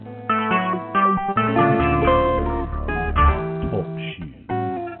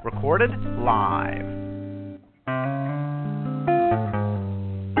recorded live.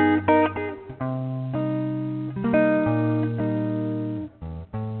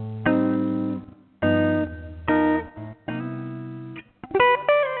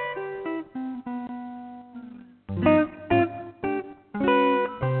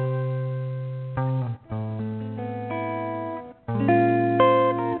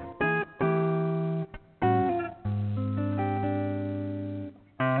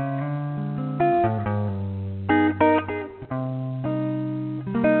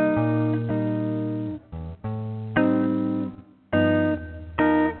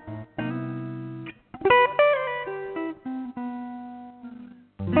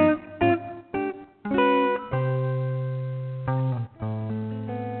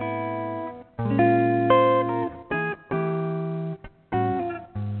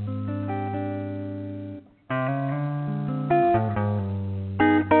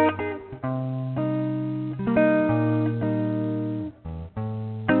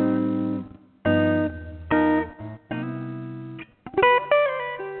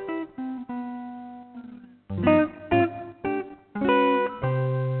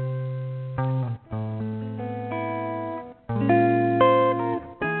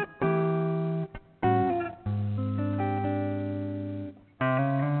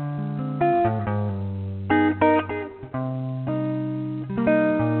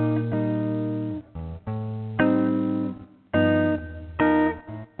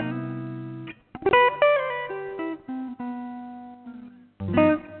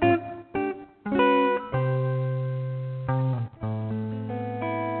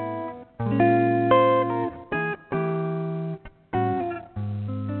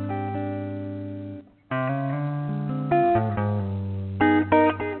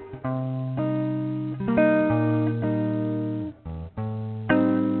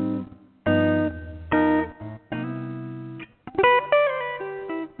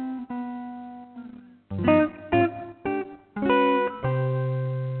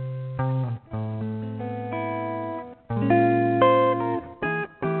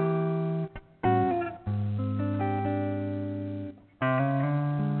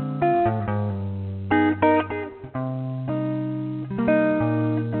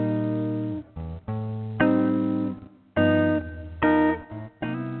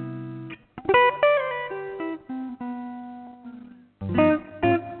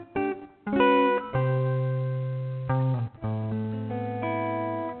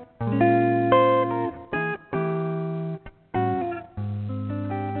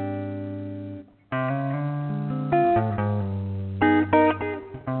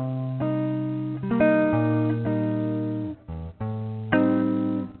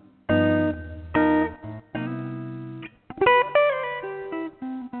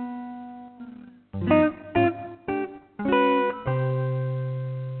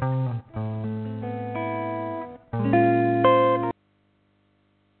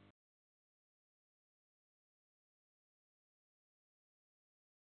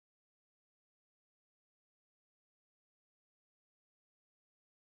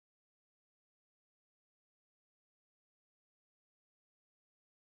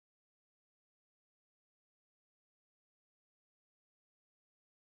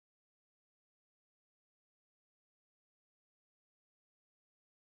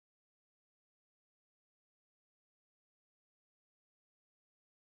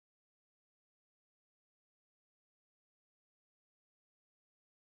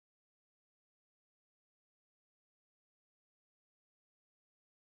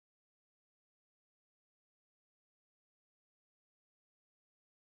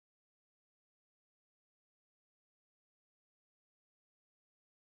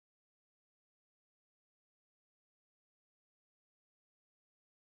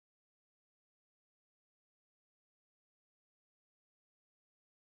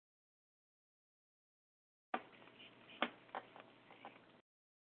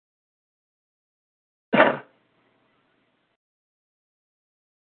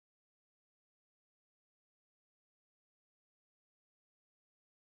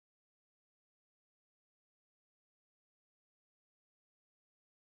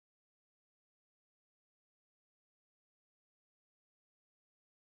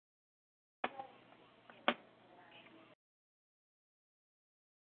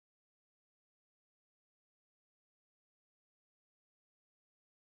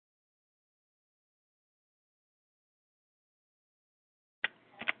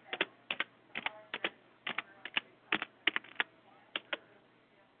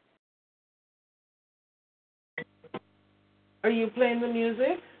 Are you playing the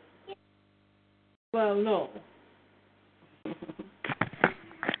music? Well, no.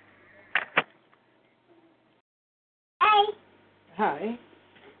 Hi.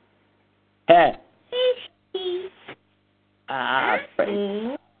 Hey.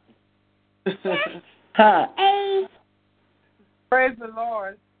 Mm. Ha. Praise the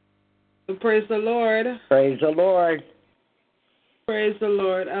Lord. Praise the Lord. Praise the Lord. Praise the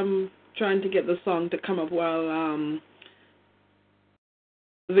Lord. I'm trying to get the song to come up while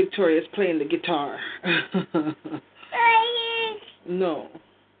Victoria's playing the guitar. No.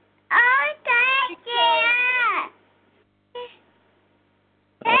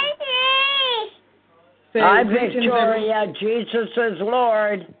 Hi, Victoria. Jesus is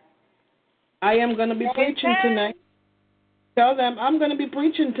Lord. I am going to be preaching tonight. Tell them I'm going to be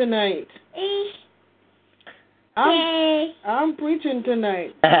preaching tonight. I'm preaching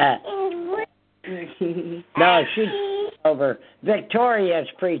tonight. No, she's over. Victoria's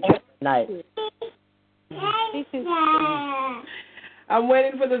preaching tonight. I'm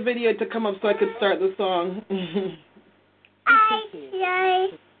waiting for the video to come up so I could start the song.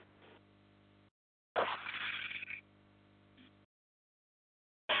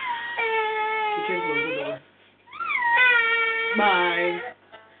 Bye.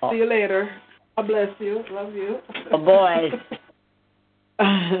 See you later. God bless you. Love you. Oh, boy.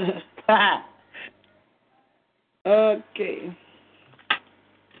 Okay.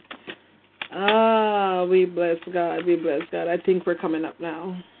 We bless God. We bless God. I think we're coming up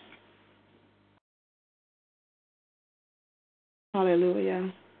now.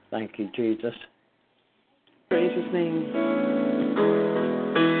 Hallelujah. Thank you, Jesus. Praise His name.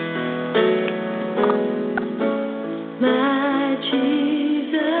 My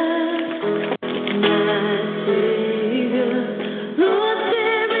Jesus, my Savior, Lord,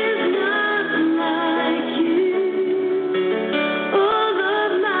 there is none like you. All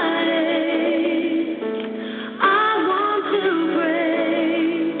of my days, I want to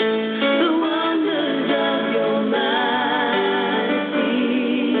praise the wonders of your mighty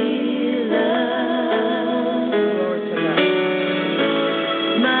love.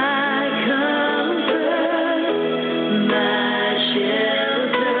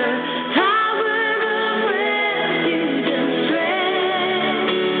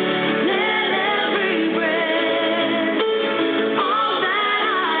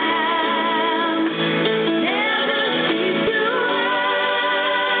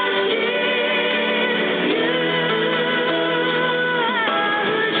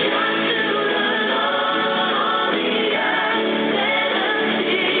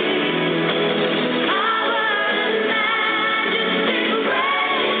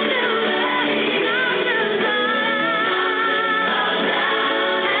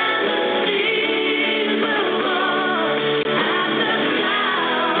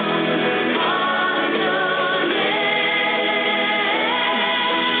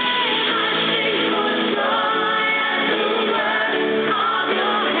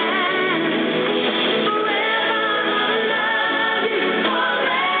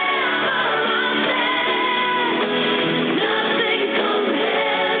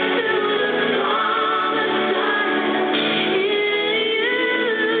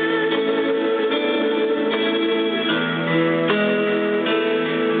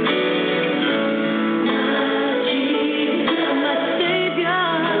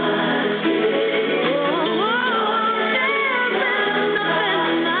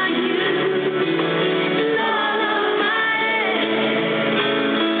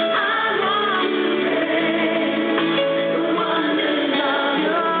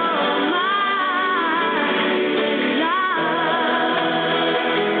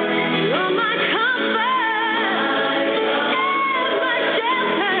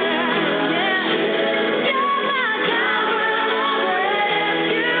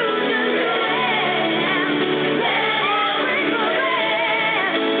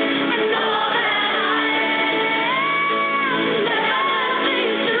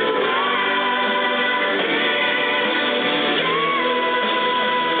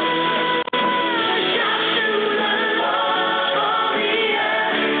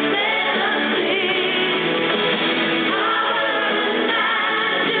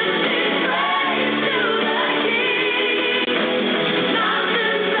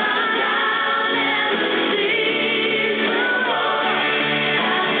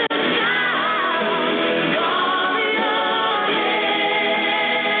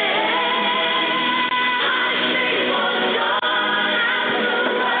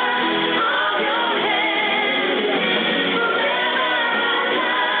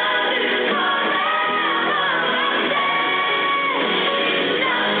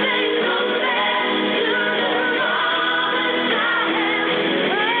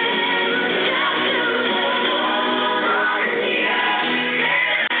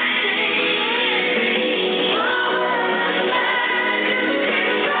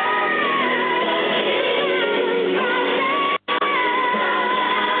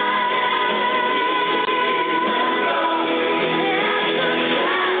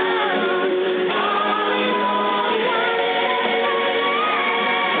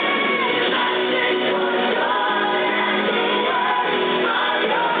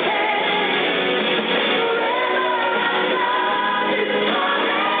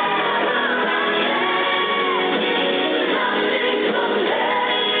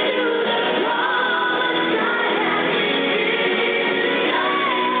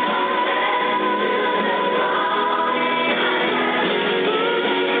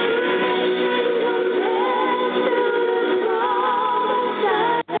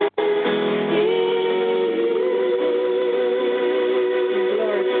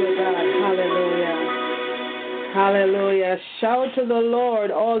 Shout to the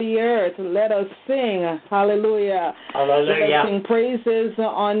Lord, all the earth. Let us sing. Hallelujah. Hallelujah. Let us sing praises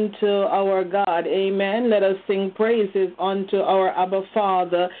unto our God. Amen. Let us sing praises unto our Abba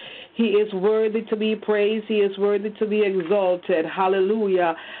Father. He is worthy to be praised. He is worthy to be exalted.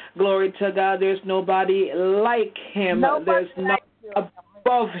 Hallelujah. Glory to God. There's nobody like him. There's none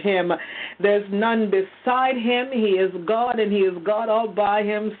above him. There's none beside him. He is God, and he is God all by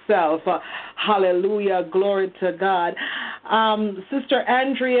himself. Hallelujah. Glory to God. Sister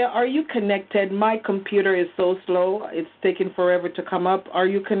Andrea, are you connected? My computer is so slow. It's taking forever to come up. Are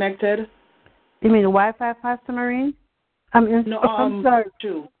you connected? You mean the Wi-Fi, Pastor Maureen? I'm sorry.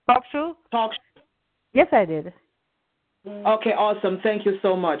 Talk show? Talk. Yes, I did. Okay, awesome. Thank you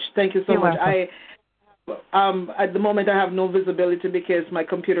so much. Thank you so much. Welcome. At the moment, I have no visibility because my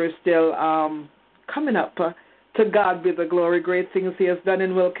computer is still coming up. To God be the glory. Great things he has done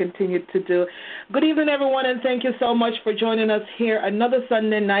and will continue to do. Good evening, everyone, and thank you so much for joining us here another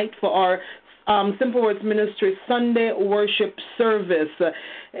Sunday night for our Simple Words Ministry Sunday worship service.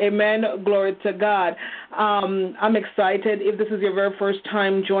 Amen. Glory to God. I'm excited. If this is your very first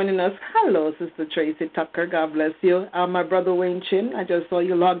time joining us, hello, Sister Tracy Tucker. God bless you. My brother Wayne Chin, I just saw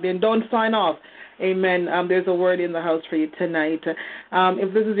you logged in. Don't sign off. Amen. There's a word in the house for you tonight.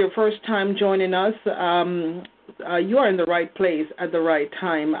 If this is your first time joining us, you are in the right place at the right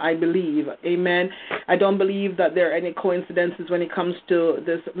time, I believe. Amen. I don't believe that there are any coincidences when it comes to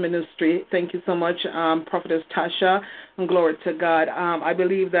this ministry. Thank you so much, Prophetess Tasha, and glory to God. I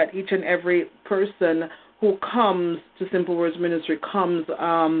believe that each and every person who comes to Simple Words Ministry comes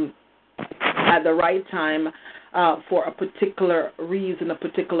at the right time for a particular reason, a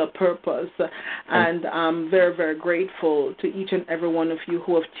particular purpose. And I'm very, very grateful to each and every one of you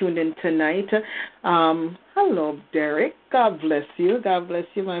who have tuned in tonight. Hello, Derek. God bless you. God bless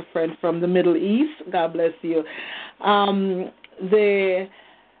you, my friend from the Middle East. God bless you.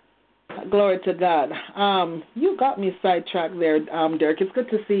 Glory to God. You got me sidetracked there, Derek. It's good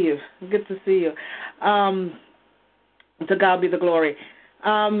to see you. Good to see you. To God be the glory.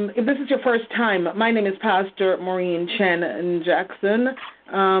 If this is your first time, my name is Pastor Maureen Chen Jackson.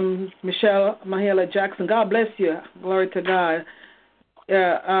 Michelle Mahela Jackson. God bless you. Glory to God.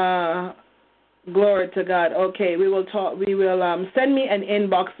 Glory to God. Okay, we will talk. We will send me an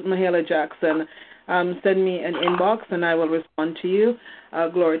inbox, Mahela Jackson. Send me an inbox, and I will respond to you.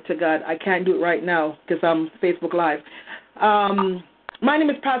 Glory to God. I can't do it right now because I'm Facebook Live. My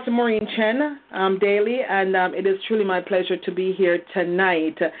name is Pastor Maureen Chen Daly, and it is truly my pleasure to be here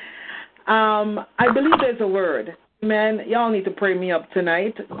tonight. I believe there's a word. Man, y'all need to pray me up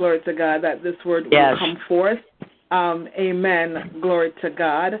tonight. Glory to God that this word will come forth. Amen. Glory to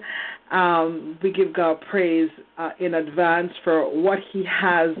God. We give God praise in advance for what he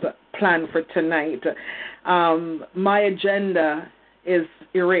has planned for tonight. My agenda is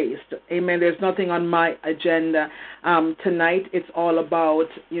erased. Amen. There's nothing on my agenda. Tonight it's all about,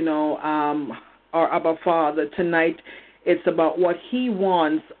 our Abba Father. Tonight it's about what he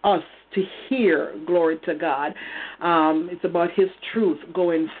wants us to hear. Glory to God. It's about his truth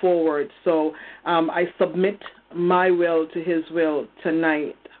going forward. So I submit my will to his will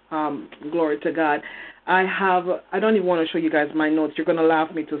tonight. Glory to God. I don't even want to show you guys my notes. You're gonna laugh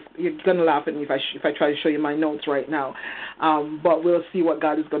at me if I try to show you my notes right now. But we'll see what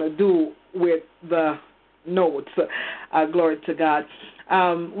God is gonna do with the notes. Glory to God.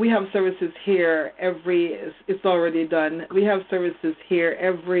 We have services here it's already done. We have services here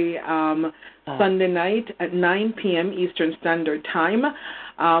every Sunday night at 9 p.m. Eastern Standard Time.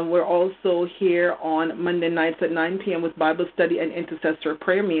 We're also here on Monday nights at 9 p.m. with Bible study and intercessory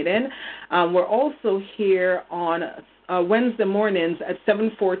prayer meeting. We're also here on Wednesday mornings at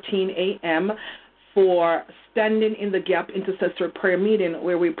 7:14 a.m. for Standing in the Gap intercessory prayer meeting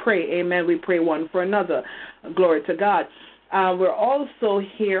where we pray. Amen. We pray one for another. Glory to God. We're also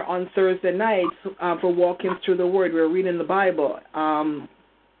here on Thursday nights for Walking Through the Word. We're reading the Bible.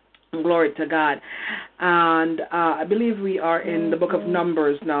 Glory to God. And I believe we are in the book of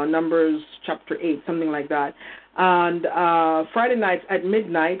Numbers now, Numbers chapter 8, something like that. And Friday nights at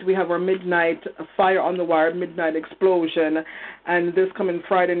midnight, we have our midnight Fire on the Wire, midnight explosion. And this coming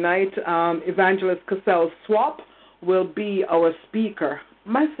Friday night, Evangelist Cassell Swap will be our speaker.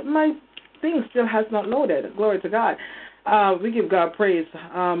 My thing still has not loaded. Glory to God. We give God praise.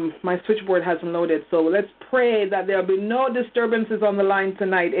 My switchboard hasn't loaded, so let's pray that there will be no disturbances on the line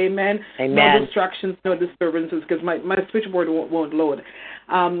tonight. Amen. Amen. No distractions, no disturbances, because my switchboard won't load.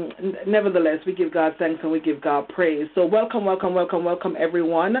 Nevertheless, we give God thanks and we give God praise. So welcome,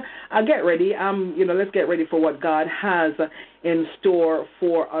 everyone. Get ready. Let's get ready for what God has in store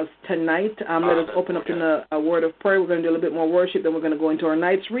for us tonight. Let us open up in a word of prayer. We're going to do a little bit more worship, then we're going to go into our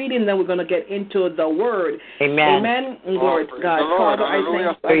night's reading, then we're going to get into the word. Amen. Glory to God. Father,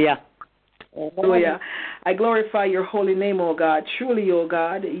 I thank you. Hallelujah. I glorify your holy name, O God. Truly, O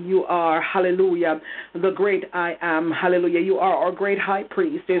God, you are, hallelujah, the great I am. Hallelujah. You are our great high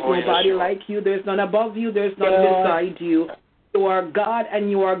priest. There's nobody like you. There's none above you. There's none beside you. You are God, and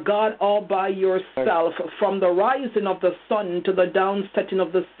you are God all by yourself. From the rising of the sun to the downsetting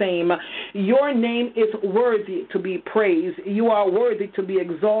of the same, your name is worthy to be praised. You are worthy to be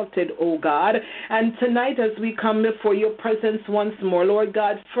exalted, O God. And tonight, as we come before your presence once more, Lord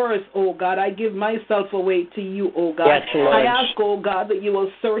God, first, O God, I give myself away to you, O God. Yes, Lord. I ask, O God, that you will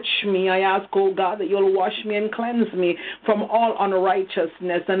search me. I ask, O God, that you'll wash me and cleanse me from all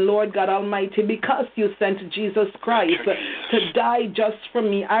unrighteousness. And Lord God Almighty, because you sent Jesus Christ to die just for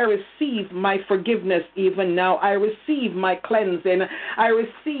me, I receive my forgiveness even now. I receive my cleansing. I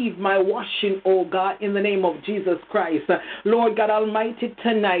receive my washing, oh God, in the name of Jesus Christ. Lord God Almighty,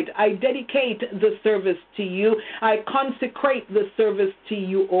 tonight I dedicate the service to you. I consecrate the service to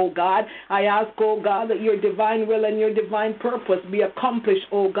you, oh God. I ask, oh God, that your divine will and your divine purpose be accomplished,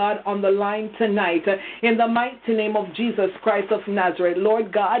 oh God, on the line tonight. In the mighty name of Jesus Christ of Nazareth,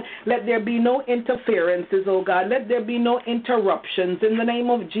 Lord God, let there be no interferences, oh God. Let there be no interruptions. In the name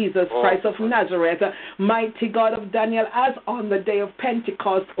of Jesus Christ of Nazareth, mighty God of Daniel, as on the day of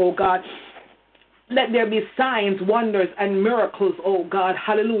Pentecost, oh God. Let there be signs, wonders, and miracles, oh God,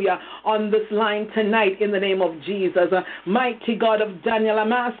 hallelujah, on this line tonight in the name of Jesus. Mighty God of Daniel,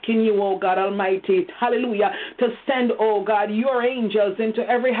 I'm asking you, oh God Almighty, hallelujah, to send, oh God, your angels into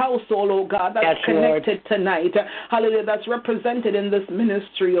every household, oh God, that's connected tonight. Hallelujah, that's represented in this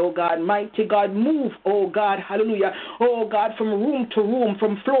ministry, oh God. Mighty God, move, oh God, hallelujah, oh God, from room to room,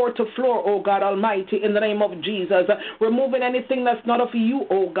 from floor to floor, oh God Almighty, in the name of Jesus. Removing anything that's not of you,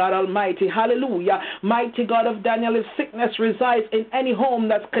 oh God Almighty, hallelujah. Mighty God of Daniel, if sickness resides in any home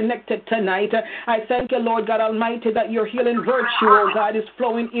that's connected tonight, I thank you, Lord God Almighty, that your healing virtue, oh God, is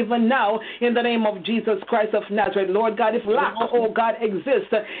flowing even now in the name of Jesus Christ of Nazareth. Lord God, if lack, oh God,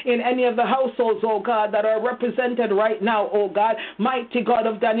 exists in any of the households, oh God, that are represented right now, oh God, mighty God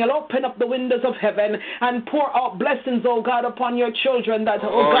of Daniel, open up the windows of heaven and pour out blessings, oh God, upon your children that,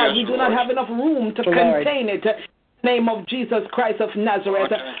 oh God, we do not have enough room to contain it. Name of Jesus Christ of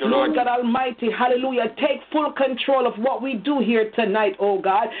Nazareth. Lord God Almighty, hallelujah, take full control of what we do here tonight, oh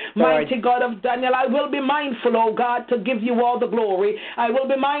God. Mighty God of Daniel, I will be mindful, oh God, to give you all the glory. I will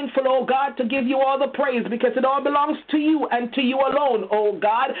be mindful, oh God, to give you all the praise, because it all belongs to you and to you alone, oh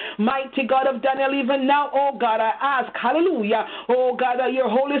God. Mighty God of Daniel, even now, oh God, I ask, hallelujah, oh God, that your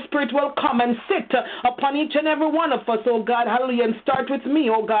Holy Spirit will come and sit upon each and every one of us, oh God, hallelujah, and start with me,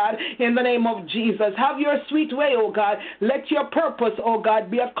 oh God, in the name of Jesus. Have your sweet way, oh God. Let your purpose, oh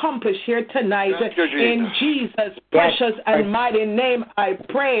God, be accomplished here tonight. In Jesus' precious and mighty name, I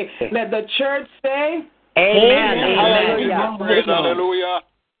pray. Let the church say, Amen. Hallelujah. Hallelujah.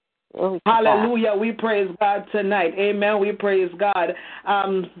 Hallelujah. We praise God tonight. Amen. We praise God.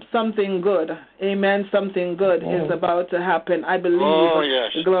 Something good. Amen. Something good is about to happen. I believe. Oh,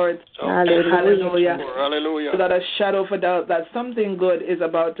 yes. Glory. Hallelujah. Hallelujah. Without a shadow of a doubt that something good is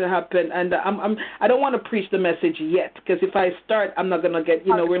about to happen. And I don't want to preach the message yet, because if I start, I'm not going to get,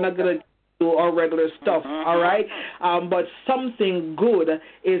 we're not going to do our regular stuff, all right? But something good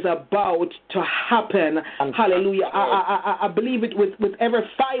is about to happen. Hallelujah. I believe it with every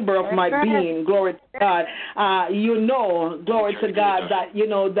fiber of my being. Glory to God. Glory to God, that,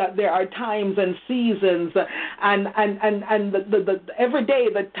 that there are times and seasons, and the every day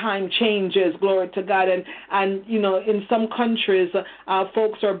the time changes. Glory to God. And in some countries,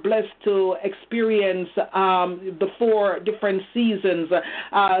 folks are blessed to experience the 4 different seasons.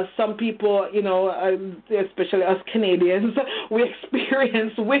 Some people, especially us Canadians, we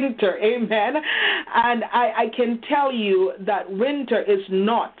experience winter, amen. And I can tell you that winter is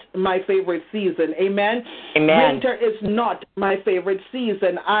not my favorite season, amen. Winter is not my favorite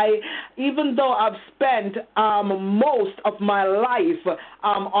season. Even though I've spent most of my life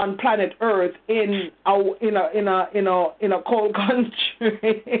on planet Earth in a cold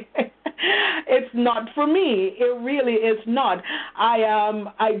country. It's not for me. It really is not.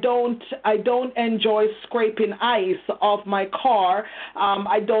 I don't enjoy scraping ice off my car.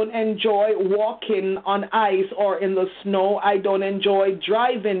 I don't enjoy walking on ice or in the snow. I don't enjoy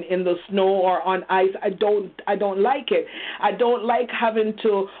driving in the snow or on ice. I don't like it. I don't like having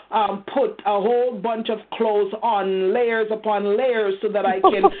to put a whole bunch of clothes on, layers upon layers, so that I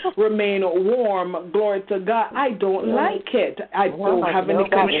can remain warm. Glory to God. I don't like it. I don't have any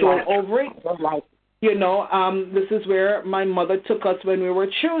control over it. You know, this is where my mother took us when we were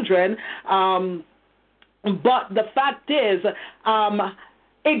children. But the fact is,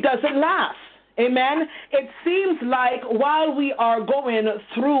 it doesn't last. Amen. It seems like while we are going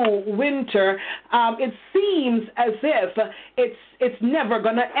through winter, it seems as if it's never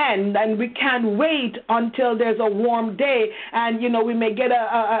going to end, and we can't wait until there's a warm day, and we may get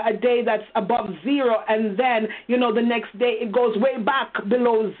a day that's above zero, and then the next day it goes way back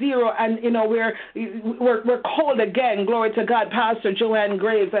below zero, and we're cold again. Glory to God. Pastor Joanne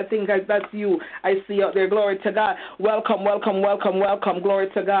Graves, I think that's you I see out there. Glory to God. Welcome. Glory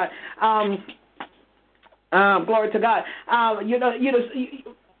to God. Glory to God.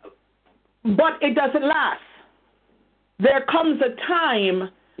 But it doesn't last. There comes a time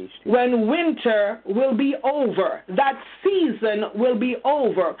when winter will be over. That season will be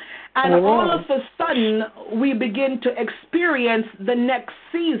over. And all of a sudden, we begin to experience the next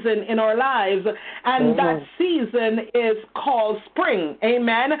season in our lives. And that season is called spring.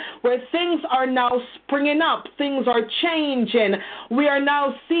 Amen. Where things are now springing up. Things are changing. We are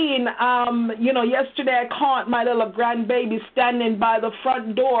now seeing, yesterday I caught my little grandbaby standing by the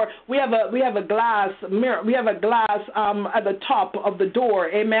front door. We have a glass mirror. We have a glass at the top of the door.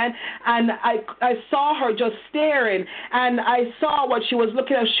 Amen. And I saw her just staring, and I saw what she was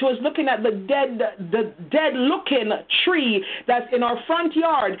looking at. She was looking at the dead looking tree that's in our front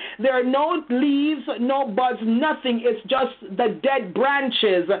yard. There are no leaves, no buds, nothing. It's just the dead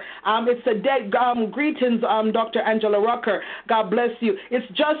branches. It's a dead greetings, Dr. Angela Rucker. God bless you. It's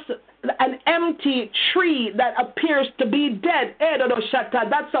just an empty tree that appears to be dead.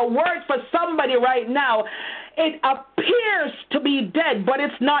 That's a word for somebody right now. It appears to be dead, but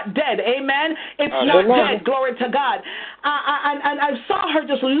it's not dead. Amen. It's not dead. Glory to God. And I saw her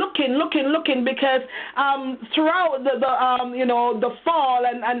just looking because throughout the fall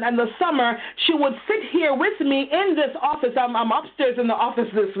and the summer, she would sit here with me in this office. I'm upstairs in the office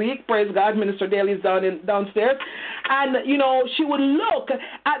this week. Praise God. Minister Daly's downstairs. And, she would look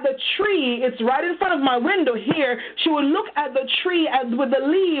at the tree. It's right in front of my window here. She would look at the tree with the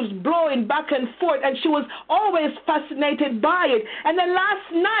leaves blowing back and forth, and she was always fascinated by it. And then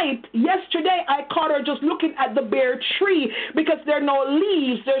yesterday, I caught her just looking at the bare tree because there are no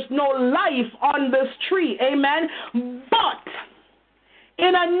leaves. There's no life on this tree. Amen. But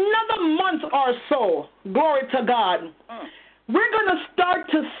in another month or so, glory to God, we're going to start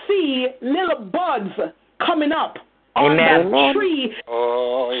to see little buds coming up on that tree.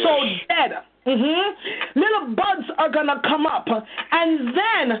 So dead. Little buds are going to come up, and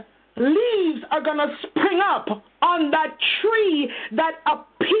then leaves are going to spring up on that tree that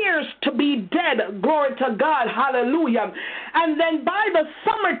appears to be dead. Glory to God. Hallelujah. And then by the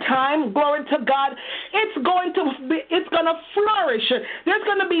summertime, glory to God, it's going to flourish. There's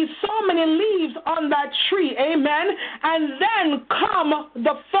going to be so many leaves on that tree. Amen. And then come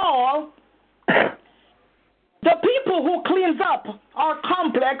the fall, the people who cleans up our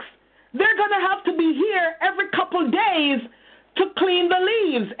complex, they're going to have to be here every couple days to clean the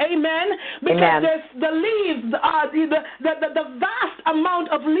leaves. Amen. Because there's the leaves, the vast amount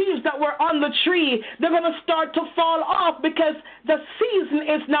of leaves that were on the tree, they're going to start to fall off because the season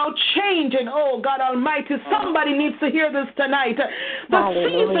is now changing. Oh, God Almighty, somebody needs to hear this tonight. The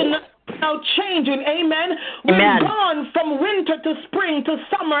season now changing. Amen. We've gone from winter to spring to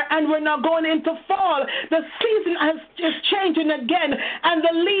summer, and we're now going into fall. The season is changing again, and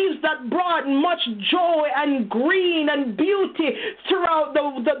the leaves that brought much joy and green and beauty throughout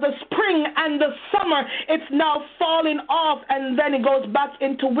the spring and the summer, it's now falling off, and then it goes back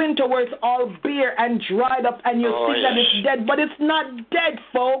into winter where it's all bare and dried up, and you see that it's dead. But it's not dead,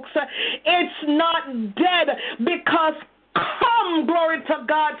 folks. It's not dead because come, glory to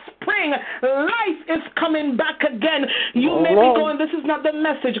God, spring, life is coming back again. You may be going, this is not the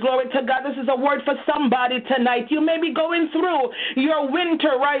message, glory to God, this is a word for somebody tonight. You may be going through your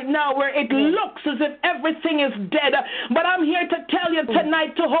winter right now where it looks as if everything is dead, but I'm here to tell you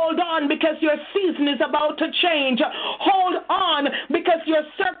tonight to hold on because your season is about to change. Hold on because your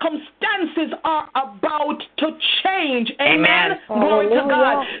circumstances are about to change. Amen. Glory to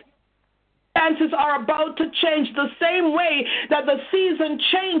God. circumstances are about to change the same way that the season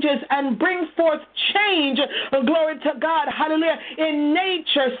changes and brings forth change. Glory to God. Hallelujah. In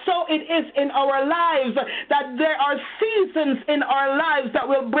nature, so it is in our lives, that there are seasons in our lives that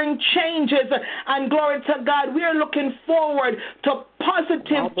will bring changes. And glory to God, we are looking forward to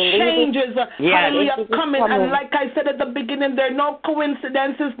positive changes. Hallelujah. Coming. And like I said at the beginning, there are no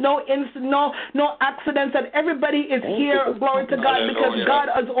coincidences, no accidents, and everybody is here, glory to God, because God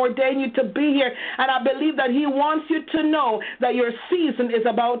has ordained you to be here. And I believe that He wants you to know that your season is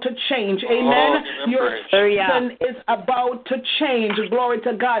about to change. Amen. Your season is about to change. Glory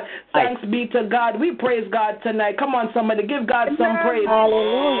to God. Thanks be to God. We praise God tonight. Come on, somebody. Give God some praise.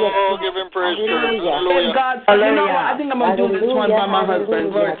 Hallelujah. Oh, give Him praise. Give God some. You know what? I think I'm going to do this one by my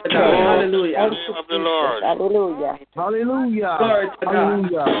husband. Glory to God. Hallelujah. In the name of the Lord. Hallelujah. Hallelujah. Glory to God.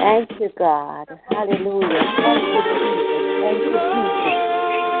 Hallelujah. Thank you, God. Hallelujah. Thank you, Jesus. Thank you, Jesus.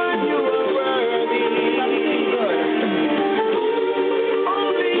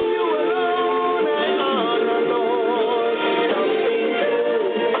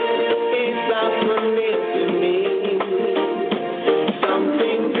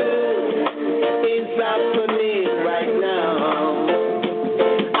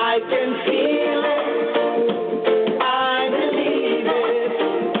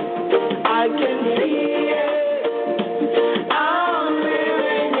 I can see it. Amen.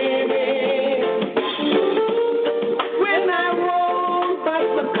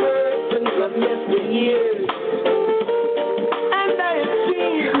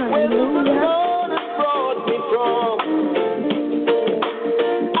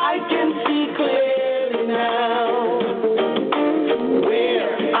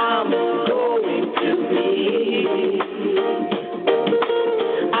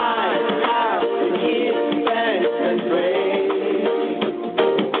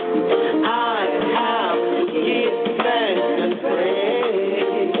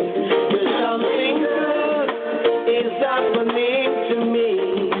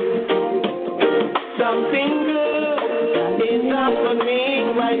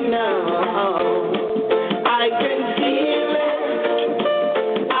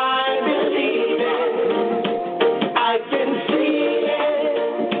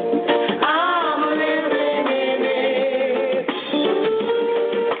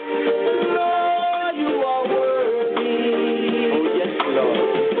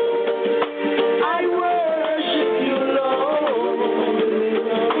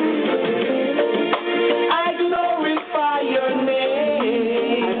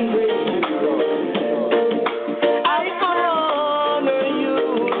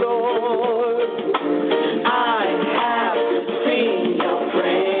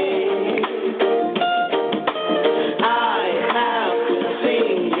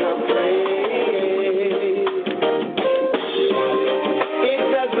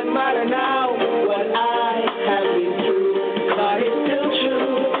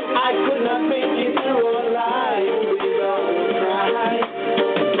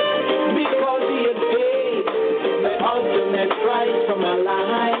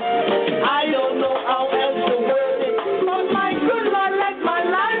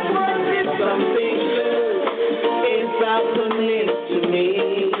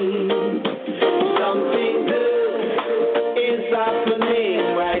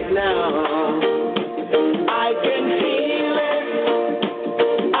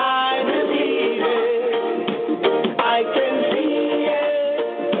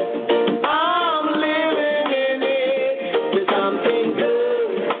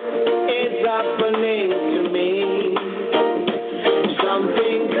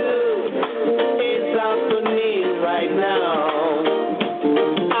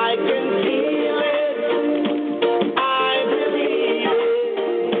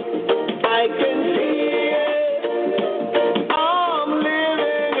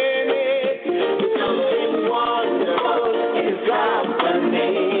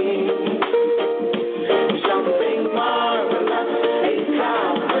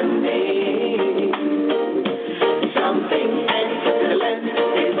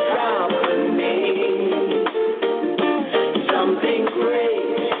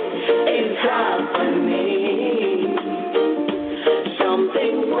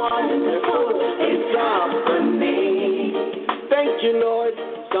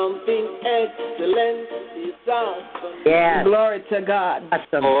 Glory to God.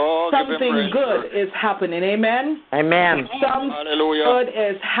 Awesome. Something good is happening. Amen. Amen. Something good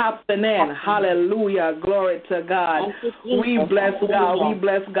is happening. Hallelujah. Glory to God. We bless God. We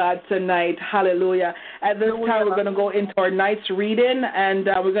bless God tonight. Hallelujah. At this time, we're going to go into our night's reading, and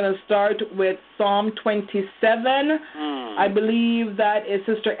we're going to start with Psalm 27. I believe that is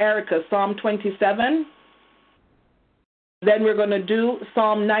Sister Erica, Psalm 27. Then we're going to do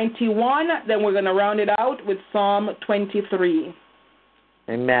Psalm 91. Then we're going to round it out with Psalm 23.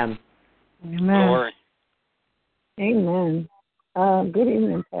 Amen. Amen. Glory. Amen. Good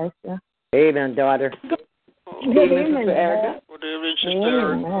evening, Pastor. Amen, daughter. Good evening, Sister Erica. Good evening,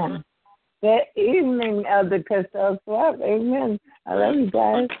 Sister. Amen. Good evening, Elder Crystal Swap. Amen. I love you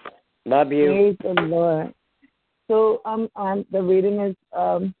guys. Love you. Praise the Lord. So the reading is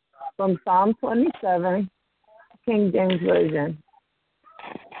from Psalm 27, King James Version.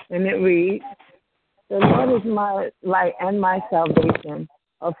 And it reads, "The Lord is my light and my salvation.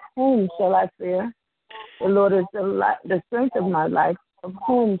 Of whom shall I fear? The Lord is the strength of my life. Of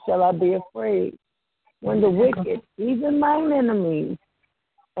whom shall I be afraid? When the wicked, even mine enemies,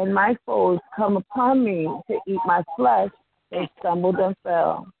 and my foes come upon me to eat my flesh, they stumbled and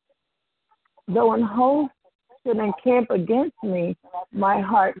fell. Though an host should encamp against me, my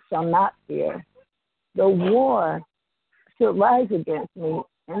heart shall not fear. The war should rise against me,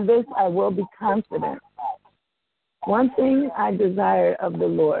 in this I will be confident. One thing I desire of the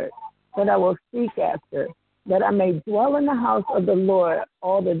Lord, that I will seek after, that I may dwell in the house of the Lord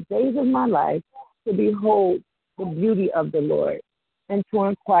all the days of my life, to behold the beauty of the Lord, and to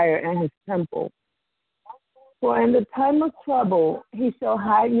inquire in his temple. For in the time of trouble he shall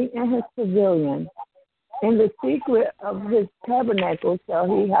hide me in his pavilion. In the secret of his tabernacle shall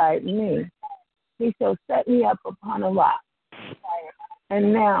he hide me. He shall set me up upon a rock.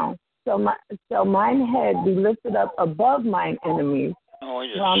 And now shall mine head be lifted up above mine enemies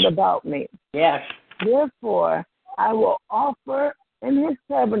round about me. Yes. Therefore I will offer in his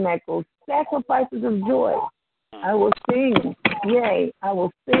tabernacle sacrifices of joy. I will sing, yea, I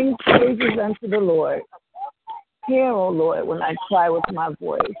will sing praises unto the Lord. Hear, O Lord, when I cry with my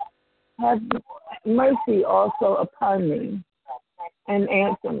voice. Have mercy also upon me, and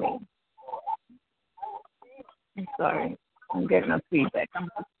answer me." I'm sorry, I'm getting a feedback. I'm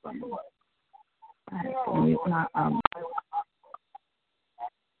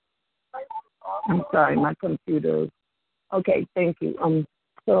sorry, my computer. Okay, thank you.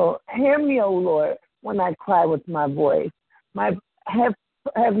 So hear me, O Lord, when I cry with my voice.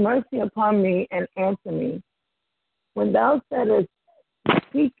 Have mercy upon me and answer me. When thou saidest,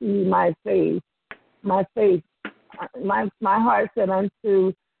 seek ye my face, my heart said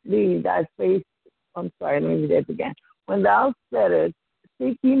unto thee, thy face. I'm sorry, let me read that again. When thou saidest,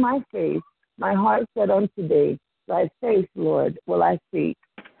 seek ye my face, my heart said unto thee, thy face, Lord, will I seek.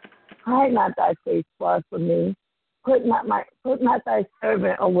 Hide not thy face far from me. Put not thy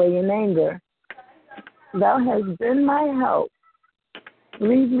servant away in anger. Thou hast been my help.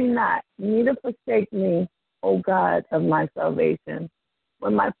 Leave me not, neither forsake me, O God of my salvation.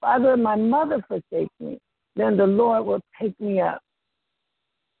 When my father and my mother forsake me, then the Lord will take me up.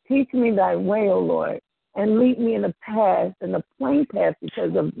 Teach me thy way, O Lord, and lead me in the plain path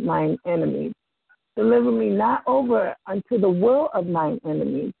because of mine enemies. Deliver me not over unto the will of mine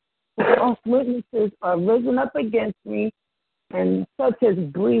enemies. For false witnesses are risen up against me, and such as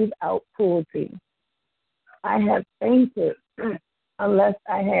breathe out cruelty. I have fainted unless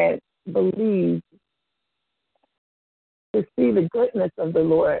I had believed to see the goodness of the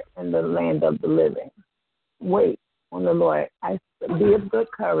Lord in the land of the living. Wait on the Lord. Be of good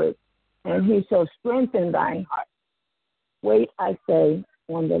courage, and he shall strengthen thine heart. Wait, I say,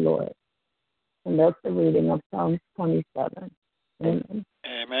 on the Lord. And that's the reading of Psalm 27. Amen.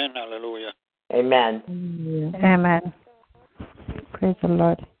 Amen. Hallelujah. Amen. Amen. Praise the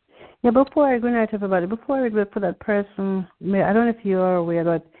Lord. Yeah, before I go night, everybody, before I read for that person, I don't know if you are aware,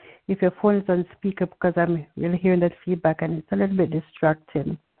 but if your phone is on speaker, because I'm really hearing that feedback and it's a little bit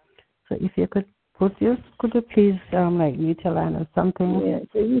distracting. So if you could could you please mute your line or something? Yeah,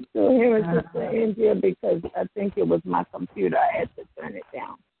 so you still hear it, Sister Andrea, because I think it was my computer. I had to turn it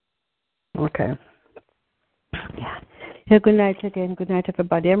down. Okay. Yeah, good night again. Good night,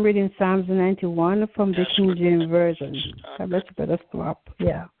 everybody. I'm reading Psalms 91 from the King James Version. Let's better swap.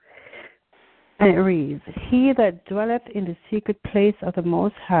 Yeah. And it reads, "He that dwelleth in the secret place of the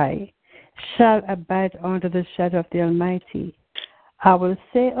Most High shall abide under the shadow of the Almighty. I will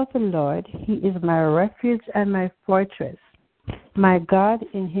say of the Lord, He is my refuge and my fortress. My God,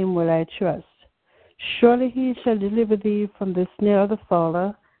 in Him will I trust. Surely He shall deliver thee from the snare of the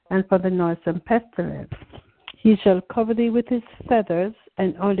fowler and from the noisome pestilence. He shall cover thee with his feathers,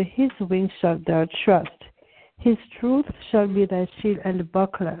 and under his wings shalt thou trust. His truth shall be thy shield and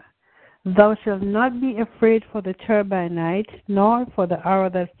buckler. Thou shalt not be afraid for the terror by night, nor for the arrow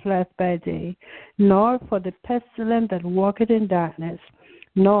that flieth by day, nor for the pestilence that walketh in darkness,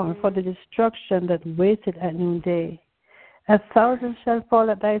 nor for the destruction that wasteth at noonday. 1,000 shall fall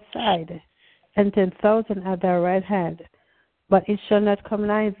at thy side, and 10,000 at thy right hand, but it shall not come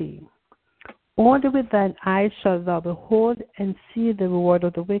nigh thee. Only with thine eyes shalt thou behold and see the reward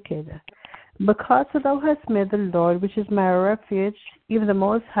of the wicked. Because thou hast made the Lord, which is my refuge, even the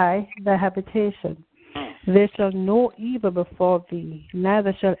Most High, thy habitation, there shall no evil befall thee,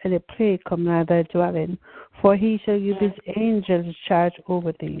 neither shall any plague come nigh thy dwelling. For he shall give his angels charge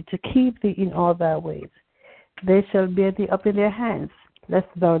over thee, to keep thee in all thy ways. They shall bear thee up in their hands, lest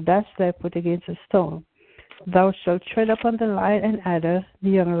thou dash thy foot against a stone. Thou shalt tread upon the lion and adder, the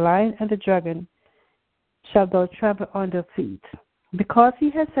young lion and the dragon shalt thou trample under feet. Because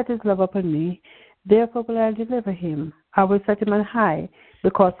he has set his love upon me, therefore will I deliver him. I will set him on high,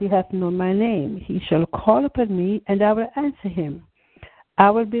 because he hath known my name. He shall call upon me, and I will answer him.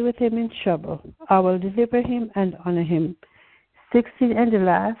 I will be with him in trouble. I will deliver him and honor him. 16 and the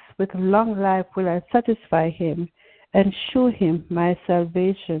last, with long life will I satisfy him, and shew him my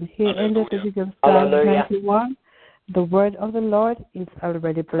salvation. Here endeth the book of Psalm 91. The word of the Lord is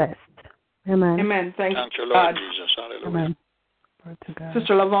already blessed. Amen. Amen. Thank you, you, Lord God. Jesus. Hallelujah. Amen. Word to God.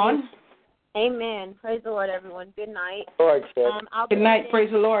 Sister Lavon. Amen. Praise the Lord, everyone. Good night. Lord, I'll be Good night. Praise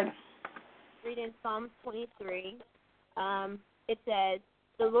the Lord. reading Psalm 23. It says,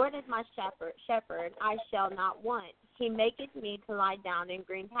 "The Lord is my shepherd, I shall not want. He maketh me to lie down in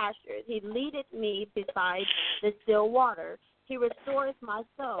green pastures. He leadeth me beside the still water. He restoreth my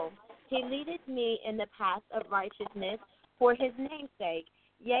soul. He leadeth me in the path of righteousness for his name's sake.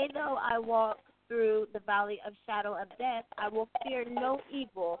 Yea, though I walk through the valley of shadow of death, I will fear no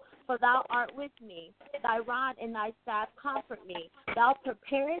evil, for thou art with me. Thy rod and thy staff comfort me. Thou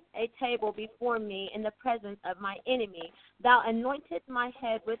preparest a table before me in the presence of my enemy. Thou anointest my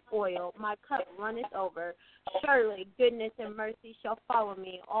head with oil. My cup runneth over. Surely goodness and mercy shall follow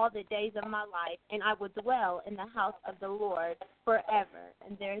me all the days of my life, and I will dwell in the house of the Lord forever."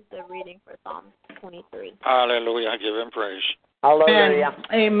 And there's the reading for Psalm 23. Hallelujah. Give him praise. Hallelujah.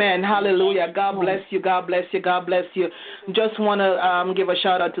 Amen. Hallelujah. God bless you. God bless you. God bless you. Just want to give a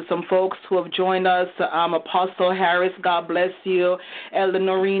shout out to some folks who have joined us. Apostle Harris, God bless you. Elder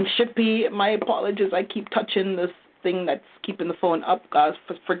Noreen Shippey, my apologies. I keep touching this thing that's keeping the phone up. God,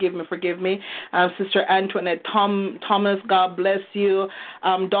 forgive me. Sister Antoinette Thomas, God bless you.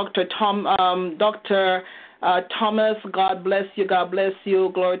 Dr. Thomas, God bless you. God bless you.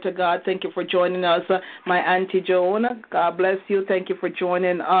 Glory to God. Thank you for joining us. My Auntie Joan, God bless you. Thank you for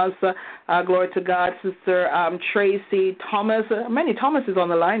joining us. Glory to God. Sister Tracy Thomas, many Thomases on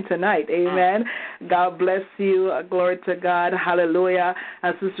the line tonight. Amen. God bless you. Glory to God. Hallelujah.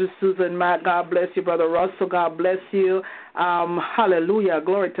 Sister Susan Matt, God bless you. Brother Russell, God bless you. Hallelujah.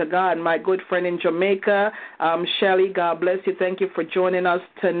 Glory to God. My good friend in Jamaica, Shelly, God bless you. Thank you for joining us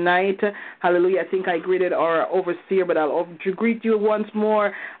tonight. Hallelujah. I think I greeted our overseer, but I'll greet you once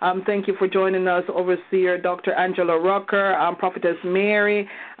more. Thank you for joining us, overseer Dr. Angela Rucker, Prophetess Mary,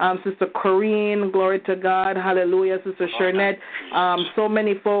 Sister Corrine, glory to God. Hallelujah. Sister Shernette, so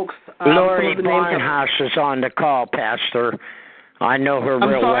many folks. Lori Barnhouse is on the call, Pastor. I know her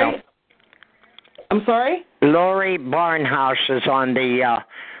real well. I'm sorry? Lori Barnhouse is on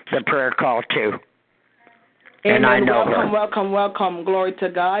the prayer call too. Amen. And I know welcome. Glory to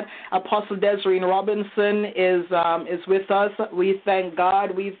God. Apostle Desiree Robinson is with us. We thank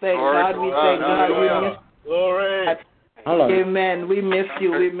God. We thank God. Glory. Hello. Amen. We miss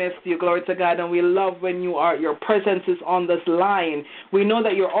you. Glory to God. And we love when your presence is on this line. We know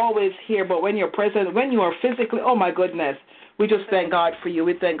that you're always here, but when you're present, when you are physically, oh my goodness. We just thank God for you.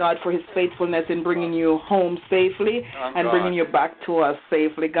 We thank God for his faithfulness in bringing you home safely and bringing you back to us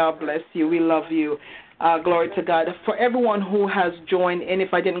safely. God bless you. We love you. Glory to God. For everyone who has joined in,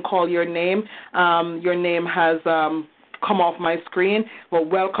 if I didn't call your name has come off my screen. Well,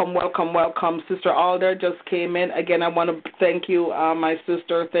 welcome. Sister Alder just came in. Again, I want to thank you, my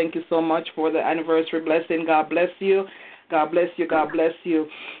sister. Thank you so much for the anniversary blessing. God bless you. God bless you. God bless you.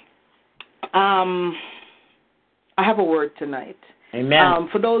 I have a word tonight. Amen.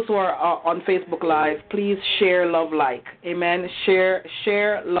 For those who are on Facebook Live, please share, love, like. Amen.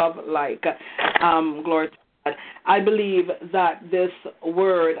 Share, love, like. Glory to God. I believe that this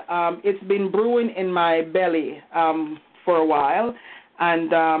word, it's been brewing in my belly for a while, and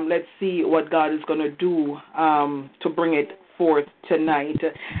let's see what God is going to do to bring it forth tonight.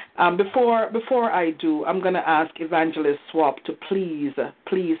 Before I do, I'm going to ask Evangelist Swap to please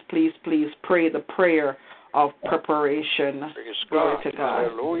pray the prayer of preparation. Glory to God.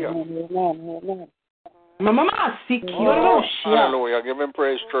 Hallelujah. Mama, seek Hallelujah. Give him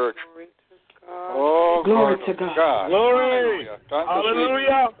praise, church. Oh, glory to God. Glory.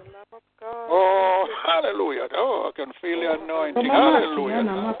 Hallelujah. Oh, hallelujah. Oh, I can feel the anointing.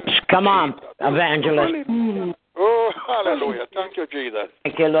 Hallelujah. Come on, evangelist. Oh, hallelujah. Thank you, Jesus.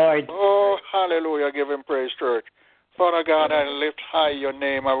 Thank you, Lord. Oh, hallelujah. Give him praise, church. Father God, I lift high your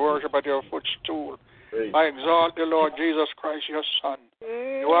name. I worship at your footstool. I exalt the Lord Jesus Christ, your Son.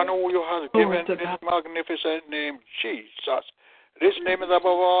 The one who you have given this magnificent name, Jesus. This name is above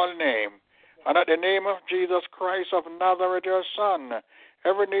all name. And at the name of Jesus Christ of Nazareth, your Son,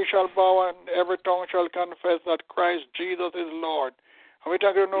 every knee shall bow and every tongue shall confess that Christ Jesus is Lord. And we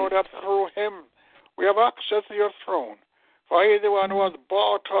thank you know that through him we have access to your throne. For he is the one who has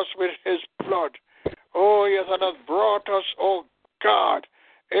bought us with his blood. Oh, yes, and has brought us, oh God,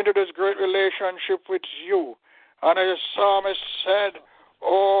 into this great relationship with you. And as the psalmist said,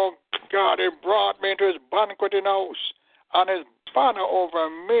 oh God, he brought me into his banqueting house, and his banner over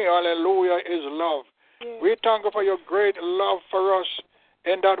me, hallelujah, is love. We thank you for your great love for us,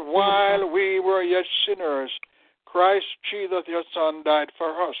 in that while we were yet sinners, Christ Jesus, your Son, died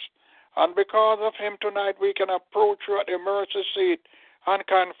for us. And because of him tonight, we can approach you at the mercy seat and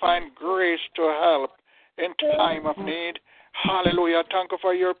can find grace to help in time of need. Hallelujah. Thank you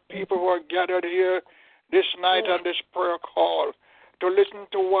for your people who are gathered here this night on this prayer call to listen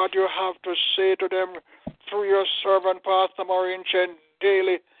to what you have to say to them through your servant, Pastor Maureen Chen,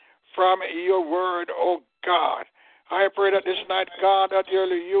 daily from your word, oh God. I pray that this night, God, that you'll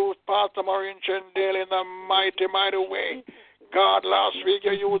use Pastor Maureen Chen daily in a mighty, mighty way. God, last week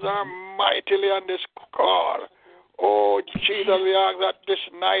you used her mightily on this call. Oh, Jesus, we ask that this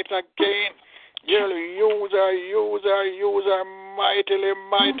night again, you'll use her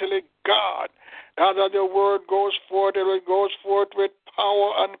mightily, God. Now that the word goes forth, it goes forth with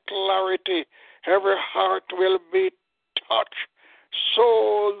power and clarity. Every heart will be touched.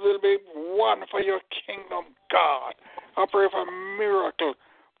 Souls will be won for your kingdom, God. I pray for a miracle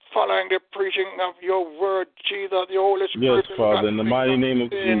following the preaching of your word, Jesus, the Holy Spirit. Yes, Father, in the mighty name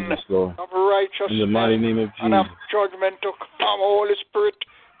of Jesus, Lord. Of righteousness, in the mighty name of Jesus. And of judgment to come. Holy Spirit,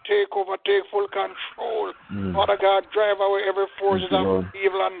 take over, take full control. Father God, drive away every forces of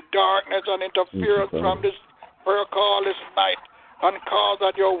evil and darkness and interference from this prayer call this night, and cause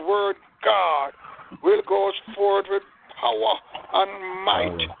that your word, God, will go forth with power and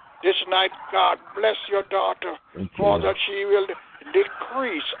might. This night, God, bless your daughter, for that she will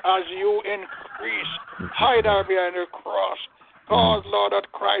decrease as you increase. Hide her behind the cross. Cause, Lord,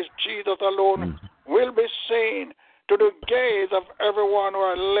 that Christ Jesus alone will be seen to the gaze of everyone who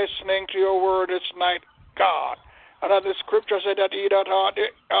are listening to your word this night, God. And as the scripture said that he that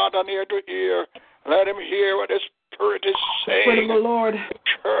had an ear to hear, let him hear what the Spirit is saying. Praise the Lord. The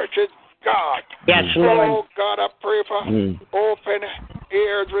church is God. Yes, Lord. Oh, God, I pray for open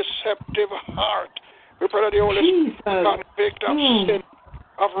ears, receptive heart. We pray that the Holy Spirit convict of sin,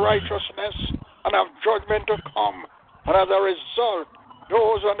 of righteousness, and of judgment to come. And as a result,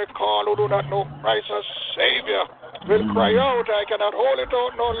 those on the call who do not know Christ as Savior will cry out, I cannot hold it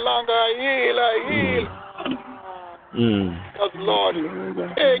out no longer. I yield. Because, Lord,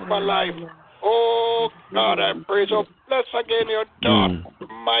 take my life. Oh, God, I pray. So bless again your daughter.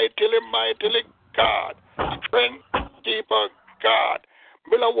 Mightily, God. Strength, keeper, God.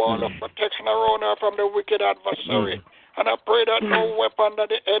 Build a wall of protection around her from the wicked adversary. And I pray that no weapon that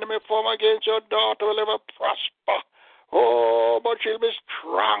the enemy form against your daughter will ever prosper. Oh, but she'll be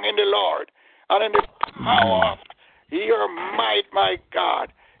strong in the Lord and in the power of your might, my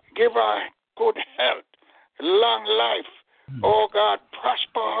God. Give her good health, long life. Oh, God,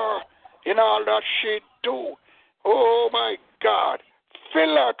 prosper her in all that she do. Oh, my God,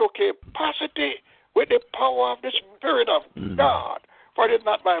 fill her to capacity with the power of the Spirit of God. For it is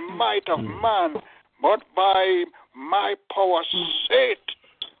not by might of man, but by my power, saith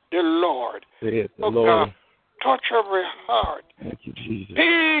the Lord. God, touch every heart. Thank you, Jesus.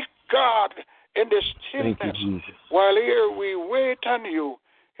 Be God in the stillness. While here we wait on you.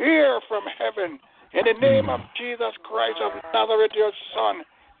 Hear from heaven. In the name of Jesus Christ of Nazareth, your Son.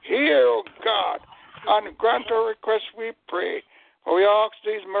 Hear, O God, and grant our request, we pray. For we ask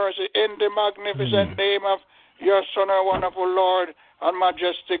these mercy in the magnificent name of your Son, our wonderful Lord and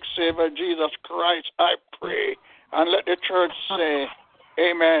majestic Savior, Jesus Christ, I pray. And let the church say,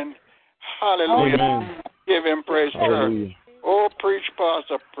 Amen. Hallelujah. Amen. Give him praise, Hallelujah. church. Oh, preach,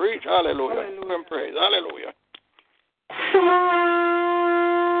 Pastor, preach. Hallelujah. Give him praise. Hallelujah.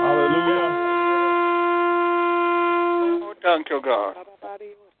 Hallelujah. Oh, thank you, God.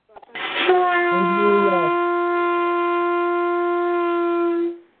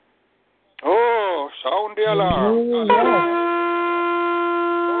 Oh, sound the alarm. Oh,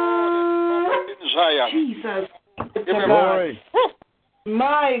 in Zion. Jesus. Glory.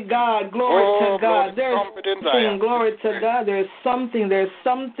 My God, glory to God. There's something, glory to God. There's something.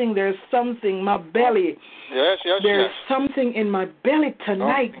 My belly. Yes. There's something in my belly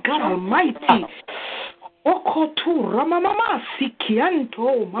tonight. God Almighty. Oh,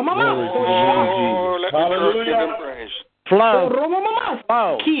 let the church give him praise. Flow.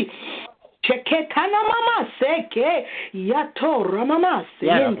 Cheketana mama seke yato ramama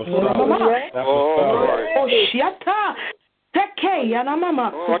Yes. oh shiata seke yana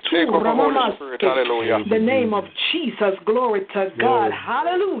mama take over, Holy Spirit. Hallelujah. The name of Jesus, glory to God.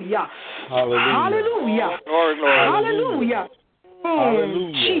 Hallelujah. Hallelujah. Hallelujah.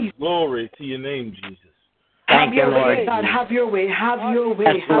 Hallelujah. Glory to your name, Jesus. Have your way, God. Have your way. Have your way.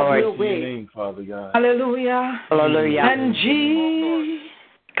 Yes, have Lord. your way. Your name, Father God. Hallelujah. Hallelujah. And Jesus.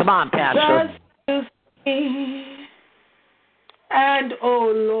 Come on, Pastor. Just me. And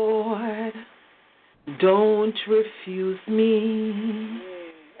oh Lord, don't refuse me.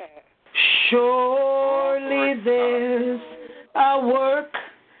 Surely there's a work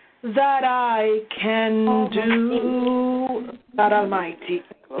that I can do, God Almighty.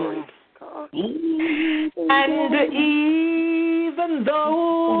 And even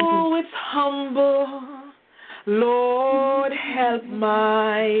though it's humble, Lord, help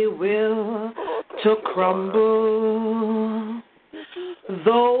my will to crumble.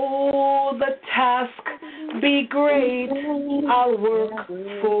 Though the task be great, I'll work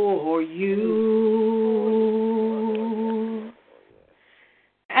for you.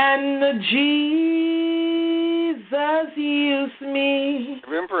 And Jesus, use me.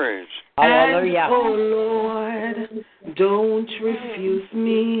 Give him praise. Hallelujah. And, oh Lord, don't refuse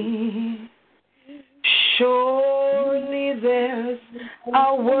me. Surely there's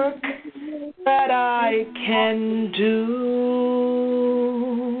a work that I can do.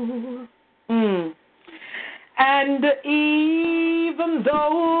 And even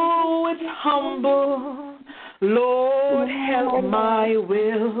though it's humble, Lord, help my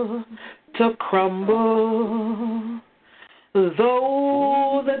will to crumble.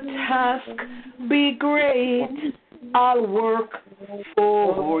 Though the task be great, I'll work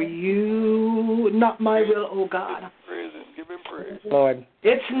for you. Not my will, oh God. Praise him. Give him praise. Lord.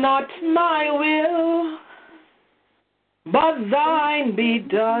 It's not my will, but thine be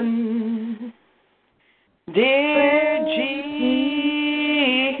done. Dear Jesus,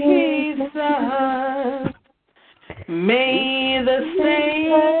 may the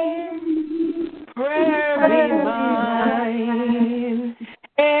same prayer be mine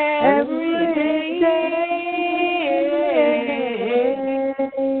every day.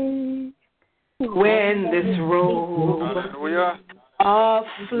 When this robe of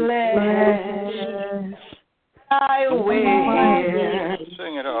flesh I wear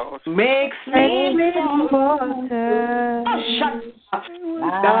Sing it out. makes me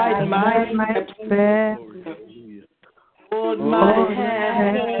guide my steps, hold my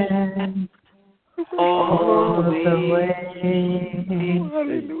hand all the way.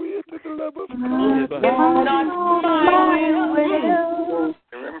 Hallelujah to the love of God. It's not my will,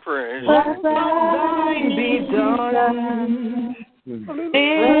 Give him praise. but thine be done.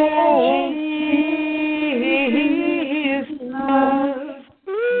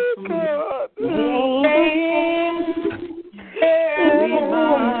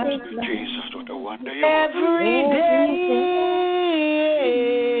 Jesus, what a wonder you every day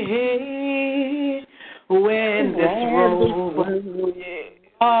when this robe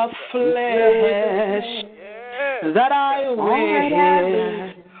of flesh that I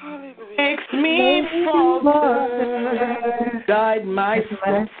wear makes me falter, guide my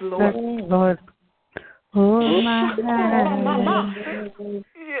steps, Lord. Hold my hand.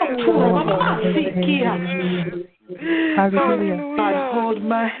 Hallelujah. God, hold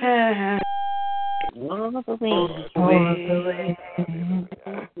my hand. All the way.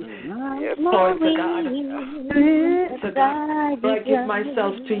 Lord to God. I give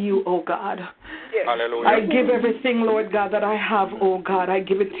myself to you, oh God. Hallelujah. I give everything, Lord God, that I have, oh God. I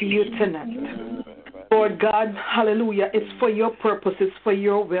give it to you tonight. Lord God, hallelujah, it's for your purpose, it's for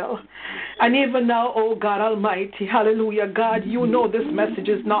your will. And even now, oh God Almighty, hallelujah, God, you know this message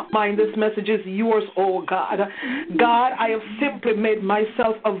is not mine, this message is yours, oh God. God, I have simply made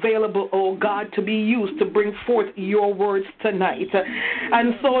myself available, oh God, to be used to bring forth your words tonight.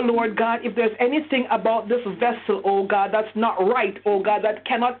 And so, Lord God, if there's anything about this vessel, oh God, that's not right, oh God, that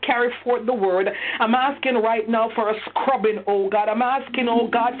cannot carry forth the word, I'm asking right now for a scrubbing, oh God. I'm asking, oh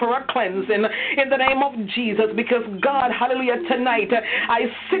God, for a cleansing in the name of Jesus, because God, hallelujah, tonight I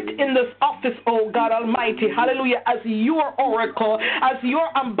sit in this office, oh God Almighty, hallelujah, as your oracle, as your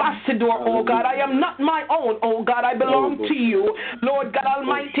ambassador, oh God. I am not my own, oh God, I belong to you. Lord God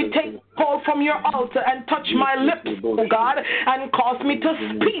Almighty, take hold from your altar and touch my lips, oh God, and cause me to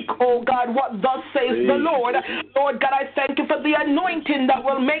speak, oh God, what thus says the Lord. Lord God, I thank you for the anointing that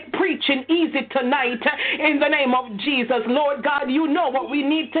will make preaching easy tonight in the name of Jesus. Lord God, you know what we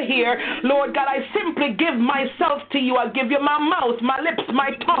need to hear. Lord God, I simply give myself to you. I give you my mouth, my lips,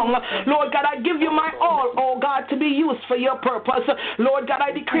 my tongue. Lord God, I give you my all, oh God, to be used for your purpose. Lord God,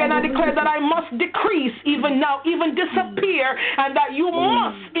 I decree and I declare that I must decrease even now, even disappear, and that you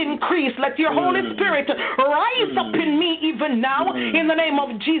must increase. Let your Holy Spirit rise up in me even now in the name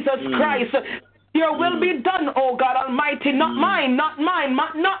of Jesus Christ. Your will be done, oh God Almighty, not mine, not mine,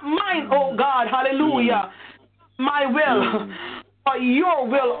 not mine, oh God, hallelujah. My will, but your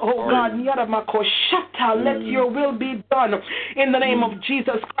will, oh God, let your will be done in the name of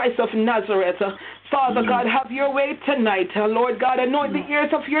Jesus Christ of Nazareth. Father God, have your way tonight. Lord God, anoint the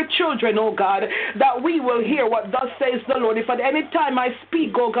ears of your children, oh God, that we will hear what thus says the Lord. If at any time I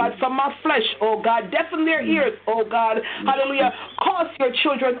speak, oh God, from my flesh, oh God, deafen their ears, oh God, hallelujah. Cause your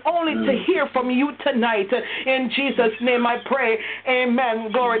children only to hear from you tonight. In Jesus' name I pray.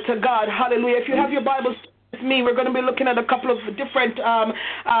 Amen. Glory to God. Hallelujah. If you have your Bibles with me, we're going to be looking at a couple of different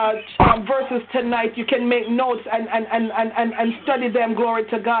verses tonight. You can make notes and study them. Glory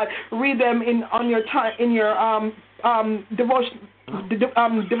to God. Read them on your time, in your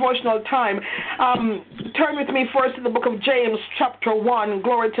devotional time. Turn with me first to the book of James, chapter 1.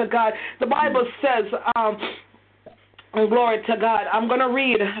 Glory to God. The Bible says, glory to God. I'm going to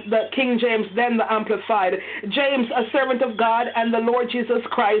read the King James, then the Amplified. James, a servant of God and the Lord Jesus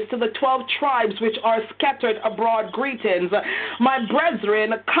Christ, to the 12 tribes which are scattered abroad, greetings. My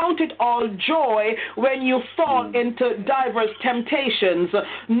brethren, count it all joy when you fall into diverse temptations,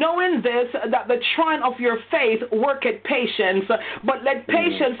 knowing this, that the trying of your faith worketh patience. But let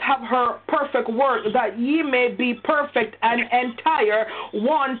patience have her perfect work, that ye may be perfect and entire,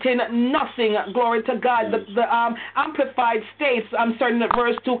 wanting nothing. Glory to God. The Amplified states, I'm starting at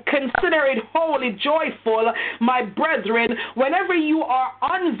verse 2, consider it wholly joyful, my brethren, whenever you are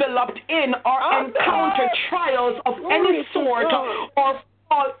enveloped in or encounter trials of any sort or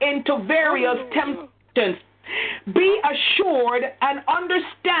fall into various temptations. Be assured and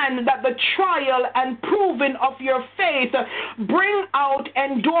understand that the trial and proving of your faith bring out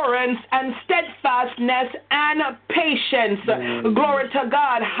endurance and steadfastness and patience. Glory to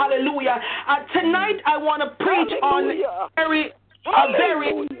God. Hallelujah. Tonight I want to preach on a very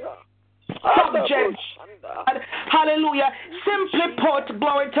subject. Hallelujah. Simply put,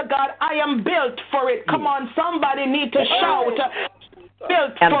 glory to God, I am built for it. Come on, somebody need to shout.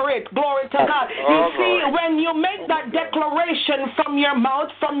 Built for it. Glory to God. You see, when you make that declaration from your mouth,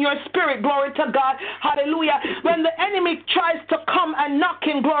 from your spirit, glory to God, hallelujah, when the enemy tries to come and knock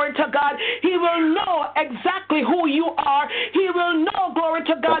in, glory to God, he will know exactly who you are. He will know, glory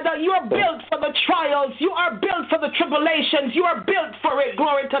to God, that you are built for the trials. You are built for the tribulations. You are built for it,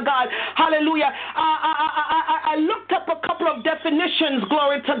 glory to God, hallelujah. I looked up a couple of definitions,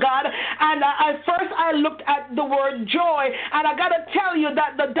 glory to God, and first I looked at the word joy, and I got to tell you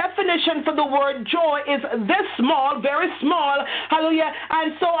that the definition for the word joy is this small, very small, hallelujah.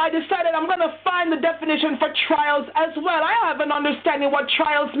 And so I decided I'm going to find the definition for trials as well. I have an understanding what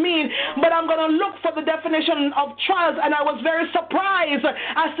trials mean, but I'm going to look for the definition of trials, and I was very surprised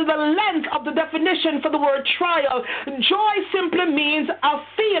as to the length of the definition for the word trial. Joy simply means a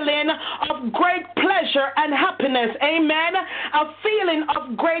feeling of great pleasure and happiness. Amen. A feeling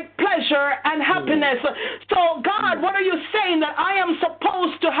of great pleasure and happiness. So God, what are you saying? That I am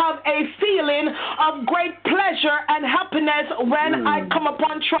supposed to have a feeling of great pleasure and happiness when I come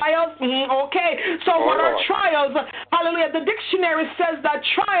upon trials? Okay, so what are trials? Hallelujah. The dictionary says that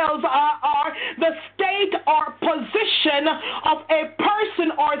trials are the state or position of a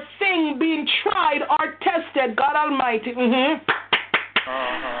person or thing being tried or tested. God Almighty.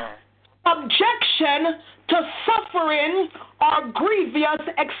 Objection to suffering or grievous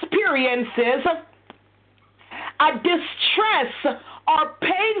experiences, a distress or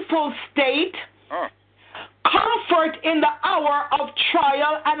painful state, hour of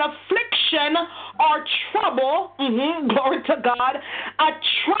trial and affliction or trouble, glory to God, a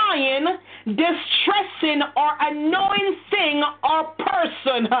trying, distressing, or annoying thing or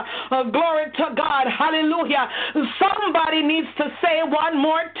person, glory to God, hallelujah. Somebody needs to say one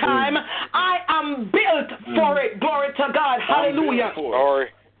more time, I am built for it, glory to God, hallelujah.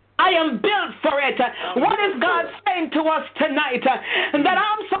 I am built for it. What is God saying to us tonight? That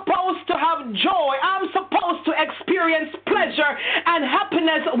I'm supposed to have joy. I'm supposed to experience pleasure and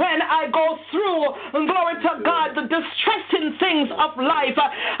happiness when I go through, glory to God, the distressing things of life.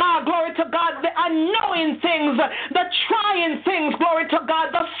 Glory to God, the annoying things, the trying things, glory to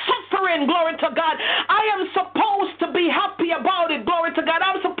God, the suffering, glory to God. I am supposed to be happy about it, glory to God.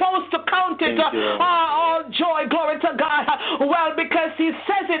 I'm supposed to count it all joy, glory to God. Well, because he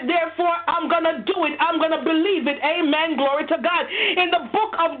says it, therefore I'm going to do it. I'm going to believe it. Amen. Glory to God. In the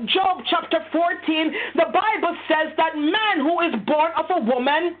book of Job chapter 14, the Bible says that man who is born of a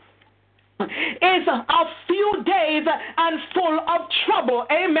woman is a few days and full of trouble.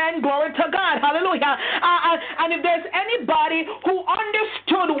 Amen. Glory to God. Hallelujah. And if there's anybody who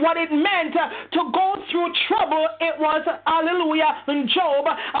understood what it meant to go through trouble, it was, hallelujah, Job.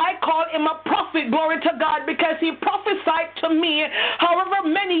 I call him a prophet, glory to God, because he prophesied to me however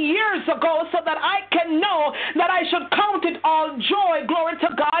many years ago so that I can know that I should count it all joy, glory to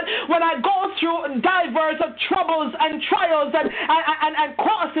God, when I go through divers of troubles and trials and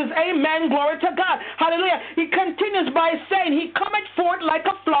crosses. Amen. Glory to God. Hallelujah. He continues by saying, he cometh forth like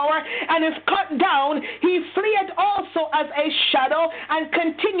a flower and is cut down. He fleeth also as a shadow and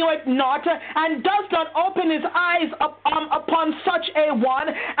continueth not, and does not open his eyes upon such a one,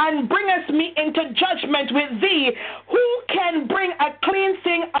 and bringeth me into judgment with thee. Who can bring a clean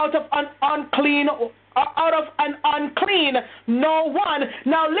thing out of an unclean? No one.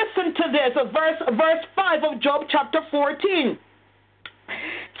 Now listen to this, verse 5 of Job chapter 14.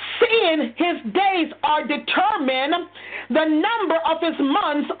 Seeing his days are determined, the number of his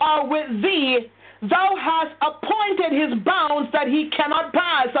months are with thee. Thou hast appointed his bounds that he cannot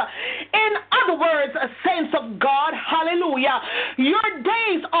pass. In other words, saints of God, hallelujah, your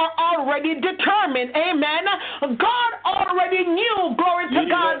days are already determined. Amen. God already knew, glory to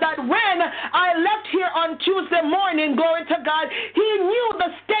God, that when I left here on Tuesday morning, glory to God, he knew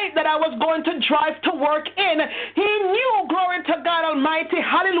the state that I was going to drive to work in. He knew, glory to God Almighty,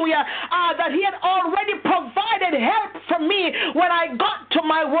 hallelujah, that he had already provided help for me when I got to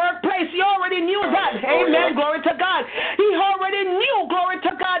my workplace. He already knew that. Amen. Glory to God. He already knew, glory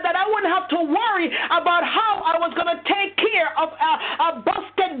to God, that I wouldn't have to worry about how I was going to take care of a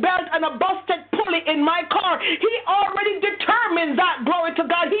busted belt and a busted pulley in my car. He already determined that, glory to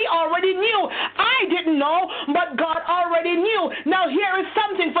God. He already knew. I didn't know, but God already knew. Now here is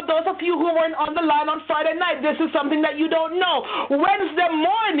something for those of you who weren't on the line on Friday night. This is something that you don't know. Wednesday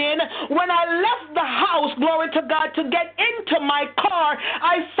morning, when I left the house, glory to God, to get into my car,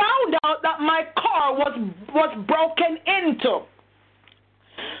 I found out that my car was broken into.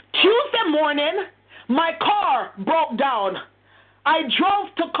 Tuesday morning, my car broke down. I drove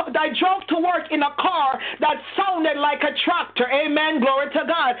to work in a car that sounded like a tractor. Amen. Glory to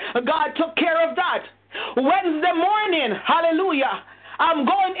God. God took care of that. Wednesday morning, hallelujah, I'm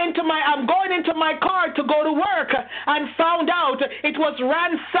going into my car to go to work and found out it was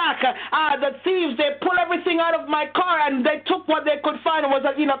ransacked. The thieves, they pulled everything out of my car and they took what they could find. It was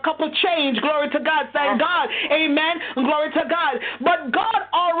a couple change. Glory to God. Thank God. Amen. Glory to God. But God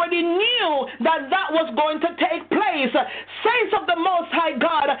already knew that was going to take place. Saints of the Most High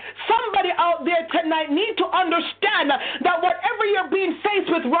God, somebody out there tonight need to understand that whatever you're being faced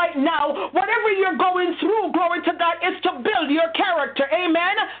with right now, whatever you're going through, glory to God, is to build your character.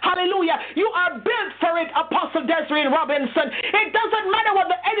 Amen. Hallelujah. You are built for it, Apostle Desiree Robinson. It doesn't matter what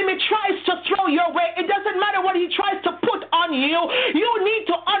the enemy tries to throw your way. It doesn't matter what he tries to put on you. You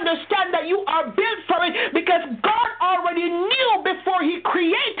need to understand that you are built for it because God already knew before he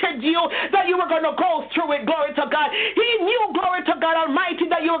created you that you were going to go through it. Glory to God. He knew, glory to God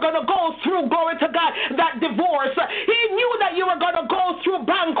Almighty, that you were going to go through, glory to God, that divorce. He knew that you were going to go through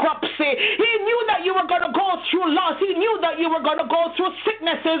bankruptcy. He knew that you were going to go through loss. He knew that you were going to go through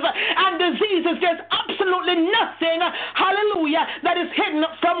sicknesses and diseases. There's absolutely nothing, hallelujah, that is hidden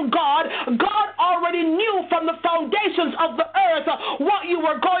from God. God already knew from the foundations of the earth what you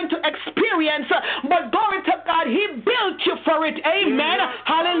were going to experience, but glory to God, he built you for it. Amen.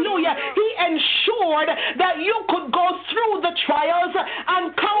 Hallelujah. He ensured that you could go through the trials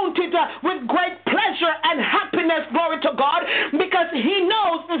and count it with great pleasure and happiness, glory to God, because he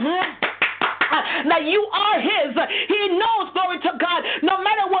knows that you are his. He knows, glory to God, no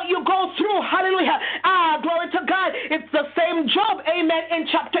matter what you go through, hallelujah, glory to God, it's the same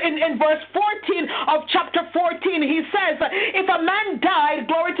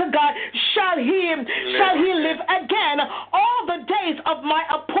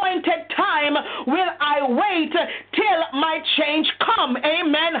come.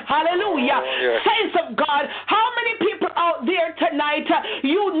 Amen. Hallelujah. Saints of God, how many people out there tonight,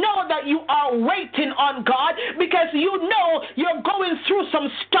 you know that you are waiting on God because you know you're going through some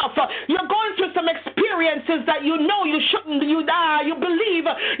stuff. You're going through some experiences that you know you shouldn't, you believe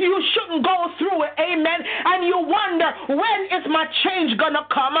you shouldn't go through it. Amen. And you wonder, when is my change going to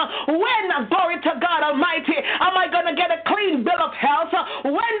come? When, glory to God Almighty, am I going to get a clean bill of health?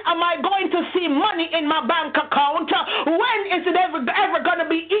 When am I going to see money in my bank account? When is it ever going to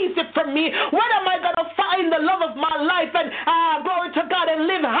be easy for me? When am I going to find the love of my life and glory to God and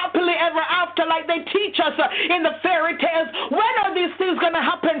live happily ever after like they teach us in the fairy tales? When are these things going to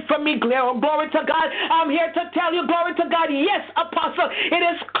happen for me? Glory to God. I'm here to tell you, glory to God, yes, Apostle, it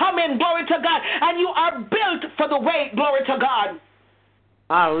is coming, glory to God, and you are built for the wait, glory to God.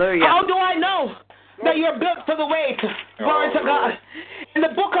 Hallelujah. How do I know that you're built for the wait? Glory to God. In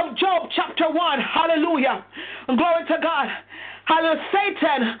the book of Job, chapter 1, hallelujah, glory to God. Hallelujah.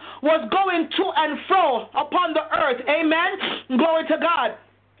 Satan was going to and fro upon the earth, amen, glory to God.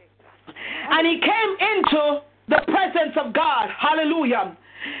 And he came into the presence of God, hallelujah.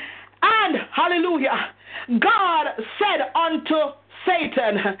 And, hallelujah, God said unto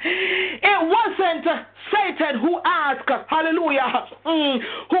Satan, it wasn't Satan who asked, hallelujah,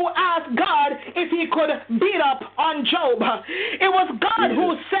 who asked God if he could beat up on Job. It was God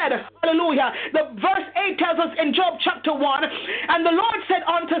who said, hallelujah. The verse 8 tells us in Job chapter 1, and the Lord said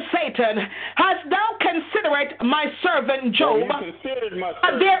unto Satan, hast thou considered my servant Job?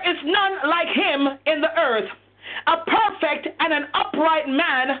 There is none like him in the earth, a perfect and an upright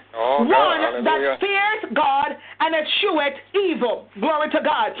man, one that fears God and escheweth evil. Glory to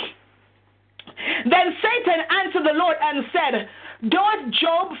God. Then Satan answered the Lord and said, doth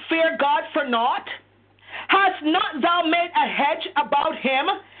Job fear God for naught? Hast not thou made a hedge about him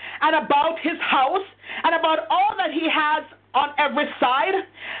and about his house and about all that he has on every side?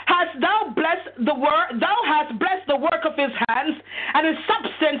 Hast thou blessed the work? Thou hast blessed the work of his hands, and his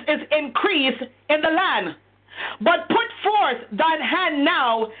substance is increased in the land. But put forth thine hand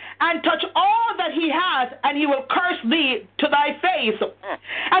now, and touch all that he has, and he will curse thee to thy face.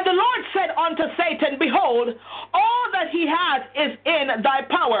 And the Lord said unto Satan, behold, all that he has is in thy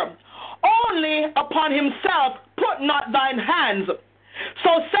power. Only upon himself put not thine hands. So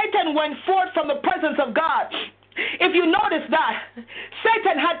Satan went forth from the presence of God. If you notice that,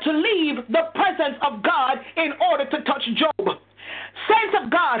 Satan had to leave the presence of God in order to touch Job. Saints of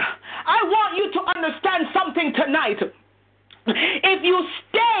God, I want you to understand something tonight. If you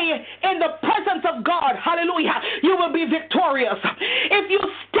stay in the presence of God, hallelujah, you will be victorious. If you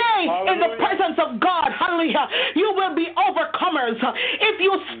stay in the presence of God, hallelujah, you will be overcomers. If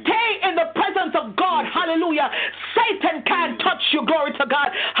you stay in the presence of God, hallelujah, Satan can't touch you, glory to God,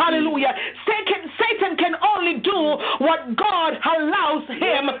 hallelujah. Satan can only do what God allows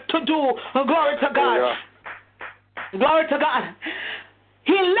him to do, glory to God. Glory to God.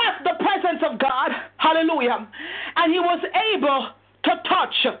 He left the presence of God, hallelujah, and he was able to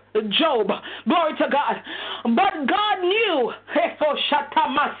touch Job. Glory to God. But God knew,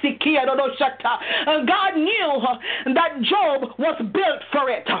 God knew that Job was built for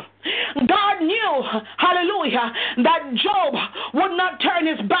it. God knew, hallelujah, that Job would not turn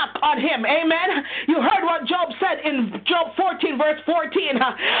his back on him. Amen. You heard what Job said in Job 14, verse 14.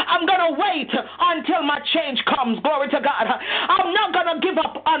 I'm going to wait until my change comes. Glory to God. I'm not going to give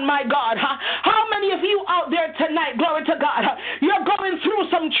up on my God. How many of you out there tonight, glory to God, you're going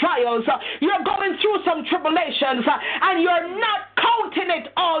through some trials, you're going through some tribulations, and you're not counting it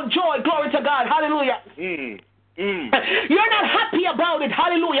all joy. Glory to God. Hallelujah. You're not happy about it.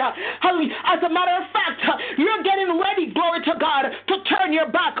 Hallelujah. Hallelujah. As a matter of fact, you're getting ready, glory to God, to turn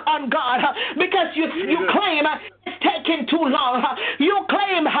your back on God because you claim it's taking too long. You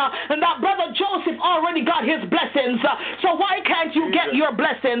claim that Brother Joseph already got his blessings, so why can't you get your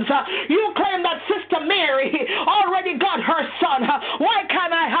blessings? You claim that Sister Mary already got her son. Why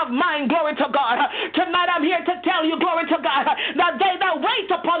can't I have mine? Glory to God. Tonight I'm here to tell you, glory to God, that they that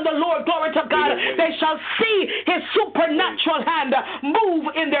wait upon the Lord, glory to God, they shall see his supernatural hand move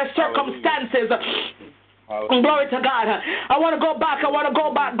in their circumstances. Glory to God. I want to go back.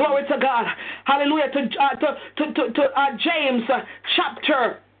 Glory to God. Hallelujah. To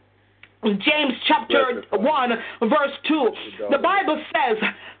James chapter 1, verse 2. The Bible says,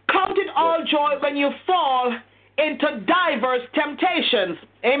 count it all joy when you fall into diverse temptations.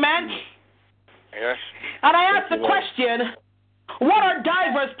 Amen? Yes. And I ask the question, what are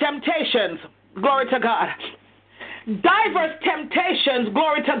diverse temptations? Glory to God. Diverse temptations,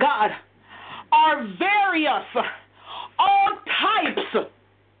 glory to God, are various, all types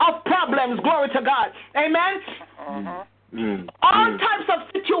of problems, glory to God. Amen? All types of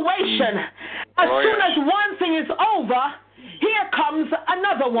situation. As soon as one thing is over, here comes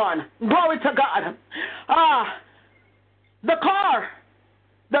another one. Glory to God. The car,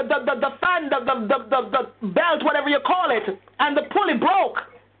 the fan, the belt, whatever you call it, and the pulley broke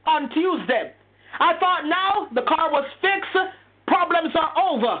on Tuesday. I thought now the car was fixed, problems are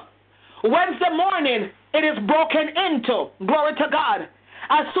over. Wednesday morning, it is broken into. Glory to God.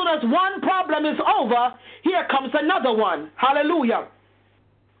 As soon as one problem is over, here comes another one. Hallelujah.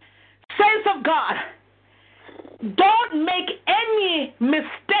 Saints of God, don't make any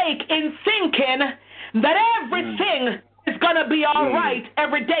mistake in thinking that everything is going to be all right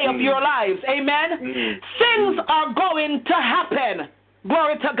every day of your lives. Amen. Things are going to happen.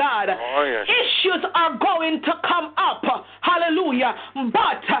 Glory to God. Issues are going to come up. Hallelujah.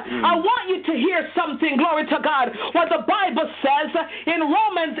 But I want you to hear something. Glory to God. What the Bible says in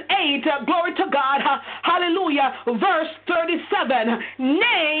Romans 8. Glory to God. Hallelujah. Verse 37.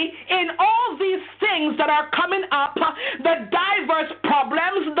 Nay, in all these things that are coming up, the diverse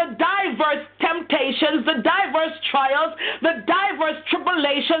problems, the diverse temptations, the diverse trials, the diverse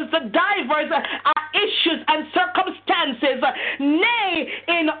tribulations, the diverse issues and circumstances, nay,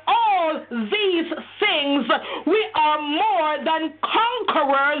 in all these things, we are more than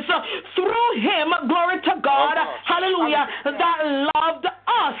conquerors through him, glory to God, hallelujah, that loved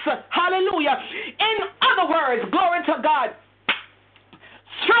us, hallelujah. In other words, glory to God,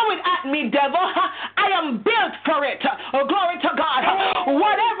 throw it at me, devil. I am built for it. Glory to God.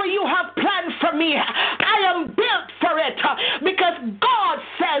 Whatever you have planned for me, I am built for it because God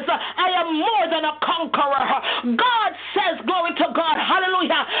says I am more than a conqueror. God says, glory to God,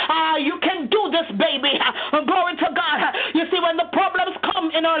 hallelujah, you can do this, baby. Glory to God. You see, when the problems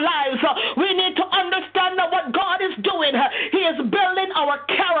come in our lives, we need to understand that what God is doing, he is building our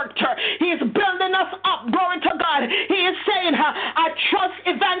character. He is building us up. Glory to God. He is saying, I trust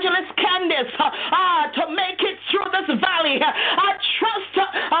Evangelist Candace to make it through this valley. I trust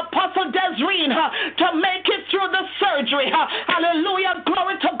Apostle Desreen to make it through the surgery. Hallelujah.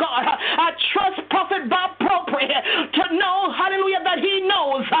 Glory to God. I trust Prophet Bob Propri to know, hallelujah, that he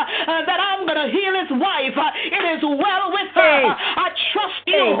knows that I'm going to heal his wife. It is well with her. I trust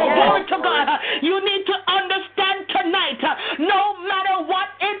you. Glory to God. You need to understand tonight, no matter what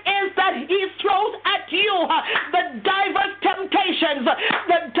it is that he throws at you, the diverse temptations,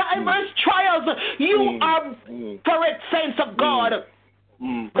 the diverse trials, you are for it, saints of God.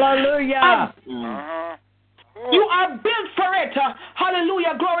 Hallelujah. You are built for it.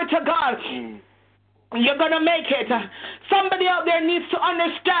 Hallelujah. Glory to God. You're going to make it. Somebody out there needs to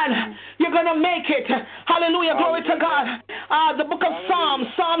understand you're going to make it. Hallelujah. Glory to God. The book of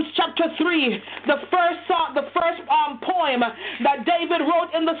Psalms chapter 3, the first poem that David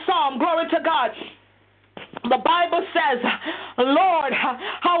wrote in the Psalm. Glory to God. The Bible says, Lord,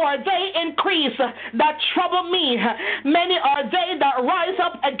 how are they increased that trouble me? Many are they that rise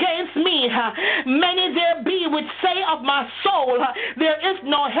up against me. Many there be which say of my soul, there is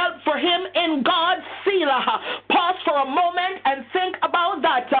no help for him in God. Selah. Pause for a moment and think about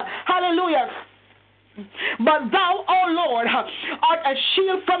that. Hallelujah. But thou, O Lord, art a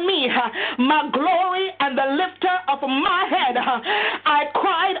shield for me, my glory and the lifter of my head. I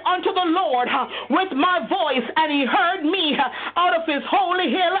cried unto the Lord with my voice, and he heard me out of his holy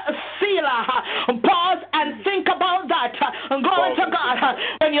hill, Selah. Pause and think about that. Glory to God.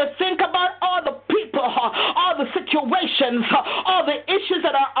 When you think about all the people, all the situations, all the issues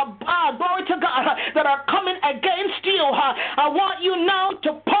that are, glory to God, that are coming against you, I want you now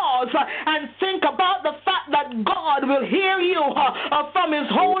to pause and think about the fact that God will hear you from his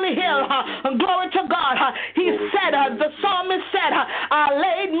holy hill. Glory to God. He said, the psalmist said, I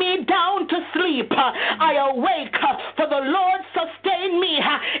laid me down to sleep. I awake, for the Lord sustained me.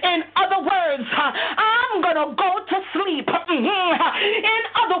 In other words, I'm going to go to sleep. In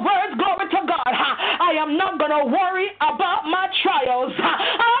other words, glory to God, I am not going to worry about my trials.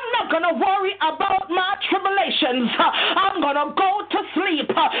 I'm not going to worry about my tribulations. I'm going to go to sleep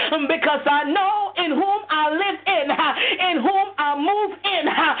because I know in whom I live in whom I move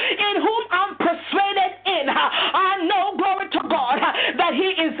in whom I'm persuaded in. I know, glory to God, that he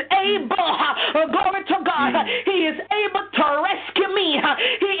is able, glory to God, he is able to rescue me.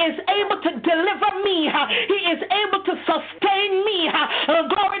 He is able to deliver me. He is able to sustain me.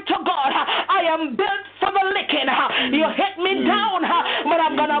 Glory to God. I am built for the licking. You hit me down, but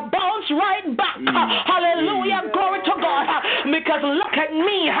I'm going to bounce right back. Hallelujah. Glory to God. Because look at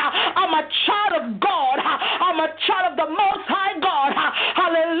me. I'm a child of God. I'm a child of the Most High God.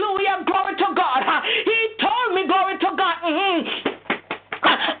 Hallelujah. Glory to God. He told me, glory to God,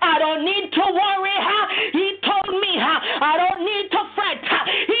 I don't need to worry. He told me I don't need to fret.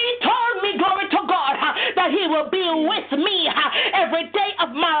 He told me, glory to God, that he will be with me every day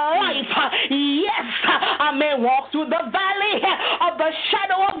of my life. Yes, I may walk through the valley of the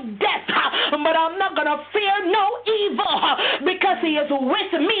shadow of death, but I'm not going to fear no evil because he is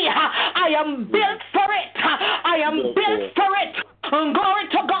with me. I am built for it. I am built for it. Glory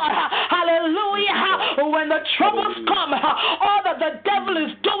to God. Hallelujah. When the troubles come, all that the devil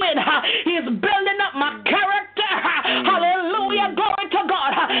is doing, he's building up my character. Hallelujah. Glory to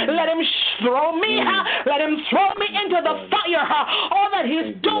God. Let him throw me. Let him throw me into the fire. All that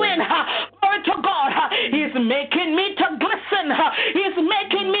he's doing, glory to God, he's making me to glisten. He's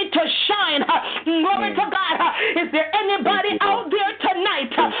making me to shine. Glory to God. Is there anybody out there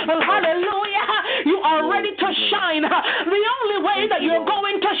tonight? Hallelujah. You are ready to shine. The only way that you're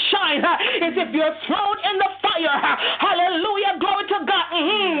going to shine is if you're thrown in the fire. Hallelujah. Glory to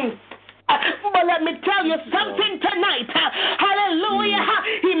God. But let me tell you something tonight. Hallelujah.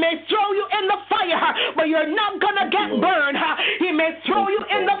 He may throw you in the fire, but you're not going to get burned. He may throw you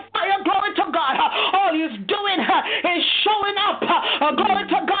in the fire. Glory to God. All he's doing is showing up. Glory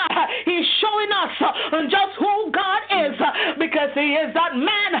to God. He's showing us just who God is, because he is that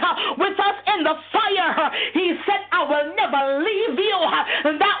man with us in the fire. He said, I will never leave you.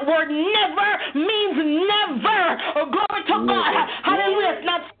 And that word never means never. Glory to God. Hallelujah. It's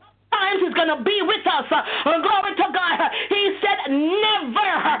not times he's going to be with us. Glory to God. He said, never.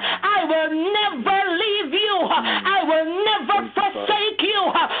 I will never leave you. I will never forsake you.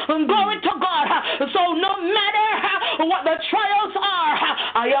 Glory to God. So no matter what the trials are,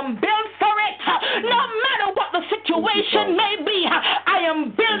 I am built for it. No matter what the situation may be, I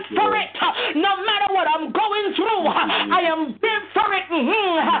am built for it. No matter what I'm going through, I am built for it.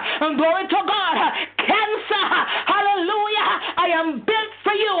 Glory to God. Cancer, hallelujah, I am built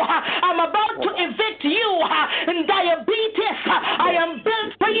for you. I'm about to evict you. Diabetes, I am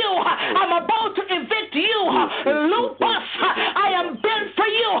built for you. I'm about to evict you. Lupus, I am built for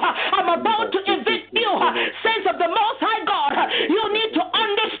you. I'm about to evict you. Saints of the Most High God, you need to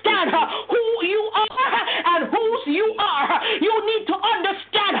understand who you are and whose you are. You need to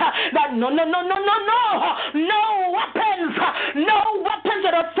understand that no weapons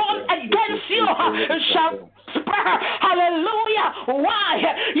that are formed against you shall prosper. Hallelujah. Why?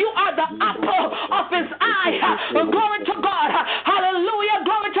 You are the apple of his eye. Glory to God. Hallelujah.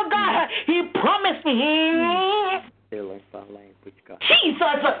 Glory to God. He promised Jesus.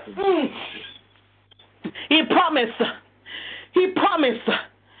 He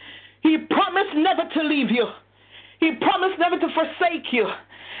promised never to leave you. He promised never to forsake you.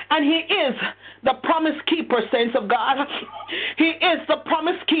 And he is the promise keeper, saints of God. He is the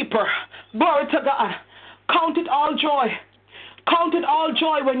promise keeper. Glory to God. Count it all joy. Count it all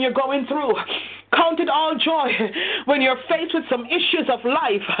joy when you're going through. Count it all joy when you're faced with some issues of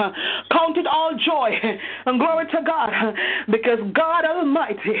life. Count it all joy. And glory to God. Because God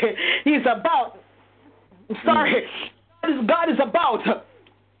Almighty, He's about, God is about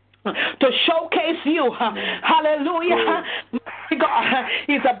to showcase you. Hallelujah. God,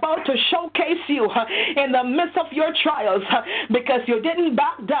 He's about to showcase you in the midst of your trials, because you didn't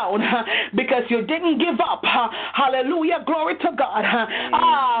back down, because you didn't give up. Hallelujah. Glory to God.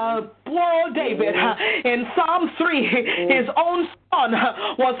 Poor old David, in Psalm 3, his own son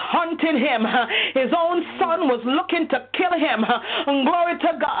was hunting him. His own son was looking to kill him. Glory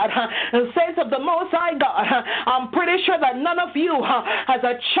to God. Saints of the Most High God, I'm pretty sure that none of you has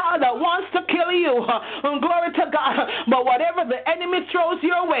a child that wants to kill you. Glory to God. But whatever the enemy throws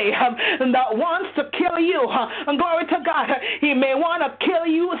your way that wants to kill you, glory to God, he may want to kill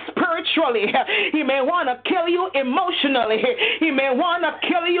you spiritually. He may want to kill you emotionally. He may want to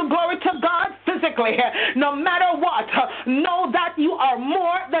kill you, glory to God, physically. No matter what, know that you are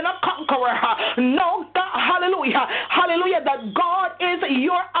more than a conqueror. Know that, hallelujah, hallelujah, that God is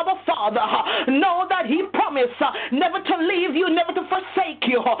your Abba Father. Know that He promised never to leave you, never to forsake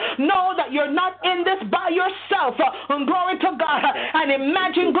you. Know that you're not in this by yourself. Glory to God. And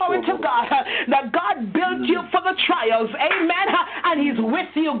imagine, glory to God, that God built you for the trials. Amen. And He's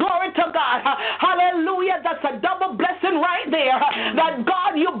with you. Glory to God. Hallelujah. That's a double blessing right there. That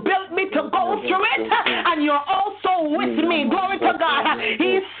God, you built me to go through it, and you're also with me. Glory to God.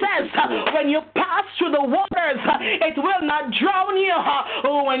 He says, when you pass through the waters, it will not drown you.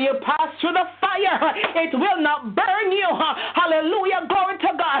 When you pass through the fire, it will not burn you. Hallelujah. Glory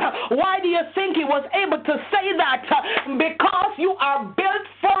to God. Why do you think He was able to say that? Because you are built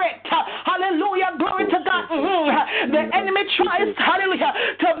for it. Hallelujah. Glory to God. The enemy tries, hallelujah,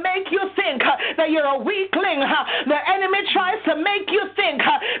 to make you think that you're a weakling. The enemy tries to make you think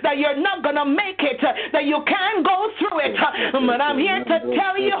that that you're not going to make it, that you can't go through it. But I'm here to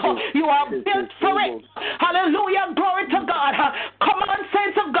tell you, you are built for it. Hallelujah, glory to God. Come on,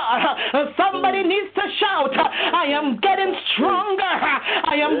 saints of God. Somebody needs to shout, I am getting stronger.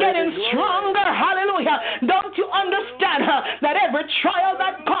 I am getting stronger. Hallelujah. Don't you understand that every trial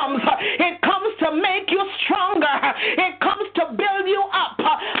that comes, it comes to make you stronger. It comes to build you up.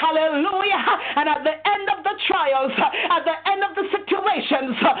 Hallelujah. And at the end of the trials, at the end of the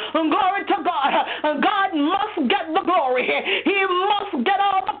situations, glory to God, God must get the glory. He must get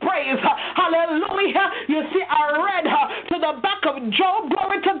all the praise. Hallelujah. You see, I read to the back of Job,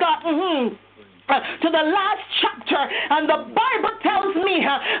 glory to God. To the last chapter, and the Bible tells me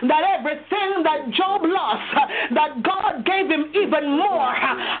that everything that Job lost, that God gave him even more.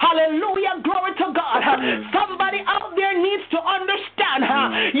 Hallelujah, glory to God. Somebody out there needs to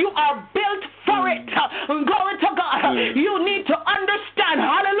understand you are built for it. Glory to God. You need to understand,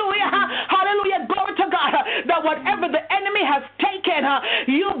 hallelujah, hallelujah, glory to God, that whatever the enemy has taken,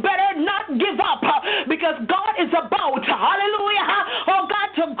 you better not give up, because God is about, hallelujah, oh God,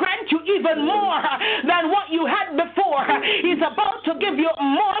 to grant you even more than what you had before. He's about to give you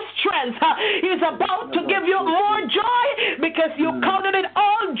more strength. He's about to give you more joy, because you counted it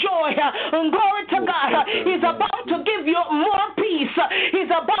all joy. Glory to God. He's about to give you more peace. He's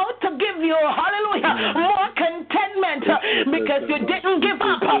about to give you, hallelujah, more contentment, because you didn't give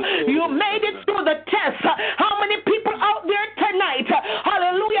up. You made it through the test. How many people out there tonight,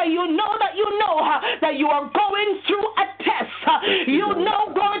 hallelujah, you know that you are going through a test. You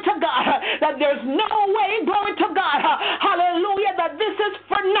know, glory to God, that there's no way, glory to God, hallelujah, that this is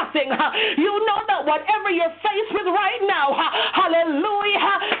for nothing. You know that whatever you're faced with right now,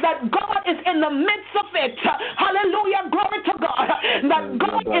 hallelujah, that God is in the midst of it. Hallelujah, glory to God, that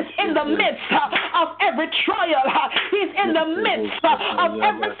God is in the midst of every trial. He's in the midst of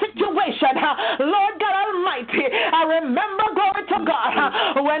every situation. Lord God Almighty, I remember, glory to God,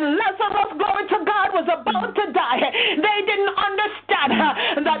 when Lazarus, glory to God, was about to die, they didn't understand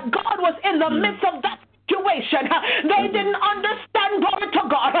that God was in the midst of that situation. They didn't understand, glory to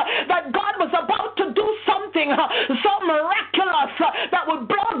God, that God was about to do something so miraculous that would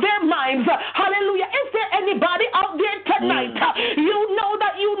blow their minds. Hallelujah. Is there anybody out there tonight? You know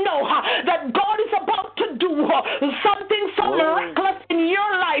that God is about to do something so miraculous in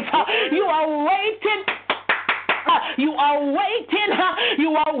your life. You are waiting. You are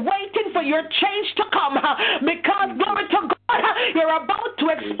waiting for your change to come, because, glory to God, you're about to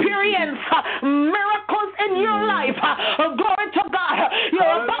experience miracles in your life. Glory to God,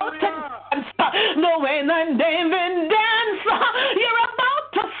 you're about to dance the way that David danced. You're about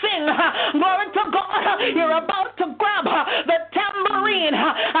to sing. Glory to God, you're about to grab the tambourine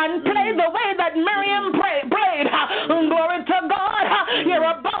and play the way that Miriam played. Glory to God,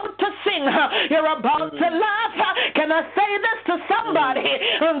 you're about to sing. You're about to laugh. Can I say this to somebody?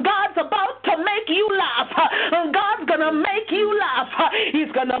 God's about to make you laugh. God's going to make you laugh.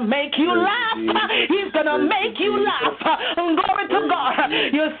 He's going to make you laugh. He's going to make you laugh. Glory to God.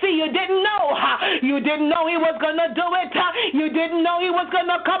 You see, you didn't know. You didn't know he was going to do it. You didn't know he was going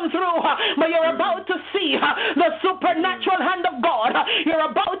to come through. But you're about to see the supernatural hand of God. You're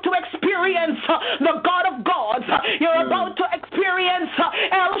about to experience the God of gods. You're about to experience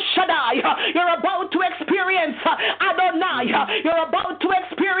El Shaddai. You're about to experience Adonai. You're about to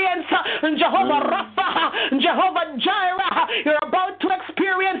experience Jehovah Rapha, Jehovah Jireh. You're about to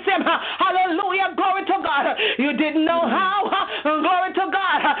experience him. Hallelujah, glory to God. You didn't know how. Glory to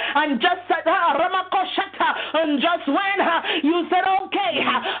God. And just said Ramakoshata. And just when you said, okay,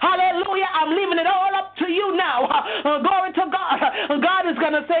 hallelujah, I'm leaving it all up to you now. Glory to God. God is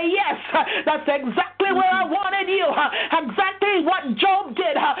going to say, yes, that's exactly where I wanted you. Exactly what Job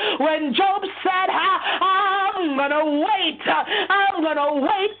did. When Job said, I'm going to wait. I'm going to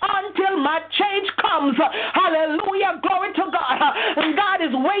wait until my change comes. Hallelujah. Glory to God. God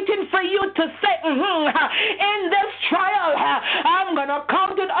is waiting for you to say, in this trial, I'm going to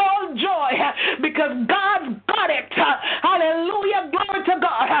count it all joy, because God's got it. Hallelujah. Glory to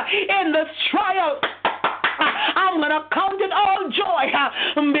God. In this trial, I'm going to count it all joy,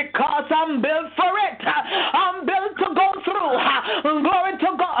 because I'm built for it. I'm built to go through. Glory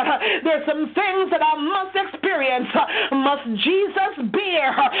to God. There's some things that I must experience. Must Jesus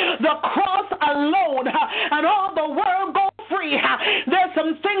bear the cross alone and all the world go free? There's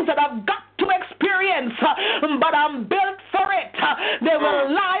some things that I've got to experience, but I'm built for it. They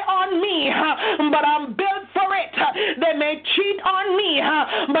will lie on me, but I'm built for it. They may cheat on me,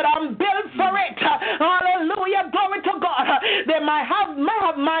 but I'm built for it. Hallelujah, glory to God. They might have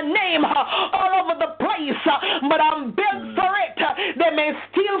my name all over the place, but I'm built for it. They may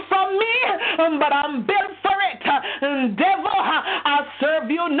steal from me, but I'm built for it. Devil, I'll serve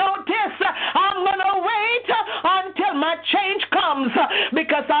you notice. I'm going to wait until my change comes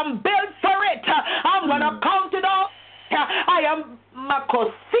because I'm built for it. I'm going to count it all. I am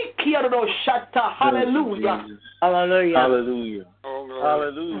Makosikiado Shata. Hallelujah. Hallelujah. Hallelujah.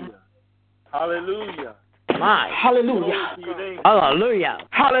 Hallelujah. Hallelujah. My. Hallelujah. Hallelujah.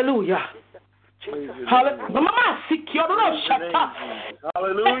 Hallelujah. Hallelujah.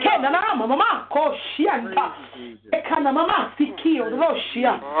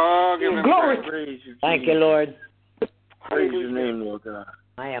 Glory. Thank you, Lord. Praise your name, Lord God.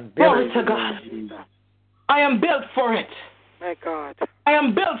 I am built. Glory to God. I am built for it. My God. I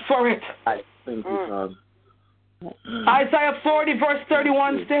am built for it. Thank you, Father. Isaiah 40 verse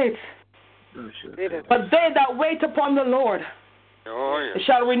 31 states, but they that wait upon the Lord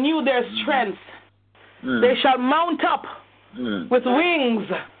shall renew their strength. They shall mount up with wings,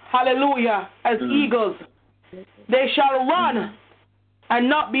 hallelujah, as eagles. They shall run and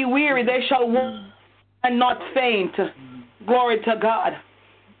not be weary. They shall walk and not faint. Glory to God.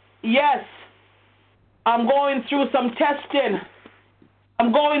 Yes, I'm going through some testing.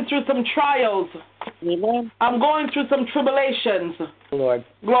 I'm going through some trials. I'm going through some tribulations. Lord.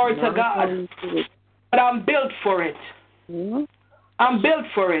 Glory to God. But I'm built for it. I'm built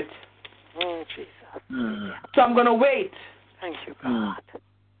for it. Oh, Jesus. So I'm going to wait. Thank you, God.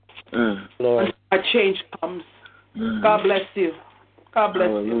 Lord. A change comes. God bless you. God bless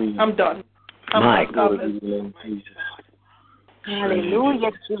you. I'm done. My God bless you.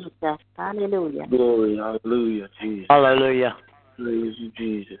 Hallelujah, Jesus. Hallelujah. Glory, hallelujah, Jesus. Hallelujah. Praise you,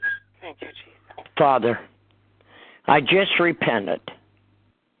 Jesus. Thank you, Jesus. Father, I just repented.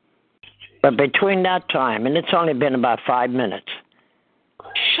 But between that time, and it's only been about 5 minutes,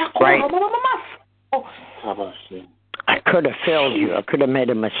 right? I could have failed you. I could have made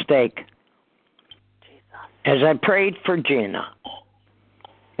a mistake. As I prayed for Gina,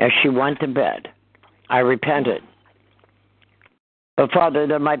 as she went to bed, I repented. But Father,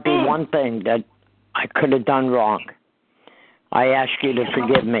 there might be one thing that I could have done wrong. I ask you to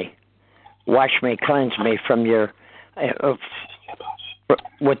forgive me. Wash me, cleanse me from your,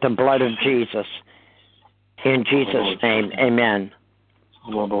 with the blood of Jesus. In Jesus' name, amen.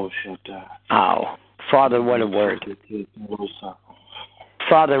 Oh, Father, what a word.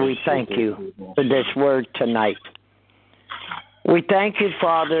 Father, we thank you for this word tonight. We thank you,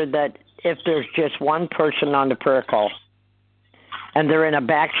 Father, that if there's just one person on the prayer call and they're in a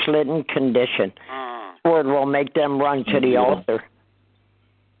backslidden condition, word will make them run to the altar.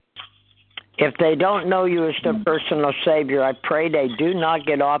 If they don't know you as their personal Savior, I pray they do not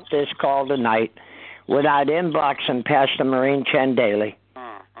get off this call tonight without inboxing Pastor Maureen Chandeli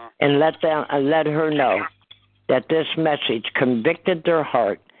and let her know that this message convicted their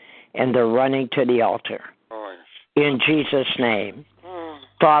heart and they're running to the altar. In Jesus' name.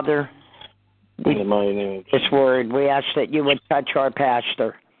 Father, this word, we ask that you would touch our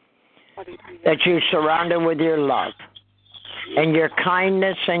pastor, that you surround her with your love and your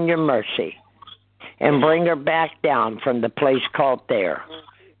kindness and your mercy, and bring her back down from the place called there.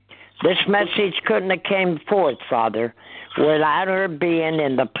 This message couldn't have came forth, Father, without her being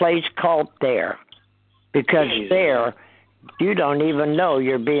in the place called there, because there you don't even know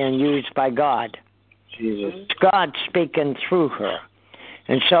you're being used by God. It's God speaking through her.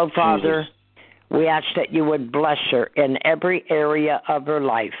 And so, Father, we ask that you would bless her in every area of her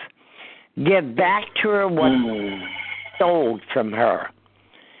life. Give back to her what stole from her.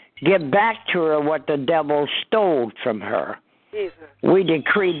 Give back to her what the devil stole from her. Jesus. We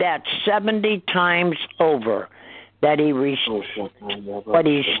decree that 70 times over that he what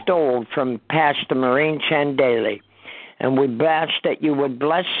he stole from Pastor Maureen Chandeli. And we ask that you would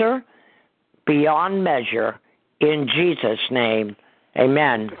bless her beyond measure in Jesus' name.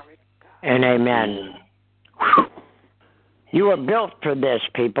 Amen and amen. You are built for this,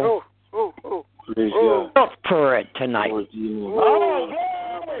 people. Built for it tonight.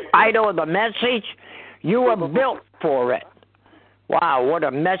 I know the message. You are built for it. Wow, what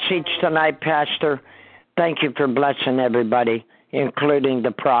a message tonight, Pastor. Thank you for blessing everybody, including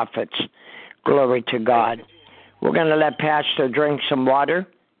the prophets. Glory to God. We're going to let Pastor drink some water,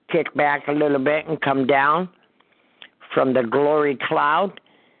 kick back a little bit, and come down from the glory cloud.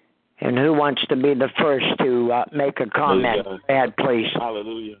 And who wants to be the first to make a comment? Ed, please.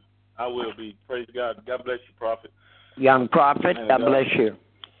 Hallelujah. I will be. Praise God. God bless you, prophet. Young prophet, God bless you.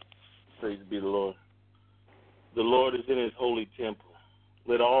 Praise be the Lord. The Lord is in his holy temple.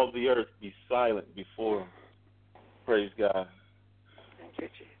 Let all the earth be silent before him. Praise God. Thank you,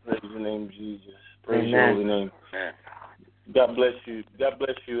 Jesus. Praise your name, Jesus. Praise your holy name. God bless you. God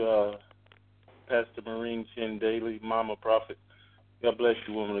bless you, Pastor Maureen Chin Daly, Mama Prophet. God bless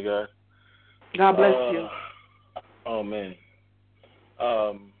you, woman of God. God bless you. Oh, man.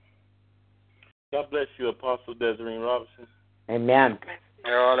 God bless you, Apostle Desiree Robinson. Amen.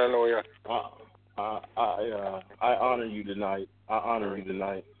 Hallelujah. I honor you tonight. I honor you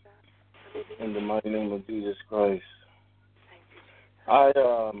tonight. In the mighty name of Jesus Christ. I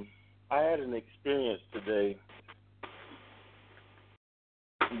had an experience today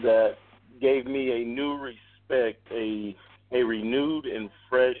that gave me a new respect, a renewed and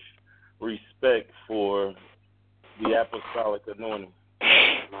fresh respect for the apostolic anointing.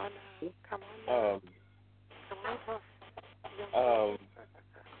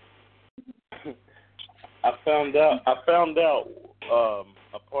 I found out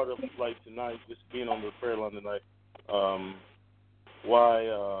a part of like tonight, just being on the prayer line tonight, why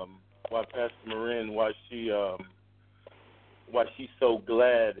Pastor Marin, why she's so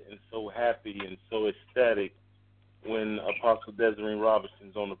glad and so happy and so ecstatic when Apostle Desiree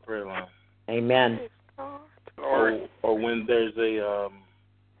Robinson's on the prayer line. Amen. Or when there's a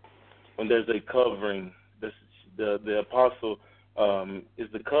covering, the apostle is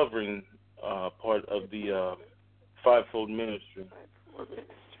the covering part of the fivefold ministry.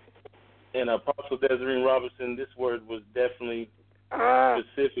 And Apostle Desiree Robinson, this word was definitely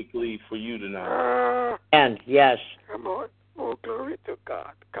specifically for you tonight. And yes. Come on. Oh, glory to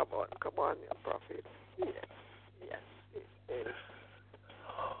God. Come on, your prophet. Yes, it is.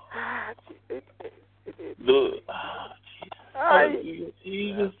 It is. Hallelujah,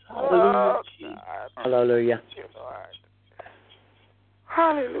 Jesus. Hallelujah, Jesus. Hallelujah.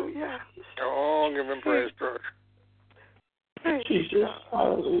 Hallelujah. Oh, give him praise, church. Jesus.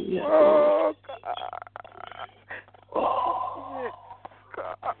 Hallelujah. Oh, God. Oh,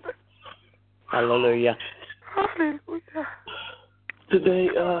 God. Hallelujah. Hallelujah. Today,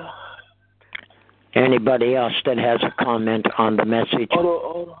 anybody else that has a comment on the message?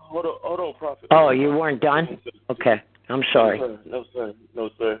 Hold on, Prophet. Oh, you weren't done? Okay. I'm sorry. No,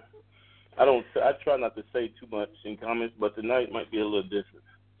 sir. I try not to say too much in comments, but tonight might be a little different.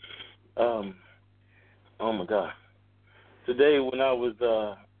 Oh my God. Today when I was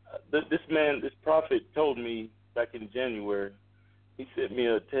this prophet told me back in January, he sent me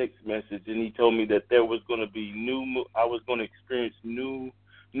a text message and he told me that there was going to be I was going to experience new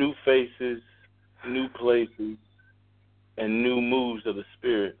faces, new places, and new moves of the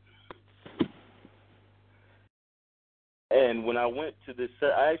Spirit. And when I went to this,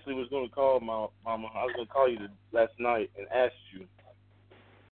 I actually was going to call my mama. I was going to call you last night and ask you,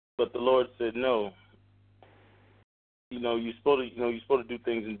 but the Lord said no. You're supposed to do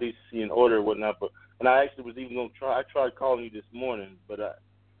things in decency and order and whatnot. And I actually was even going to try. I tried calling you this morning, but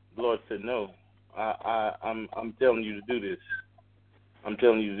the Lord said no. I'm telling you to do this. I'm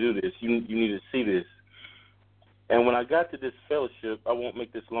telling you to do this. You need to see this. And when I got to this fellowship, I won't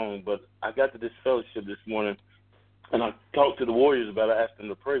make this long, but I got to this fellowship this morning. And I talked to the warriors about it. I asked them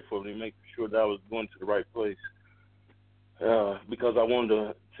to pray for me, make sure that I was going to the right place, because I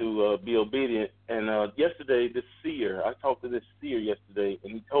wanted to be obedient. And yesterday, this seer, I talked to this seer yesterday,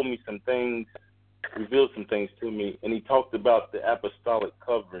 and he told me some things, revealed some things to me, and he talked about the apostolic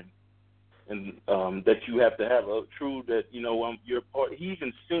covering, and that you have to have a true, that, you're part. He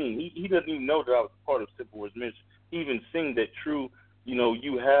even seen, he doesn't even know that I was part of Simple Words Ministry. He even seen that true,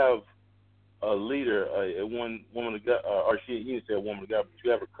 you have a leader, a one woman of God, or he didn't say a woman of God, but you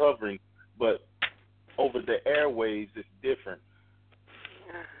have a covering, but over the airwaves it's different.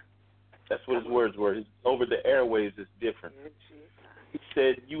 That's what his words were. Over the airwaves it's different. He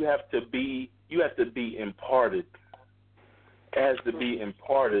said you have to be imparted. It has to be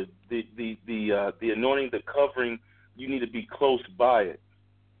imparted. The anointing, the covering, you need to be close by it.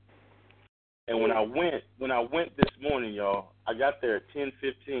 And when I went this morning, y'all, I got there at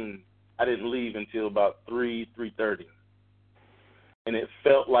 10:15. I didn't leave until about 3:30, and it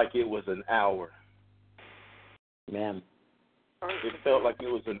felt like it was an hour. Man, it felt like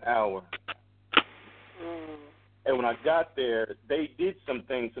it was an hour. And when I got there, they did some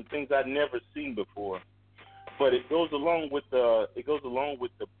things I'd never seen before. But it goes along with the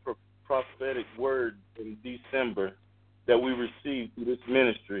prophetic word in December that we received through this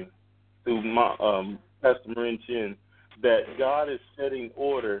ministry, through my Pastor Marin Chin, that God is setting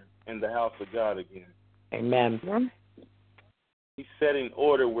order in the house of God again. Amen. He's setting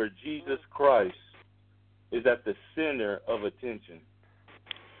order where Jesus Christ is at the center of attention.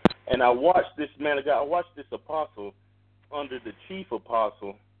 And I watched this man of God, I watched this apostle under the chief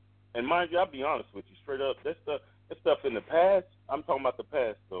apostle. And mind you, I'll be honest with you, straight up, that stuff in the past, I'm talking about the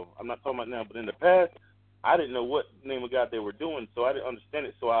past though. I'm not talking about now, but in the past, I didn't know what name of God they were doing, so I didn't understand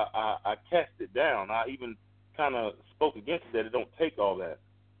it. So I cast it down. I even kind of spoke against it, that it don't take all that.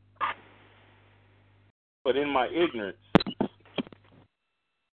 But in my ignorance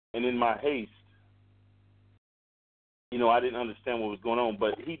and in my haste, I didn't understand what was going on.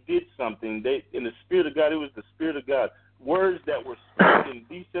 But he did something. In the Spirit of God, it was the Spirit of God. Words that were spoken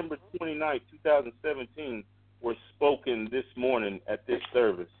December 29, 2017 were spoken this morning at this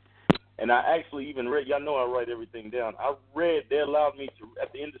service. And I actually even read, y'all know I write everything down. I read, they allowed me to,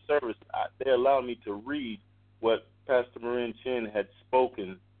 at the end of service, they allowed me to read what Pastor Marin Chin had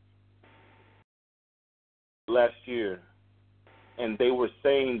spoken last year. And they were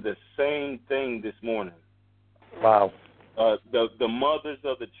saying the same thing this morning. Wow. The mothers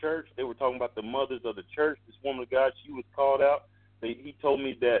of the church, they were talking about the mothers of the church. This woman of God, she was called out. He told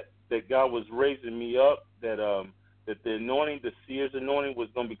me that God was raising me up, that the anointing, the seer's anointing, was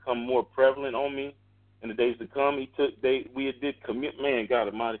going to become more prevalent on me in the days to come. We did commit, man, God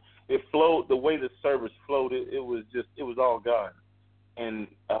Almighty. It flowed the way the service flowed. It was all God, and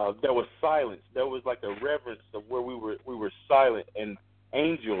there was silence. There was like a reverence of where we were silent, and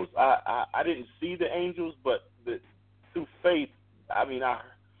angels. I didn't see the angels, but through faith,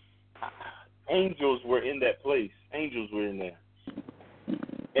 angels were in that place. Angels were in there.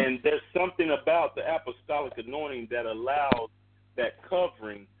 And there's something about the apostolic anointing that allows that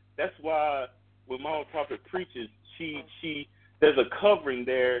covering. That's why when Mama Prophet preaches, there's a covering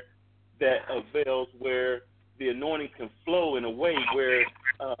there that avails where the anointing can flow in a way where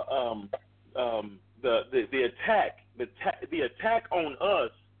the attack on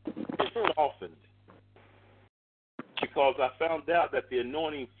us is softened. Because I found out that the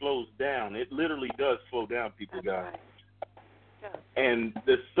anointing flows down. It literally does flow down, people of God. And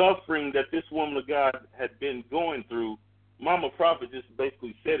the suffering that this woman of God had been going through, Mama Prophet just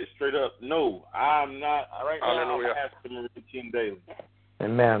basically said it straight up. No, I'm not. Right now, I'm Pastor Marie King Daly.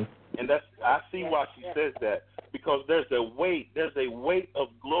 Amen. And I see why she says that, because there's a weight of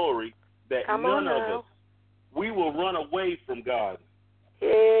glory that none of us, we will run away from God.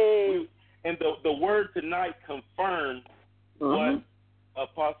 Hey. And the word tonight confirmed what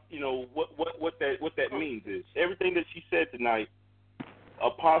Apostle, what that means is everything that she said tonight.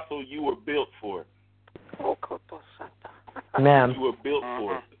 Apostle, you were built for it. Amen. You were built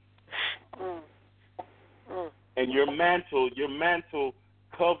for it. And your mantle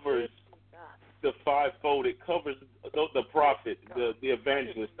covers the fivefold. It covers the prophet, the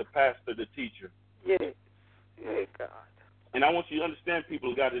evangelist, the pastor, the teacher. Yes. Yes, God. And I want you to understand,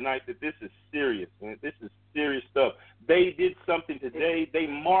 people of God, tonight, that this is serious, man. This is serious stuff. They did something today. They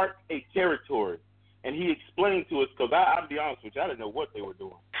marked a territory. And he explained to us, because I'll be honest with you, I didn't know what they were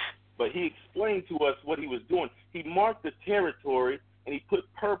doing. But he explained to us what he was doing. He marked the territory, and he put a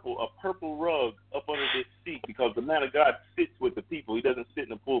purple rug up under this seat, because the man of God sits with the people. He doesn't sit in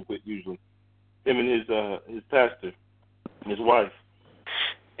the pulpit usually, him and his pastor, his wife.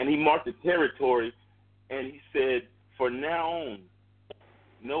 And he marked the territory, and he said, for now on,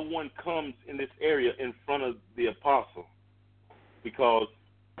 no one comes in this area in front of the apostle, because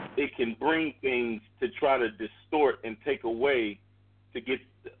it can bring things to try to distort and take away to get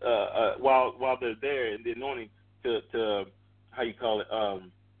while they're there in the anointing to how you call it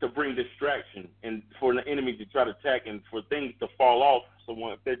to bring distraction and for the enemy to try to attack and for things to fall off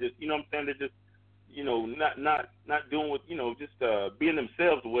someone. If they're just, you know what I'm saying, they're just not doing what, just being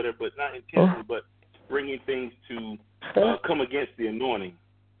themselves or whatever, but not intentionally, but bringing things to come against the anointing.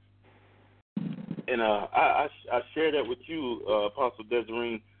 And I share that with you, Apostle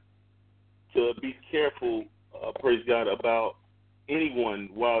Desiree, to be careful, praise God, about anyone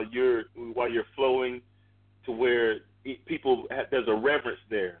while you're flowing, to where there's a reverence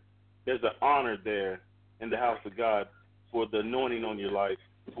there, there's an honor there in the house of God for the anointing on your life,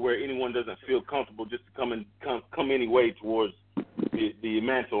 to where anyone doesn't feel comfortable just to come any way towards the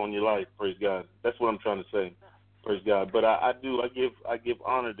mantle on your life. Praise God. That's what I'm trying to say. Praise God. But I give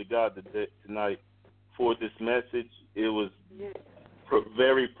honor to God tonight for this message. It was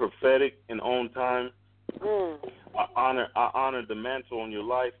very prophetic and on time. I honor the mantle on your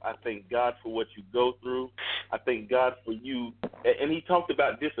life. I thank God for what you go through. I thank God for you. And he talked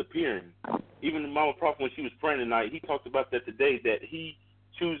about disappearing. Even Mama Prophet, when she was praying tonight, he talked about that today, that he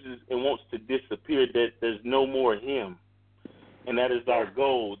chooses and wants to disappear, that there's no more him. And that is our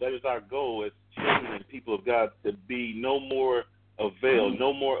goal. That is our goal as children and people of God, to be no more avail,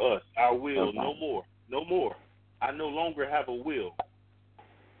 no more us, our will, no more, no more. I no longer have a will.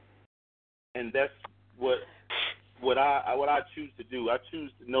 And that's what I choose to do. I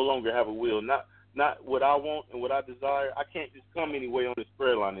choose to no longer have a will. not what I want and what I desire, I can't just come anyway on this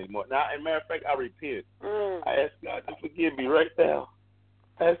prayer line anymore. Now, as a matter of fact, I repent. I ask God to forgive me right now.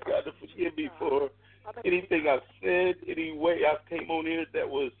 I ask God to forgive me for anything I've said, any way I've came on here that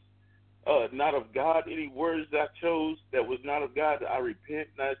was not of God, any words that I chose that was not of God. I repent,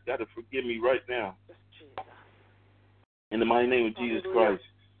 and I ask God to forgive me right now. In the mighty name of Jesus Christ.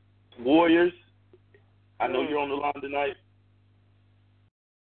 Warriors, I know you're on the line tonight.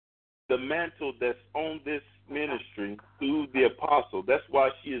 The mantle that's on this ministry through the apostle, that's why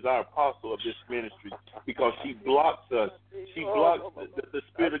she is our apostle of this ministry, because she blocks us. She blocks the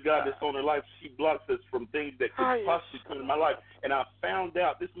Spirit of God that's on her life. She blocks us from things that could possibly come in my life. And I found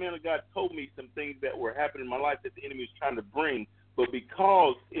out, this man of God told me some things that were happening in my life that the enemy was trying to bring, but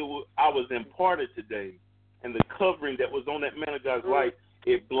because I was imparted today, and the covering that was on that man of God's life,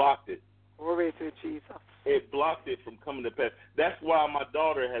 it blocked it. Glory to Jesus. It blocked it from coming to pass. That's why my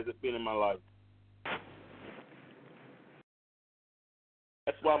daughter hasn't been in my life.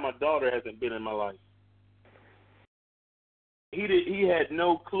 That's why my daughter hasn't been in my life. He had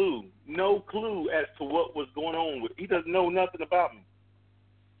no clue as to what was going on with. He doesn't know nothing about me.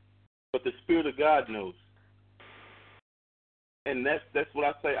 But the Spirit of God knows. And that's what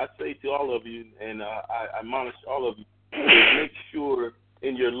I say. I say to all of you, and I admonish all of you, to make sure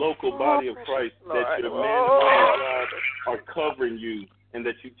in your local body of Christ that your man and God are covering you, and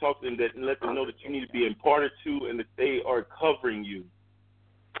that you talk to them and let them know that you need to be imparted to, and that they are covering you.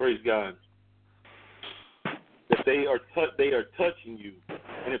 Praise God. That they are touching you,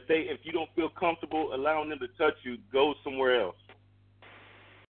 and if you don't feel comfortable allowing them to touch you, go somewhere else.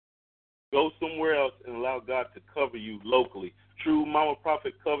 Go somewhere else and allow God to cover you locally. True Mama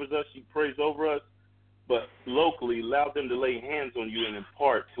Prophet covers us. She prays over us. But locally, allow them to lay hands on you and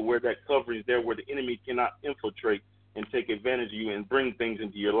impart to where that covering is there, where the enemy cannot infiltrate and take advantage of you and bring things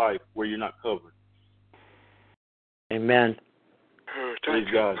into your life where you're not covered. Amen. Praise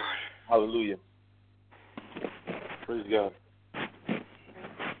God. Hallelujah. Praise God.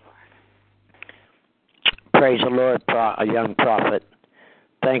 Praise the Lord, a young prophet.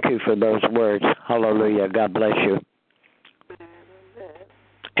 Thank you for those words. Hallelujah. God bless you.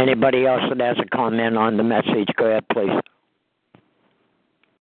 Anybody else that has a comment on the message, go ahead, please.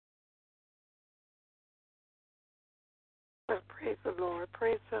 Praise the Lord.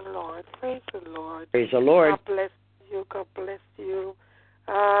 Praise the Lord. Praise the Lord. Praise the Lord. God bless you. God bless you.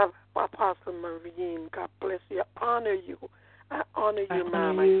 Apostle Marine, God bless you. I honor you. I honor you,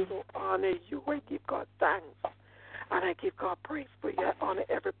 ma'am. I so honor you. I give God thanks. And I give God praise for you. I honor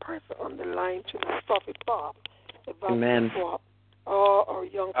every person on the line to my Prophet Bob. Amen. Bob. Our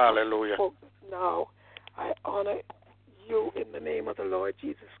young Hallelujah. folks now. I honor you in the name of the Lord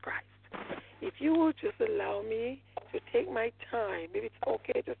Jesus Christ. If you will just allow me to take my time, maybe it's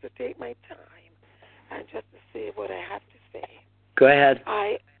okay just to take my time and just to say what I have to say. Go ahead.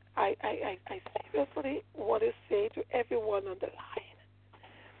 I seriously want to say to everyone on the line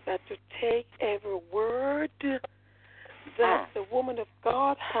that to take every word that the woman of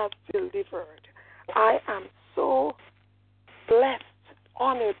God has delivered. I am so blessed,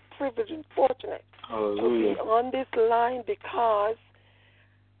 honored, privileged, and fortunate to be on this line because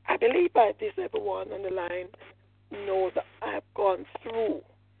I believe by this everyone on the line knows that I have gone through.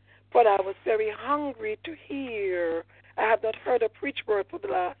 But I was very hungry to hear. I have not heard a preach word for the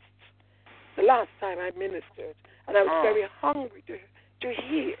last time I ministered. And I was very hungry to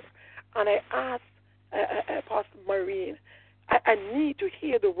hear. And I asked Apostle Marine, I need to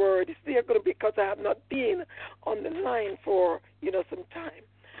hear the word. Is there going to be, because I have not been on the line for, some time.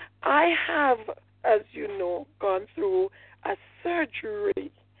 I have, as you know, gone through a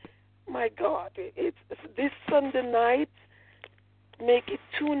surgery. My God, it's this Sunday night, make it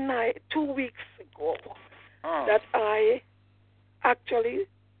 2 weeks ago, that I actually,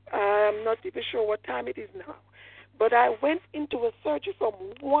 I'm not even sure what time it is now, but I went into a surgery from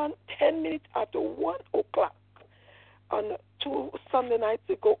 10 minutes after 1 o'clock on 2 Sunday nights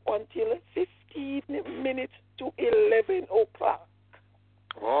ago until 15 minutes to 11 o'clock.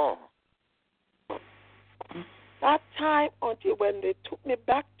 Oh. That time until when they took me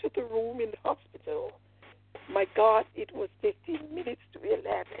back to the room in the hospital, my God, it was 15 minutes to 11.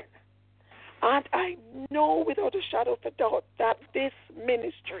 And I know without a shadow of a doubt that this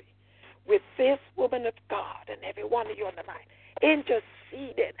ministry with this woman of God and every one of you on the line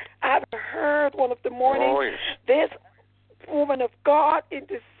interceded. I've heard one of the mornings, this woman of God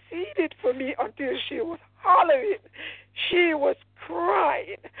interceded for me until she was hollering. She was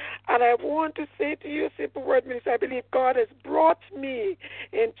crying. And I want to say to you, simple word minister, I believe God has brought me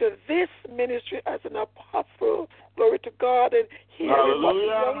into this ministry as an apostle Glory to God. And hear what the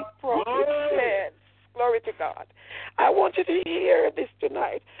young prophet says. Glory to God. I want you to hear this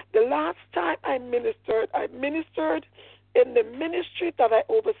tonight. The last time I ministered in the ministry that I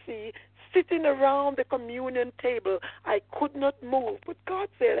oversee, sitting around the communion table. I could not move, but God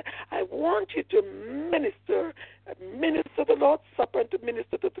said, I want you to minister the Lord's Supper and to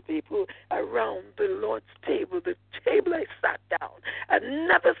minister to the people around the Lord's table, the table I sat down. I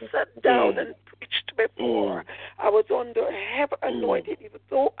never sat down and preached before. I was under heavy anointing, even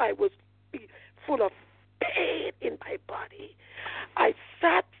though I was full of pain in my body. I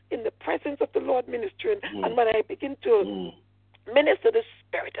sat in the presence of the Lord ministering, and when I begin to minister, the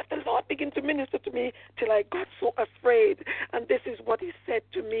Spirit of the Lord began to minister to me till I got so afraid. And this is what he said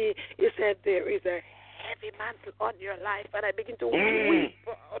to me. He said, there is a heavy mantle on your life. And I begin to weep.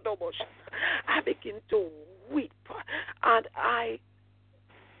 I begin to weep. And I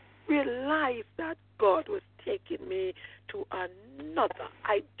realized that God was taking me to another,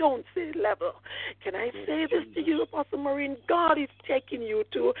 I don't say level. Can I say this to you, Apostle Maureen? God is taking you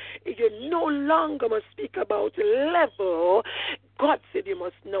to, you no longer must speak about level. God said you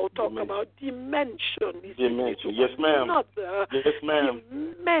must now talk about dimension. Dimension. Yes, ma'am. Another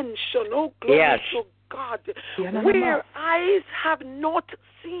dimension. Oh, glory to God. Where eyes have not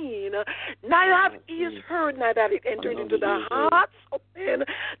seen, neither have ears heard, neither have it entered into the hearts of men,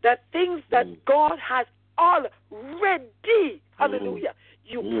 that things that God has already, hallelujah,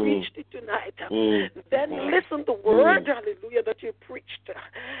 you preached it tonight. Then listen the word, hallelujah, that you preached.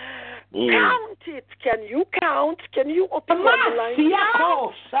 Count it. Can you count? Can you open your line?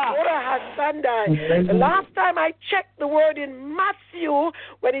 The last time I checked the word in Matthew,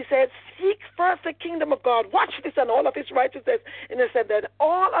 when he said, seek first the kingdom of God, watch this, and all of his righteousness, and he said that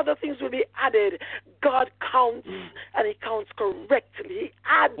all other things will be added. God counts, and he counts correctly. He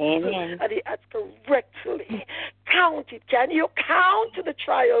adds, and he adds correctly. Count it. Can you count the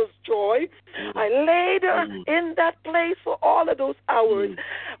trials, Joy? I laid in that place for all of those hours.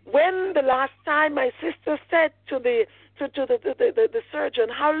 When the last time my sister said to the surgeon,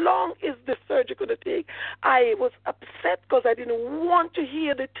 how long is the surgery going to take? I was upset because I didn't want to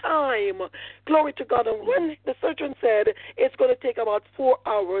hear the time. Glory to God. And when the surgeon said it's going to take about 4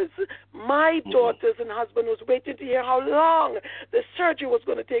 hours, my daughters and husband was waiting to hear how long the surgery was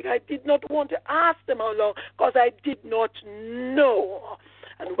going to take. I did not want to ask them how long because I did not know.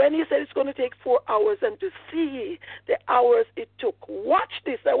 And when he said it's going to take 4 hours, and to see the hours it took, watch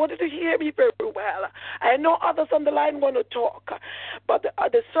this. I wanted to hear me very well. I know others on the line want to talk, but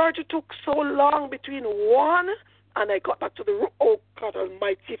the surgery took so long between 1 and I got back to the room. Oh, God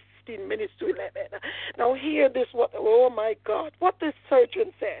almighty, 15 minutes to 11. Now hear this, oh my God, what the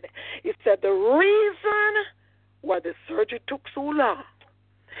surgeon said. He said the reason why the surgery took so long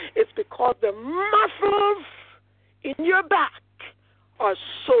is because the muscles in your back are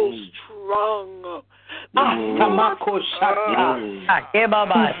so strong. He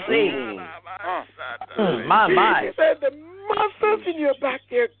said the muscles in your back,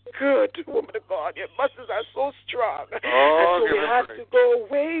 they're good, woman of God. Your muscles are so strong. And so we have to go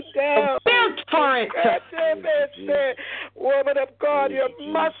way down. Built for it. Woman of God, your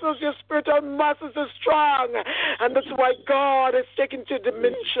muscles, your spiritual muscles are strong. And that's why God is taking to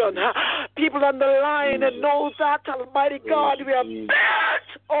dimension. People on the line and know that, Almighty God, we are built.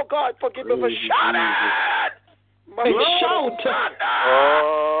 Oh, God, forgive me for shouting. Shout.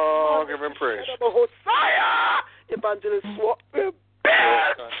 Oh, give him praise. Hosea, Evangelist Swap, we're built.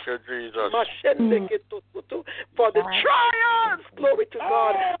 For the trials, glory to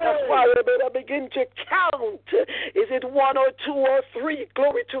God. That's why we better begin to count. Is it 1 or 2 or 3?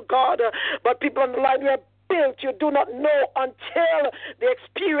 Glory to God. But people on the line, we are built. You do not know until the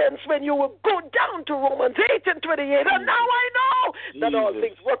experience when you will go down to Romans 8:28. And now I know that all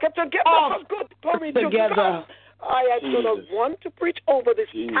things work together for good. Glory to God. I do not want to preach over this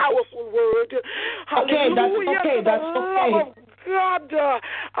powerful word. Hallelujah. That's okay. God,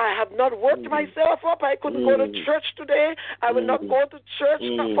 I have not worked myself up. I couldn't go to church today. I will not go to church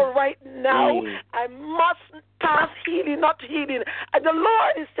for right now. I must pass healing, not healing. And the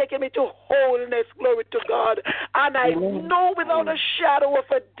Lord is taking me to wholeness, glory to God. And I know without a shadow of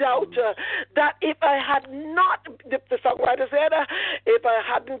a doubt that if I had not, the songwriter said, if I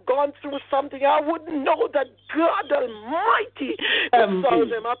hadn't gone through something, I wouldn't know that God Almighty would solve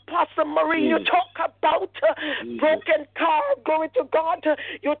them. Apostle Marie, you talk about broken car, glory to God.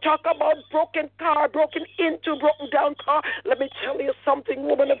 You talk about broken car, broken down car. Let me tell you something,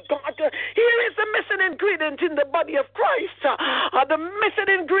 woman of God. Here is the missing ingredient in in the body of Christ. The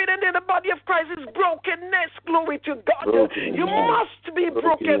missing ingredient in the body of Christ is brokenness. Glory to God. You must be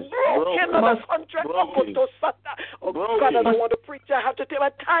broken. Oh God, I don't want to preach. I have to take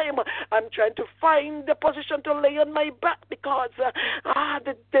my time. I'm trying to find the position to lay on my back because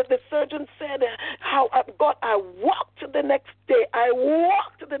the surgeon said how God, I walked the next day. I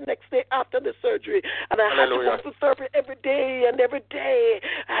walked the next day after the surgery, and I had to go to therapy every day and every day.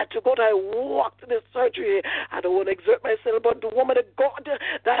 I had to go. I walked the surgery. I don't want to exert myself, but the woman of God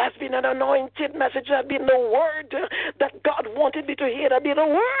that has been an anointed message, has been the word that God wanted me to hear. That been a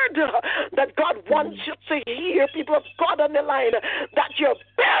word that God wants you to hear. People of God on the line, that you're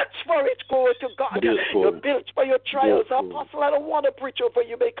built for it. Glory to God. You're built for your trials. Apostle, I don't want to preach over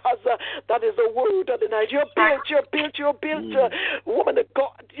you because that is the word of the night. You're built. Woman of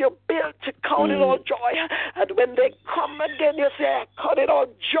God, you're built to count it all joy. And when they come again, you say, I count it all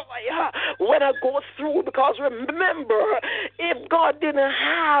joy when I go through, because remember, if God didn't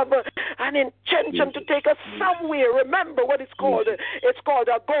have an intention to take us somewhere, remember what it's called. It's called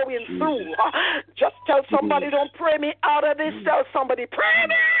a going through. Just tell somebody, don't pray me out of this. Tell somebody, pray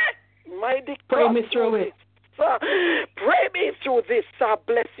me. Pray me through it. Pray me through this.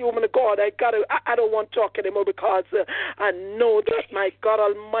 Bless you, woman of God. I don't want to talk anymore because I know that, my God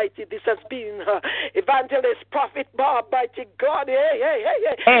Almighty, this has been evangelist, prophet, Bob, mighty God.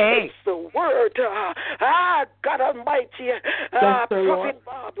 Hey. It's the word. God Almighty. Prophet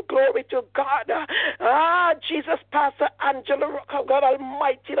Bob. Glory to God. Jesus, Pastor Angela, God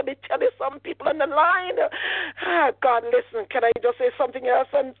Almighty. Let me tell you, some people on the line. God, listen, can I just say something else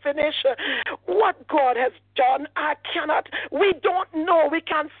and finish? What God has done, we don't know, we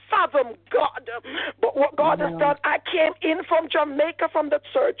can't fathom God. But what God has done, I came in from Jamaica from the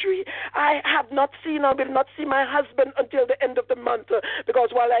surgery. I have not seen, I will not see my husband until the end of the month, because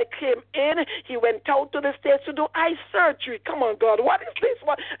while I came in, he went out to the States to do eye surgery. Come on, God, what is this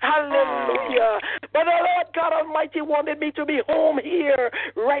one? Hallelujah. But the Lord God Almighty wanted me to be home here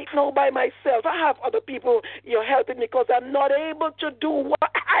right now by myself. I have other people helping me because I'm not able to do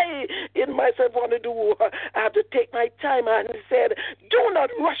what I in myself want to do. I have to take my time, and he said, do not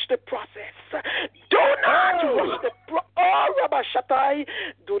rush the process. Do not rush the process.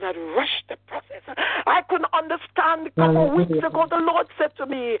 Do not rush the process. I couldn't understand. A couple of weeks ago, the Lord said to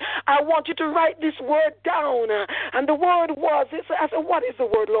me, I want you to write this word down. And the word was, I said, what is the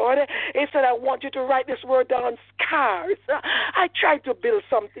word, Lord? He said, I want you to write this word down, scars. I tried to build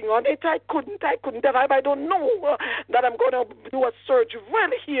something on it. I couldn't. I don't know that I'm going to do a surgery. Well,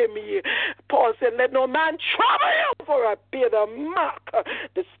 hear me. Paul said, let no man trouble you, for I bear the mark.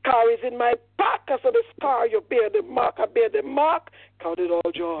 The scar is in my back. So the scar, you bear the mark. I bear the mark. Count it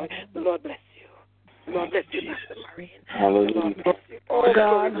all joy. The Lord bless you. The Lord bless you, Mr. Marine. Hallelujah.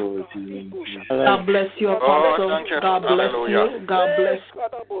 God. God bless you, Apostle. God bless you. God bless you.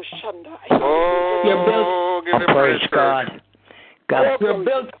 You're built. Praise God.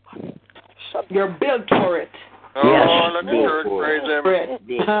 You're built for it. Oh, let the church praise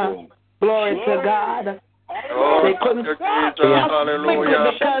him. Glory to God. They couldn't stop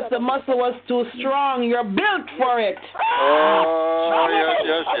hallelujah. because the muscle was too strong. You're built for it. Oh, yes.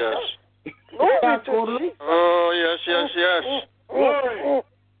 Oh, yes. Glory.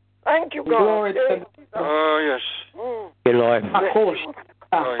 Thank you, God. Glory to God. Oh, yes. Thank you, Lord.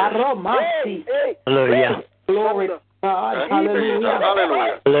 Hallelujah. Glory to God. Hallelujah.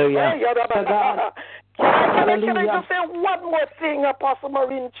 Hallelujah. Can I just say one more thing, Apostle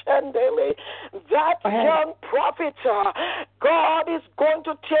Marine Chandele? That young prophet, God is going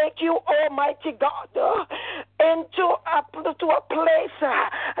to take you, Almighty God, into a place.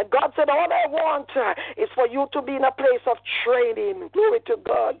 God said, all I want is for you to be in a place of training. Glory to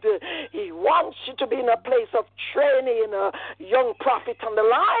God. He wants you to be in a place of training, young prophet on the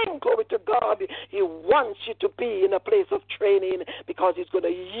line. Glory to God. He wants you to be in a place of training because he's going to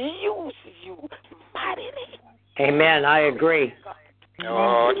use you mightily. Amen. I agree.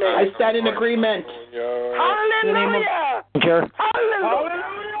 Oh, I stand in agreement. Hallelujah.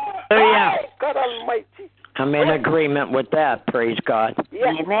 Hallelujah. God Almighty. I'm in agreement with that. Praise God.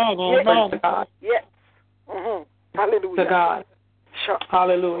 Yes. Amen. Yes. Mm-hmm. Hallelujah. To God. Sure.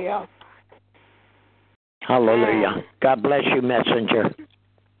 Hallelujah. Hallelujah. God bless you, messenger.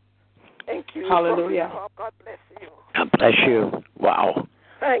 Thank you. Hallelujah. God bless you. God bless you. Wow.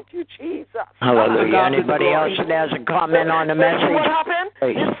 Thank you, Jesus. Hallelujah. Anybody else that has a comment on the message? What happened?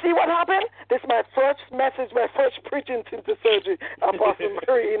 You see what happened? This is my first message, my first preaching into surgery, Apostle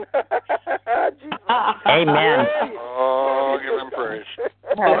Marine. Amen. Oh, give him praise.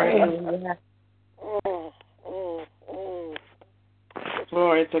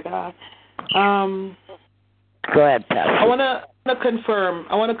 Glory to God. Go ahead, Pastor. I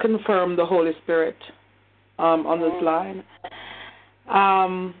want to confirm the Holy Spirit on this line.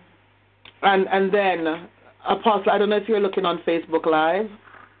 And then, Apostle, I don't know if you're looking on Facebook Live.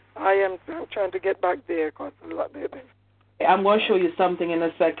 I am. I'm trying to get back there because I'm going to show you something in a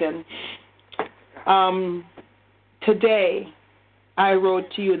second. Today, I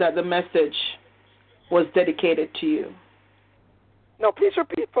wrote to you that the message was dedicated to you. No, please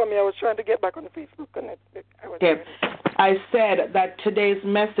repeat for me. I was trying to get back on the Facebook. Okay. I said that today's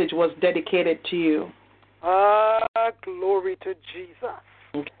message was dedicated to you. Glory to Jesus.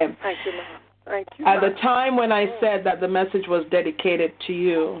 Okay. Thank you, ma'am. Thank you. At the time when I said that the message was dedicated to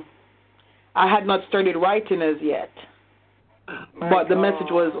you, I had not started writing as yet. But the message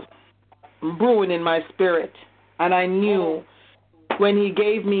was brewing in my spirit. And I knew when he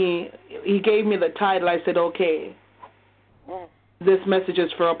gave me the title, I said, okay, this message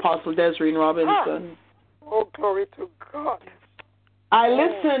is for Apostle Desiree Robinson. Oh, glory to God. I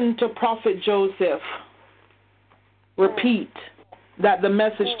listened to Prophet Joseph repeat that the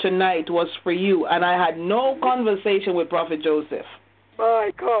message tonight was for you, and I had no conversation with Prophet Joseph.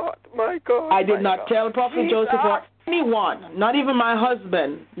 My God, my God. I did not tell Prophet Joseph or anyone, not even my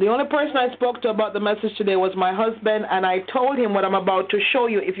husband. The only person I spoke to about the message today was my husband, and I told him what I'm about to show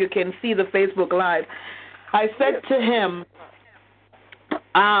you if you can see the Facebook Live. I said to him,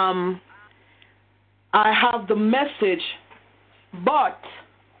 I have the message, but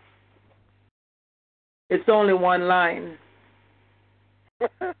it's only one line.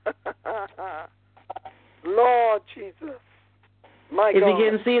 Lord Jesus. My if God. You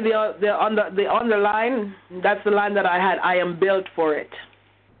can see the underline, that's the line that I had. I am built for it.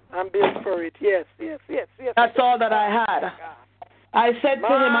 I'm built for it. Yes. That's all that I had. I said to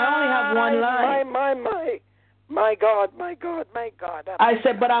him, I only have one line. My God. I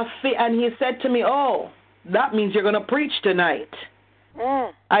said, but and he said to me, oh, that means you're going to preach tonight.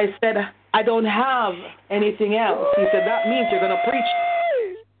 I said, I don't have anything else. He said, that means you're going to preach.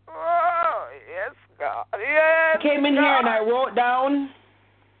 Oh, yes, God. Yes, I came in here and I wrote down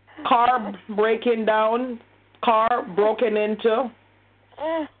car breaking down, car broken into.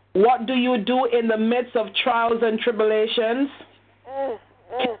 What do you do in the midst of trials and tribulations?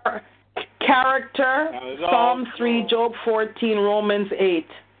 Character, Psalm 3, Job 14, Romans 8.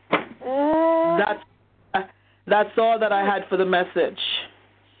 That's all that I had for the message.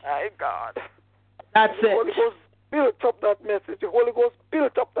 My God. That's it. The Holy Ghost built up that message. The Holy Ghost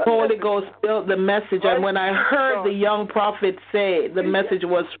built up that Holy message. Ghost built the message. And when I heard the young prophet say the message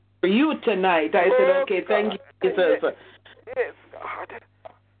was for you tonight, I said, okay, thank you, Jesus. Yes, God.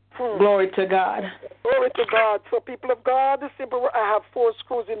 Glory to God. Glory to God. So, people of God, the simple I have 4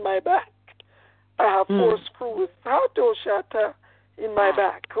 screws in my back. I have 4 screws. How to shatter in my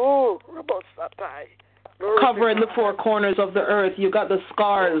back. Oh, about Satai. Covering the 4 corners of the earth. You got the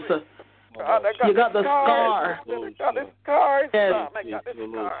scars. You got the scar. Yes.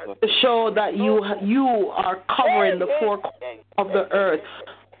 To show that you are covering the 4 corners of the earth.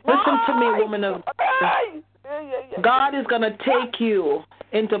 Listen to me, woman of God. God is going to take you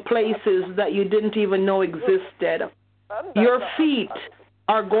into places that you didn't even know existed. Your feet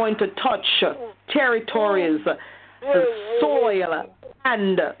are going to touch territories, soil,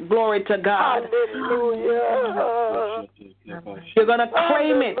 and glory to God. Hallelujah. You're going to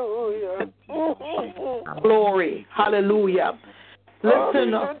claim it. Glory. Hallelujah.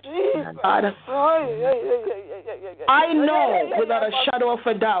 Listen, God. I know without a shadow of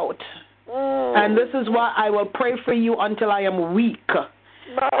a doubt, and this is why I will pray for you until I am weak.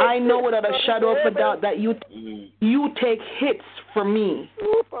 I know without a shadow of a doubt that you take hits for me.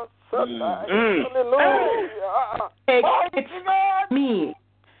 Take hits for me.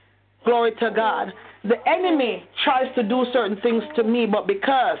 Glory to God. The enemy tries to do certain things to me, but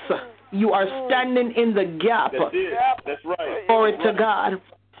because you are standing in the gap, that's right. Glory to God,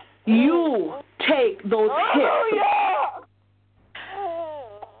 you take those hits.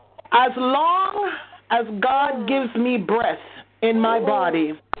 As long as God gives me breath in my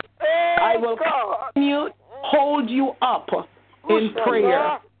body, I will continue to hold you up in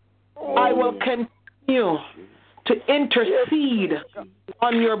prayer. I will continue to intercede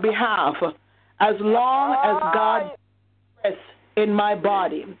on your behalf as long as God gives breath in my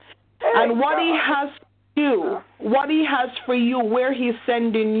body. And what He has for you, where He's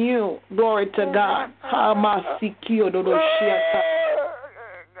sending you, glory to God.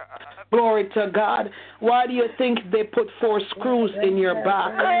 Glory to God. Why do you think they put 4 screws in your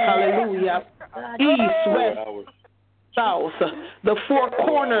back? Hallelujah. East, west, south. The 4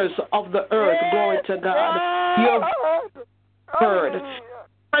 corners of the earth. Glory to God. You've heard.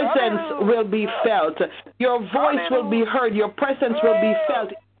 presence will be felt. Your voice will be heard. Your presence will be felt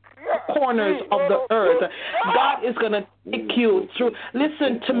in the corners of the earth. God is going to take you through.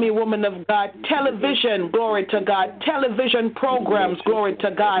 Listen to me, woman of God. Television, glory to God. Television programs, glory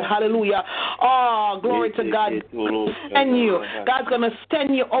to God. Hallelujah. Oh, glory to God. And you. God's going to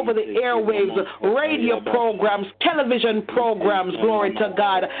send you over the airwaves, radio programs, television programs, glory to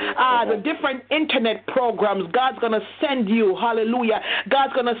God. The different internet programs, God's going to send you. Hallelujah.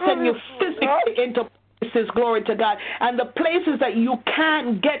 God's going to send you physically into places, glory to God. And the places that you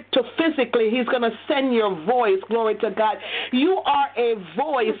can't get to physically, He's going to send your voice, glory to God. You are a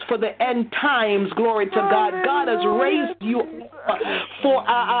voice for the end times, glory to God. God has raised you for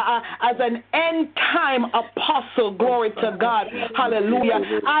as an end time apostle, glory to God. Hallelujah.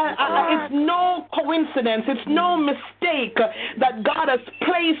 It's no coincidence, it's no mistake that God has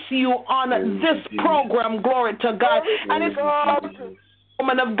placed you on this program, glory to God. And it's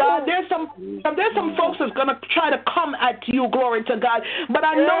woman of God, there's some folks that's going to try to come at you, glory to God. But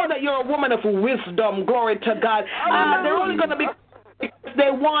I know that you're a woman of wisdom, glory to God. They're only going to be they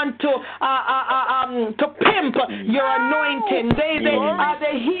want to pimp your anointing.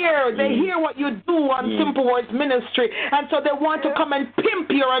 They hear what you do on Simple Words Ministry, and so they want to come and pimp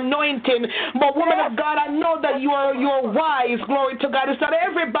your anointing. But woman of God, I know that you're wise, glory to God. It's not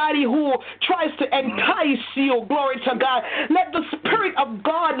everybody who tries to entice you, glory to God. Let the Spirit of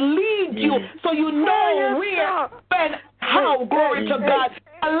God lead you so you know where, when, how, glory to God.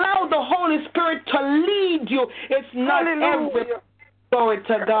 Allow the Holy Spirit to lead you. It's not every. Glory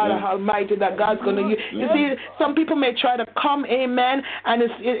to God Almighty that God's going to use. You see, some people may try to come, amen, and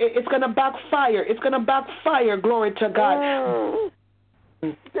it's going to backfire. It's going to backfire, glory to God.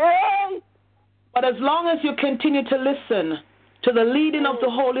 But as long as you continue to listen to the leading of the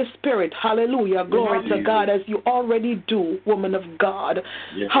Holy Spirit, hallelujah, glory to God, as you already do, woman of God,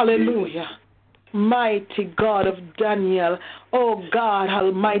 hallelujah. Mighty God of Daniel, oh God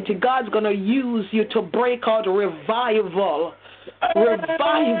Almighty, God's going to use you to break out revival.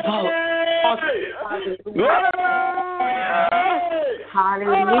 Revival.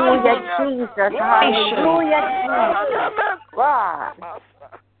 Hallelujah, Jesus. Hallelujah,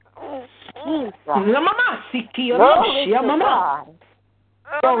 Jesus. Jesus.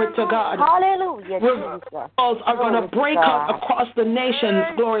 Glory to God. Hallelujah, Revivals are going to break out across the nations.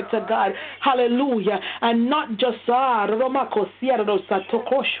 Glory to God. Hallelujah. And not just I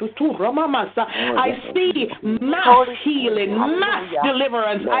see mass healing, mass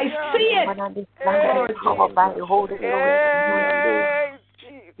deliverance. I see it.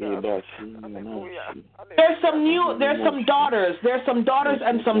 There's some daughters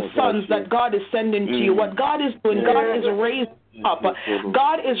and some sons that God is sending to you. What God is doing, God is raising up.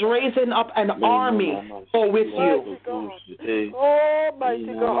 God is raising up an army with you.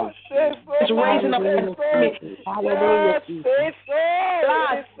 Mighty God. He's raising up an army.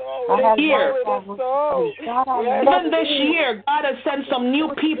 Even this year, God has sent some new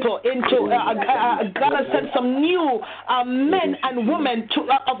people into. God has sent some new men and women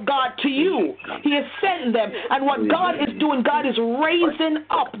of God to you. He has sent them, and what God is doing, God is raising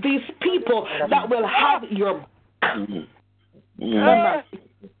up these people that will have your back.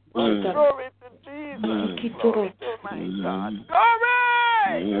 Glory to Jesus. Glory to my God.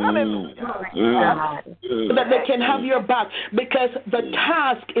 Glory! Hallelujah. So that they can have your back, because the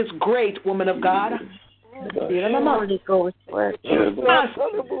task is great, woman of God.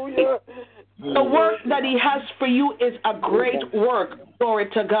 The work that He has for you is a great work. Glory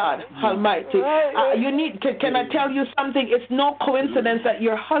to God Almighty. Can I tell you something? It's no coincidence that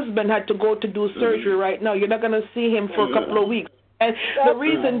your husband had to go to do surgery right now. You're not going to see him for a couple of weeks. And the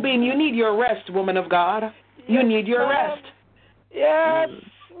reason being, you need your rest, woman of God. You need your rest. Yes,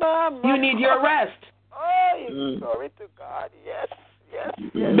 ma'am. You need your rest. Oh, glory to God. Yes.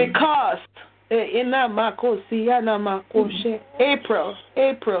 Because April.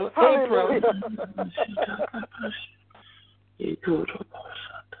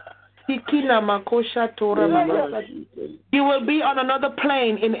 You will be on another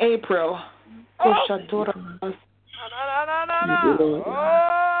plane in April.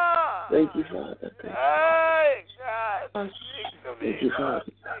 Thank you, Father. Thank you, Father.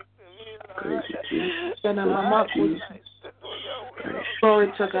 Praise you, Jesus. Glory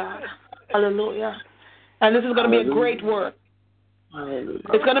to God. Hallelujah. And this is going to be a great work. Hallelujah.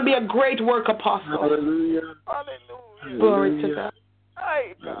 It's going to be a great work, Apostle. Hallelujah. Hallelujah. Glory to God.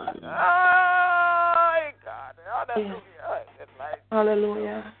 God. Hallelujah.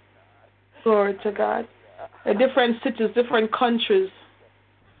 Hallelujah. Glory to God. Different cities, different countries.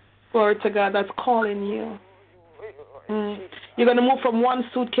 Glory to God, that's calling you. You're going to move from one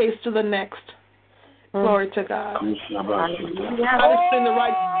suitcase to the next. Glory to God. God is in the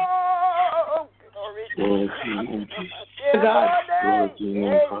right. God.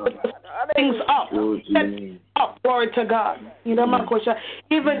 Things up. Up. Glory to God.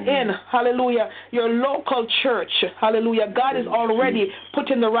 Even in, hallelujah, your local church, hallelujah, God is already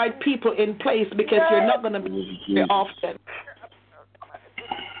putting the right people in place because you're not going to be there often.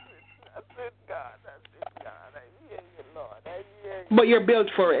 But you're built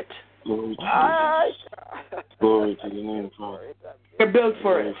for it. Glory to your name, Father. You're built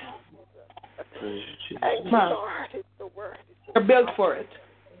for it. You're built for it.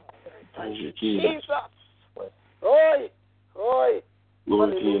 Praise you, Jesus. Oi.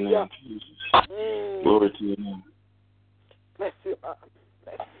 Glory to your name, Jesus. Glory to your name. Bless you, Mom.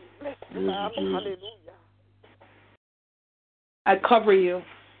 Bless you, Mom. Hallelujah. I cover you.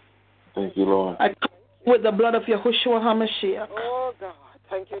 Thank you, Lord. I cover you with the blood of Yahushua HaMashiach. Oh, God.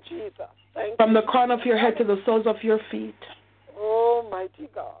 Thank you, Jesus. From the crown of your head to the soles of your feet. Oh, mighty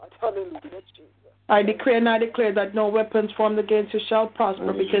God. Hallelujah, Jesus. I decree and I declare that no weapons formed against you shall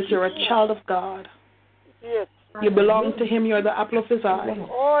prosper because you're a child of God. Yes. You belong to Him. You're the apple of His eye.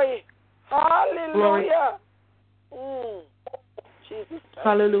 Oi. Hallelujah. Jesus.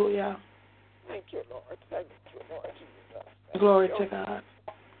 Hallelujah. Thank you, Lord. Thank you, Lord Jesus. Glory to God.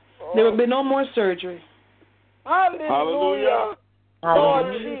 There will be no more surgery. Hallelujah.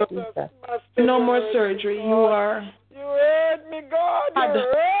 Lord Jesus. No more surgery. You are. You heard me, God. You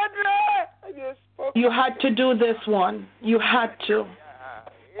heard me. You had to do this one. You had to.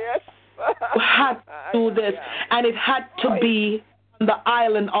 Yes. You had to do this. And it had to be on the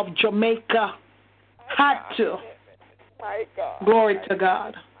island of Jamaica. Had to. My God. Glory to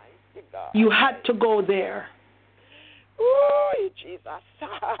God. You had to go there. Oh, Jesus.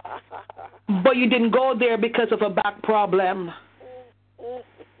 But you didn't go there because of a back problem.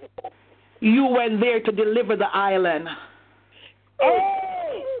 You went there to deliver the island. Oh,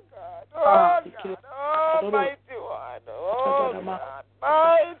 God. Oh, God. Oh, mighty one. Oh, God.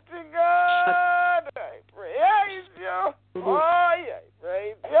 Mighty God. I praise you. Oh, I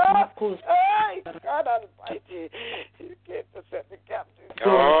praise you. Hey, God Almighty. You came to set the captive.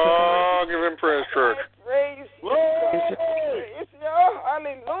 Oh, give him praise, church. I praise you. Praise you.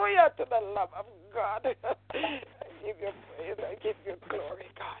 Hallelujah to the love of God. I give you praise. I give you glory,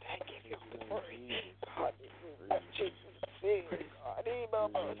 God. I give you glory. Hallelujah. Jesus. God.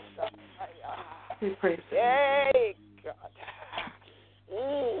 We praise you. Yay, God.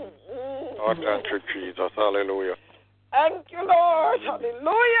 Oh, thank you, Jesus. Hallelujah. Thank you, Lord.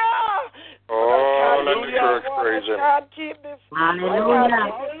 Hallelujah. Oh, let the church praise him. I can't keep this. Hallelujah.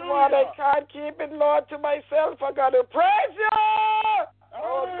 I can't keep it, Lord, to myself. I got to praise you.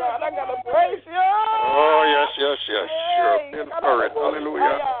 Oh, God, I got to praise you. Oh, yes. Sure. Feel for it.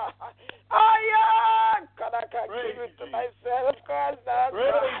 Hallelujah. God, I can't keep it to myself. God,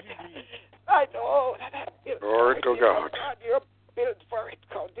 I know that I'm built. Glory to God. God, you're built for it.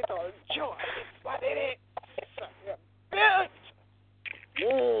 Count it all joy. It's what it is. You're built.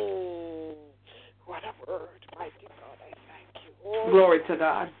 What a word, mighty God. I thank you. Glory to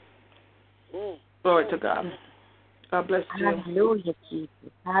God. Glory to God. God bless you. Hallelujah,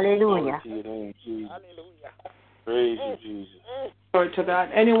 Jesus. Hallelujah. Hallelujah. Praise you, Jesus. Glory to God.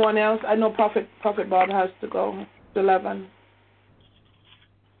 Anyone else? I know Prophet Bob has to go. It's 11.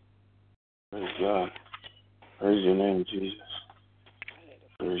 Praise God. Praise your name, Jesus.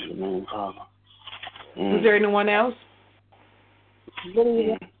 Praise your name, Father. Is there anyone else?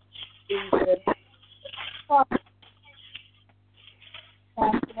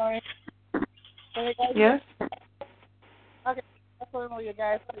 Yes? Okay, that's what I know you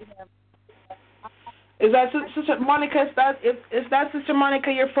guys see him. Is that Sister Monica? Is that Sister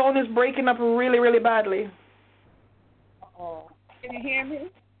Monica? Your phone is breaking up really, really badly. Oh, can you hear me?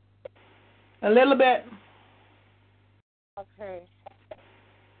 A little bit. Okay.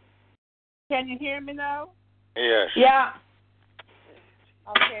 Can you hear me now? Yes. Yeah.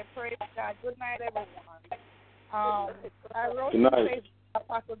 Okay, praise God. Good night, everyone. I wrote Good night. to say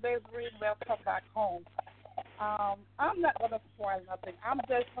Apostle David Reed will come back home. I'm not going to spoil nothing. I'm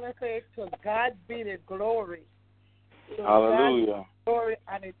just going to say to God be the glory. To Hallelujah. God be the glory,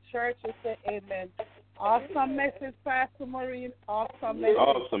 and the church will say amen. Awesome message, Pastor Maureen. Awesome message.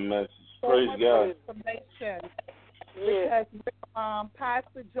 Awesome message. Praise God. Information. Because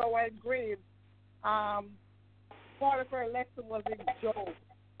Pastor Joanne Greaves, part of her lesson was in Job.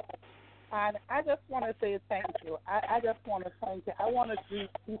 And I just want to say thank you. I just want to thank you. I want to greet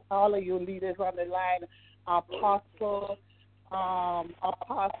all of you leaders on the line, Apostle,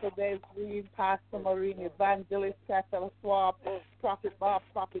 Apostle Dave Green, Pastor Marine, Evangelist Catherine Swab, Prophet Bob,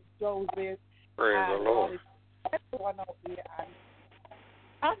 Prophet Joseph, Praise the Lord. Everyone out there. And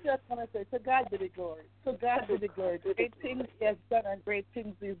I'm just going to say, to God be the glory. To God be the glory. Great things He has done and great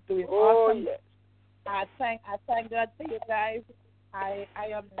things He's doing. Awesome. Yes. I thank God for you guys. I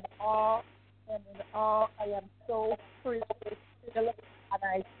am in awe. I am so free still, and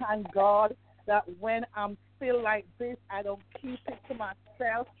I thank God that when I'm still like this, I don't keep it to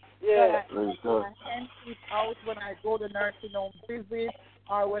myself. Yeah, I hand it out when I go to nursing home visit,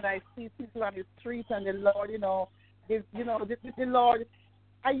 or when I see people on the street, and the Lord, the Lord.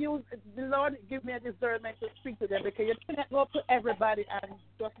 The Lord give me a discernment to speak to them, because you cannot go up to everybody and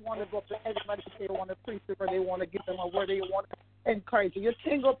just want to go up to everybody because they want to preach or they want to give them a word, they want to encourage you. You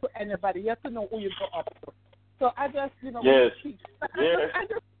can't go up to anybody. You have to know who you go up to. So I just, speak. I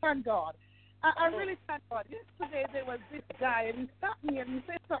just thank God. I really thank God. Yesterday there was this guy, and he stopped me and he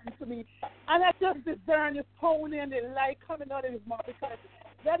said something to me, and I just discerned his tone and the light coming out of his mouth, because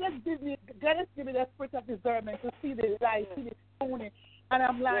God has given me that spirit of discernment to see the light, see the tone. And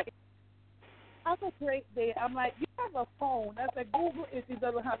I'm like, have a great day. I'm like, you have a phone. I said, Google if he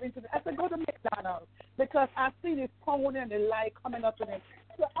doesn't have internet. I said, go to McDonald's, because I see this phone and the light coming up in it.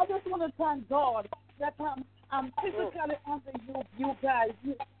 So I just want to thank God that I'm physically under you guys,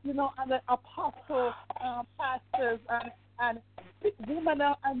 under apostle, pastors, and women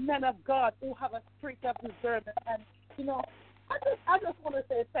and men of God who have a spirit of discernment. And, I just want to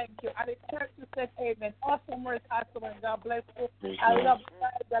say thank you. And the church said amen. Awesome word, Pastor, and God bless you. I love you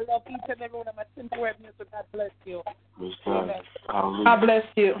guys. I love each and every one of my simple word music. God bless you. Amen. God bless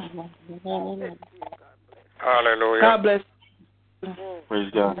you. Hallelujah. God bless you.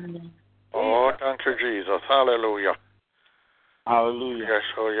 Praise God. Oh, thank you, Jesus. Hallelujah. Hallelujah. Yes,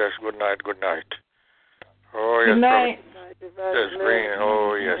 oh yes. Good night, good night. Oh, yes. Good night. Desireen,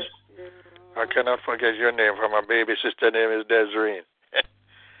 oh, yes. I cannot forget your name, for my baby sister name is Desireen.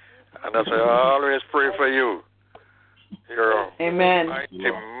 And I say, I always pray for you. You're a Amen.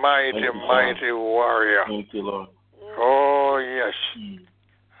 mighty warrior. Thank you, Lord. Oh, yes.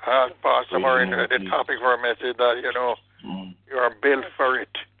 As Pastor Maureen, the topic for a message that, you are built for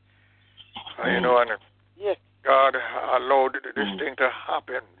it. And God allowed this thing to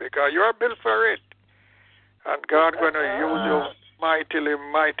happen because you are built for it. And God going to use you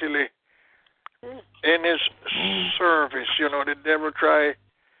mightily in His service. The devil try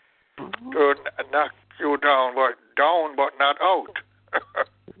to knock you down, but not out.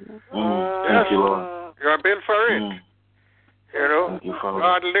 Thank you, Lord. You are built for it.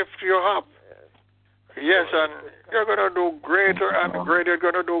 God lift you up. Yes, and you're going to do greater and greater. You're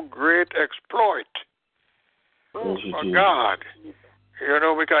going to do great exploit for God.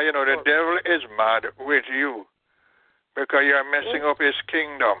 Because, the devil is mad with you because you're messing up his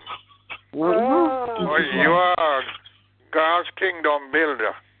kingdom. You are God's kingdom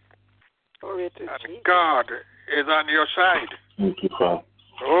builder. And God is on your side. Thank you, Father.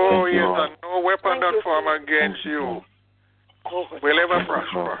 Oh, yes, and no weapon that form against you will ever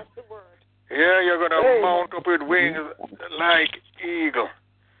prosper. Yeah, you're going to mount up with wings like eagle.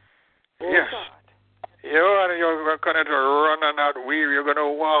 Yes. You're going to run and not weary. You're going to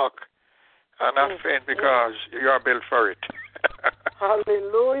walk and not faint because you are built for it.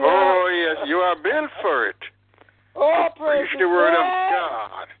 Hallelujah. Oh, yes, you are built for it. Oh, praise the word of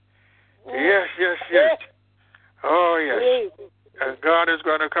God. Yes. Oh, yes. And God is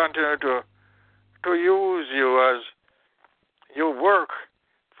going to continue to use you as you work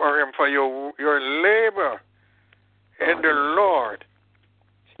for Him, for your labor in the Lord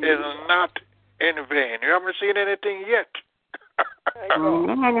is not in vain. You haven't seen anything yet. Oh,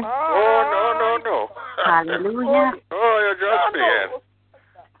 no. Hallelujah. Oh, you're just beginning.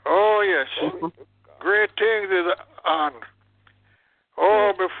 Oh, yes. Great things is on.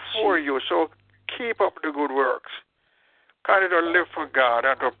 Oh, before you. So keep up the good works. Kind of to live for God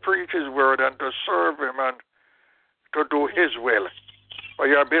and to preach His word and to serve Him and to do His will. For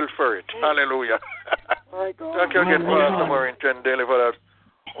you are built for it. Hallelujah. Thank you again, Pastor Maureen Daly, for that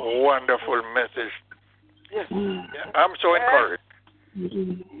wonderful message. Yes. I'm so encouraged.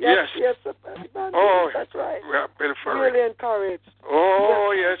 Yes. Oh, that's right. We are built for really it. Encouraged.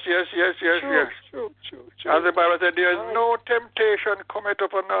 Oh, yes. True. As the Bible said, there is no temptation cometh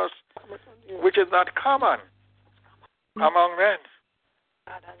upon us which is not common among men.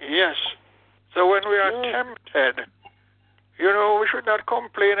 Yes. So when we are tempted, we should not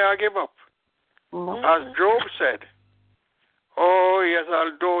complain or give up. As Job said, oh, yes,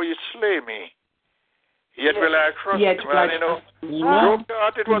 although you slay me, yet will I trust him. And, Job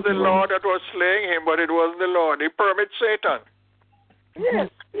thought it was the Lord that was slaying him, but it wasn't the Lord. He permits Satan Yes.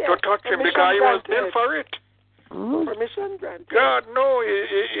 To touch him because he was built for it. Permission granted. God, no,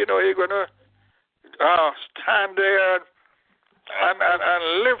 he's going to stand there and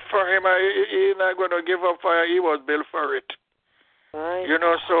live for him. He's not going to give up for he was built for it. Right.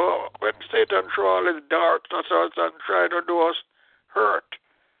 So when Satan throws all his darts at us and try to do us hurt,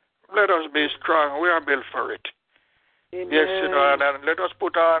 let us be strong. We are built for it. Amen. Yes, and let us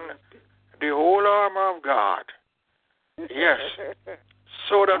put on the whole armor of God. Yes.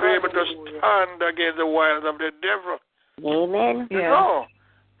 So that we're able to stand against the wiles of the devil. Amen. No.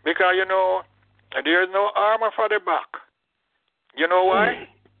 Because, there is no armor for the back. You know why?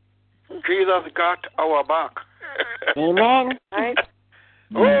 Jesus got our back. Amen.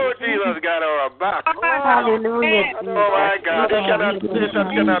 Oh, Jesus got our back. Hallelujah. Oh, my God. Satan cannot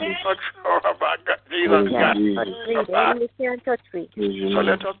touch our back. Jesus got our back. So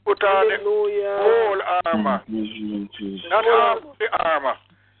let us put on the whole armor. Not half the armor,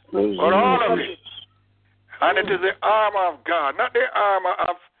 but all of it. And it is the armor of God, not the armor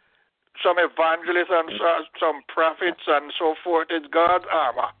of some evangelists and some prophets and so forth. It's God's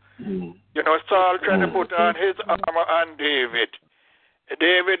armor. Saul trying to put on his armor on David.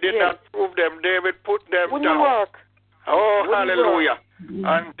 David did not prove them. David put them down. Oh, hallelujah.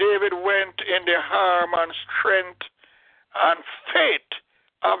 And David went in the arm and strength and faith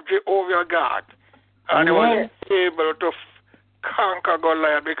of Jehovah God. And he was able to conquer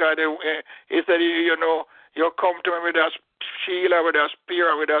Goliath because he said, you come to me with a shield, with a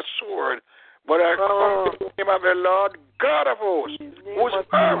spear, with a sword. But I come to the name of the Lord God of hosts, whose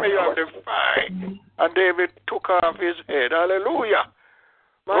army you have defied. And David took off his head. Hallelujah.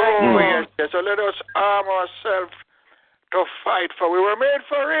 Yes. So let us arm ourselves to fight, for we were made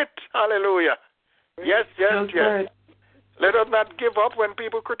for it. Hallelujah. Yes. Let us not give up when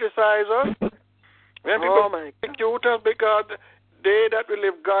people criticize us. When people persecute us, because they that will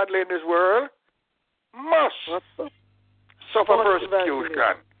live godly in this world must suffer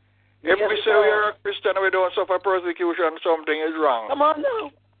persecution. If we say we are a Christian and we don't suffer persecution, something is wrong. Come on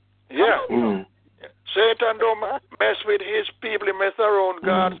now. Yeah. Satan don't mess with his people, he mess around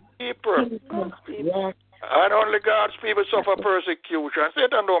God's people. And only God's people suffer persecution.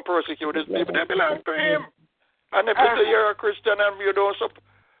 Satan don't persecute his people, they belong to him. And if you say you're a Christian and you don't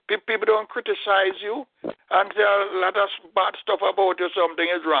people don't criticize you and say a lot of bad stuff about you, something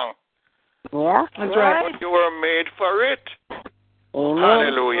is wrong. Yeah, that's right. But you were made for it. Amen.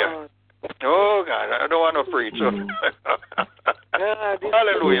 Hallelujah. Oh, God, I don't want to preach.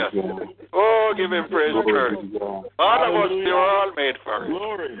 Hallelujah. Oh, give him praise, church. All of us, we are all made for it.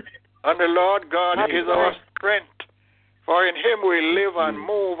 And the Lord God is our strength. For in him we live and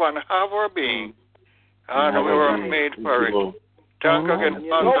move and have our being. And we were made for it. Thank you again,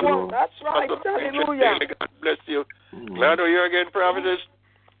 Pastor. That's right. Hallelujah. God bless you. Glad to hear again, prophetess.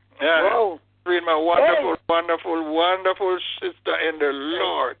 Yeah. Read my wonderful sister in the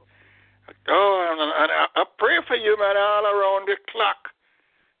Lord. Oh, and I pray for you, man, all around the clock.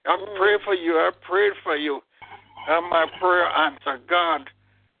 I pray for you. I prayed for you. And my prayer answer, God,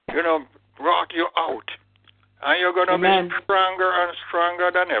 brought you out. And you're going to be stronger and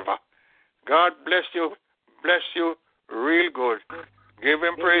stronger than ever. God bless you. Bless you real good. Give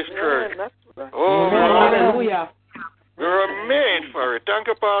him praise, church. Oh, hallelujah. You're made for it. Thank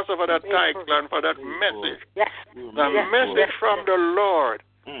you, Pastor, for that title and for that message. The message from the Lord.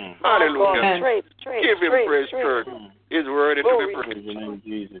 Hallelujah. Give him praise, church. He's worthy to be praised.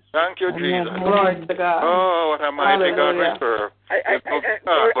 Thank you, Jesus. Glory to God. Oh, what a mighty God we serve. I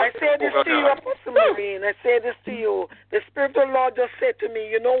say this to you, Apostle Marine. I say this to you. The Spirit of the Lord just said to me,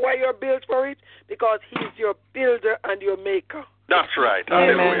 you know why you're built for it? Because he's your builder and your maker. That's right.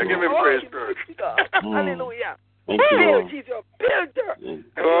 Hallelujah. Give him praise, church. Hallelujah. He's your builder.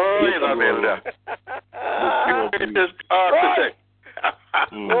 Oh, he's a builder. Greatest architect.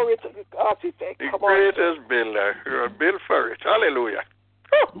 Glory to the architect. The greatest builder. You're built for it. Hallelujah.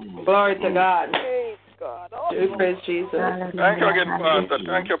 Glory to God. Praise God. Praise Jesus. Thank you again, Pastor.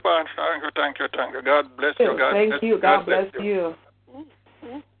 Thank you, Pastor. Thank you. God bless you. Thank you. God bless you.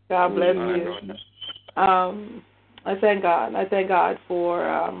 God bless you. I thank God. I thank God for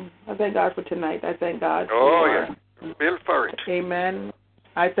tonight. I thank God for built for it. Amen.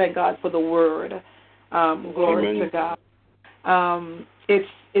 I thank God for the word. Glory to God.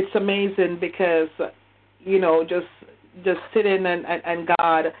 It's amazing because just sitting and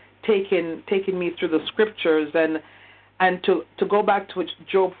God taking me through the scriptures and to go back to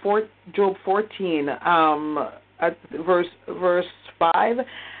Job 14 at verse 5.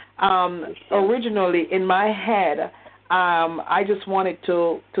 Originally in my head, I just wanted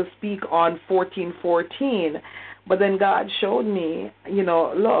to speak on 14:14, But then God showed me,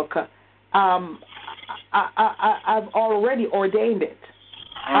 look, I've already ordained it.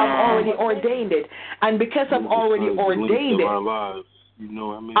 I've already ordained it. And because I've already ordained it,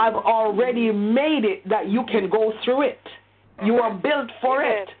 I've already made it that you can go through it. You are built for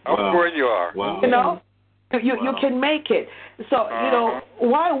it. Of course you are. You can make it. So,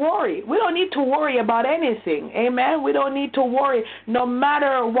 why worry? We don't need to worry about anything. Amen? We don't need to worry no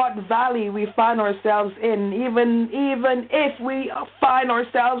matter what valley we find ourselves in, even if we find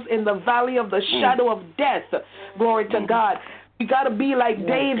ourselves in the valley of the shadow of death. Glory to God. We got to be like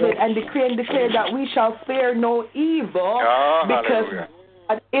David and declare that we shall fear no evil because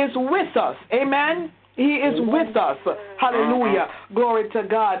God is with us. Amen? He is with us. Hallelujah. Glory to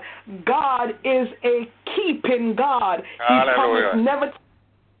God. God is a keeping God.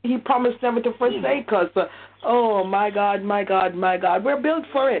 He promised never to forsake us. Oh, my God, my God, my God. We're built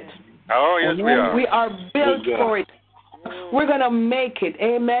for it. Oh, yes, we are. We are built for it. We're going to make it.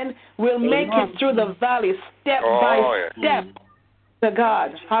 Amen. We'll make it through the valley step by step to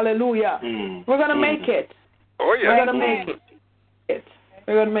God. Hallelujah. We're going to make it. Oh, yeah. We're going to make it.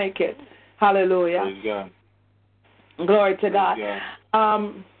 We're going to make it. Hallelujah. Glory to God.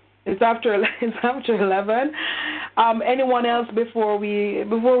 It's after 11. Anyone else before we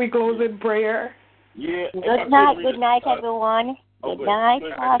close in prayer? Yeah. Good night, everyone. Good night,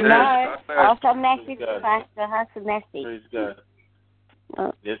 Pastor. Good night. Also, message, Pastor has a message. Praise God.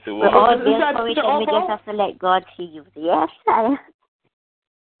 Yes, it We're all was. built for it, and we just have to let God see you. Yes,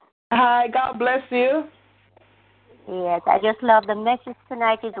 Hi, God bless you. Yes, I just love the message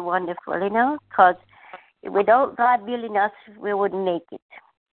tonight. Is wonderful, because without God building us, we wouldn't make it.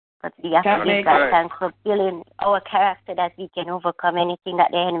 But we have to give God thanks for building our character that we can overcome anything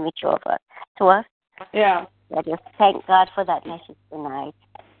that the enemy throws to us. Yeah. I just thank God for that message tonight.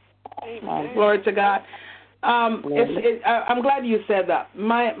 Amen. Glory to God. I'm glad you said that.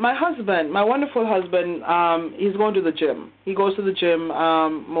 My husband, my wonderful husband, he's going to the gym. He goes to the gym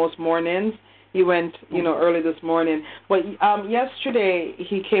most mornings. He went, early this morning. But yesterday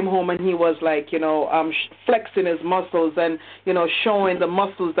he came home and he was like, flexing his muscles and, showing the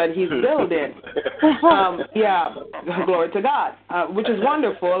muscles that he's building. Glory to God, which is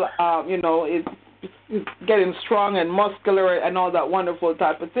wonderful. It's getting strong and muscular and all that wonderful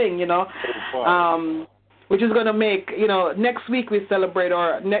type of thing, which is going to make, next week we celebrate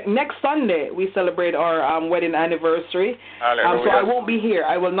next Sunday we celebrate our wedding anniversary. So I won't be here.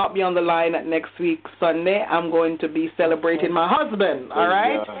 I will not be on the line at next week Sunday. I'm going to be celebrating my husband, all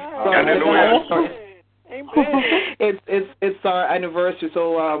right? It's our anniversary,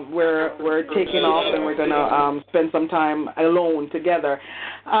 so we're taking off and we're going to spend some time alone together.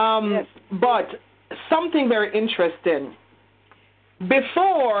 But something very interesting.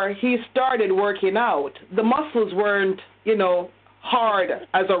 Before he started working out, the muscles weren't, hard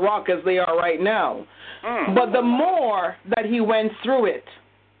as a rock as they are right now. But the more that he went through it,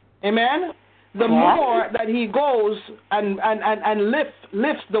 amen, the more that he goes and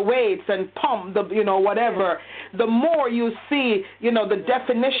lifts the weights and pump the, whatever, the more you see, the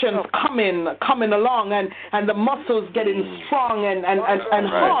definitions coming along and the muscles getting strong and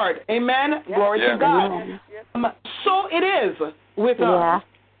hard. Amen. Glory to God. So it is with us.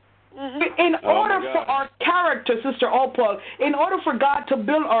 In order for our character, Sister Opal, in order for God to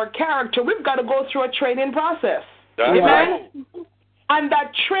build our character, we've got to go through a training process. Amen? And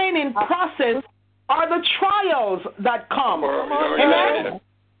that training process are the trials that come. Amen?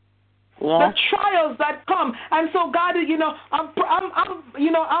 The trials that come. And so God,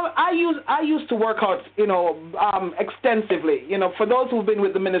 I used to work out, extensively. For those who've been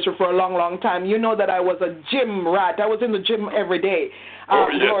with the ministry for a long, long time, you know that I was a gym rat. I was in the gym every day.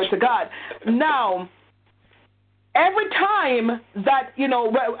 Glory to God. Now, every time that,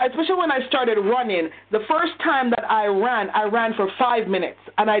 especially when I started running, the first time that I ran for 5 minutes,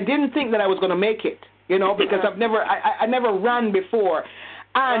 and I didn't think that I was going to make it, because I never ran before.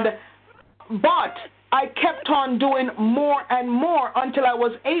 But I kept on doing more and more until I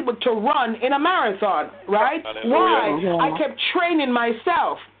was able to run in a marathon, right? Why? I kept training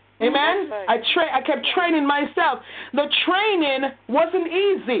myself. Amen? I kept training myself. The training wasn't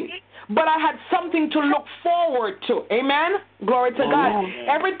easy, but I had something to look forward to. Amen? Glory to God.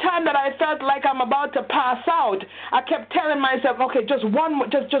 Every time that I felt like I'm about to pass out, I kept telling myself, okay, just one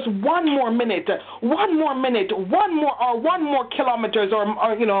more minute, one more kilometers or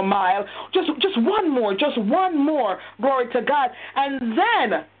a mile, just one more, glory to God. And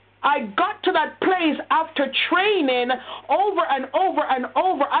then I got to that place after training over and over and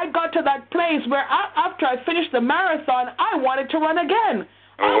over. I got to that place where after I finished the marathon, I wanted to run again.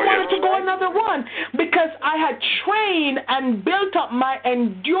 I wanted to go another one because I had trained and built up my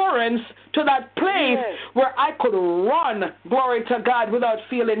endurance to that place where I could run, glory to God, without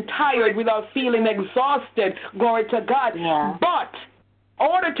feeling tired, without feeling exhausted, glory to God. But in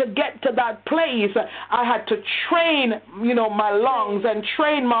order to get to that place, I had to train, my lungs and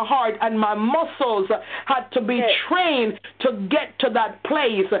train my heart, and my muscles had to be trained to get to that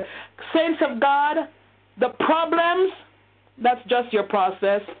place. Saints of God, the problems, that's just your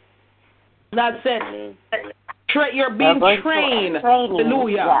process. That's it. You're being trained.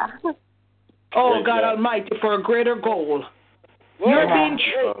 Hallelujah. Oh, God Almighty, for a greater goal. You're being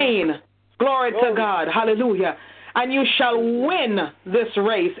trained. Glory to God. Hallelujah. And you shall win this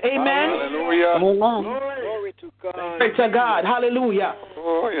race. Amen. Hallelujah. Glory to God. Glory to God. Hallelujah.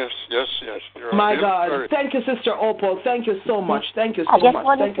 Oh, yes. My God. Thank you, Sister Opal. Thank you so much. Thank you so much. I just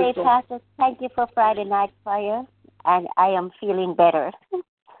want to say, Pastor, thank you for Friday night prayer, and I am feeling better.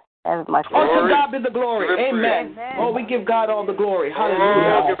 Very much. Oh, to God be the glory. Amen. Oh, we give God all the glory.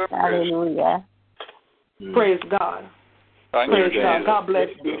 Hallelujah. Hallelujah. Praise God. Praise God. God bless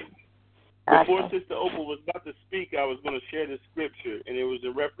you. Before Sister Opal was about to speak, I was going to share this scripture, and it was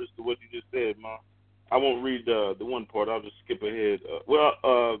in reference to what you just said, Ma. I won't read the one part. I'll just skip ahead.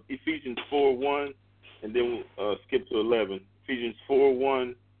 Ephesians 4:1, and then skip to 11. Ephesians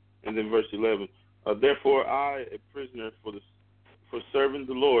 4:1, and then verse 11. Therefore, I, a prisoner for serving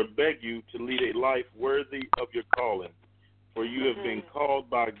the Lord, beg you to lead a life worthy of your calling, for you have been called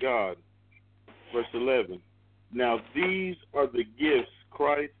by God. Verse 11. Now these are the gifts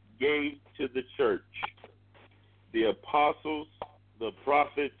Christ gave to the church: the apostles, the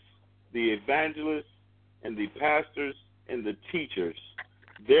prophets, the evangelists, and the pastors and the teachers.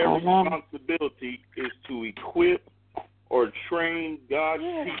 Their responsibility is to equip or train God's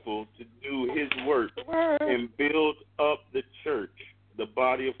people to do his work and build up the church, the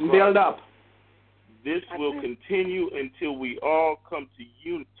body of Christ. Build up. This will continue until we all come to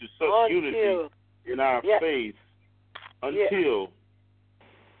such unity in our faith, until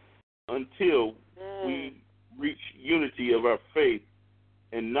we reach unity of our faith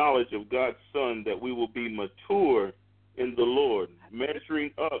and knowledge of God's Son, that we will be mature in the Lord,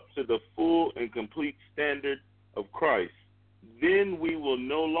 measuring up to the full and complete standard of Christ. Then we will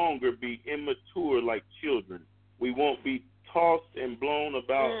no longer be immature like children. We won't be tossed and blown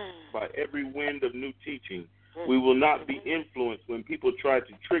about by every wind of new teaching. We will not be influenced when people try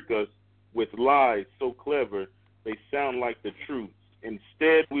to trick us with lies so clever they sound like the truth.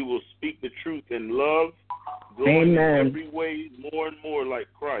 Instead, we will speak the truth in love, growing in every way more and more like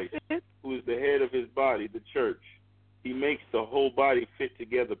Christ, who is the head of his body, the church. He makes the whole body fit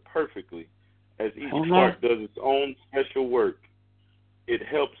together perfectly, as each part does its own special work. It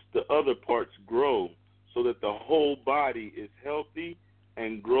helps the other parts grow so that the whole body is healthy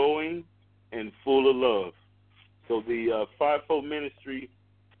and growing and full of love. So the fivefold ministry,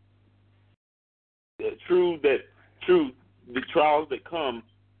 the trials that come,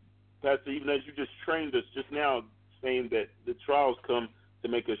 Pastor, even as you just trained us just now, saying that the trials come to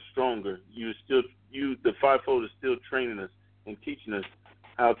make us stronger. The fivefold is still training us and teaching us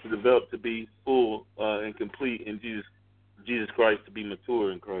how to develop to be full and complete in Jesus Christ, to be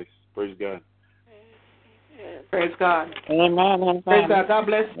mature in Christ. Praise God. Praise God. Amen. Praise God. God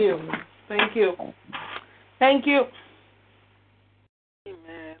bless you. Thank you. Thank you.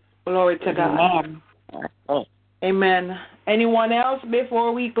 Amen. Glory to God. Amen. Amen. Anyone else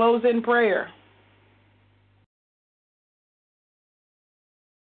before we close in prayer?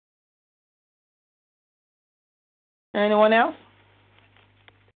 Anyone else?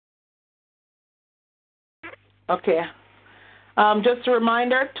 Okay. Just a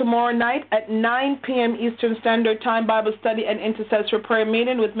reminder, tomorrow night at 9 p.m. Eastern Standard Time, Bible study and intercessory prayer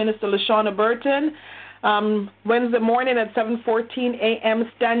meeting with Minister LaShawna Burton. Wednesday morning at 7:14 a.m.,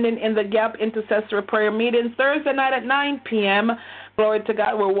 Standing in the Gap intercessory prayer meeting. Thursday night at 9 p.m., glory to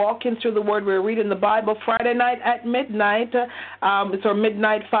God, we're walking through the Word, we're reading the Bible. Friday night at midnight, it's our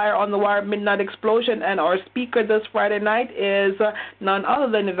Midnight Fire on the Wire, Midnight Explosion, and our speaker this Friday night is none other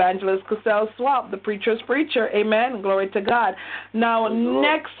than Evangelist Cassell Swap, the preacher's preacher. Amen. Glory to God. Now,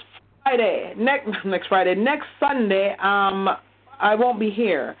 next Sunday, I won't be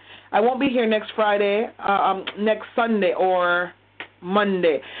here. I won't be here next Friday, next Sunday or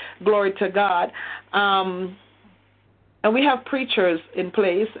Monday. Glory to God. And we have preachers in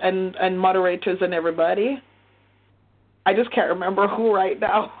place and moderators and everybody. I just can't remember who right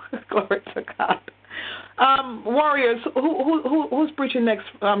now. Glory to God. Warriors, who's preaching next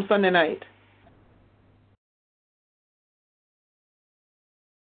Sunday night?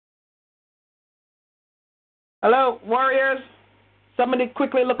 Hello, Warriors. Somebody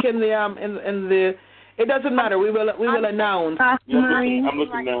quickly look in the in the. It doesn't matter. We will announce. Pastor Marine. I'm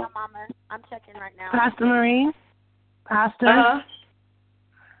looking now. Mama. I'm checking right now. Pastor Marine. Pastor. Uh-huh.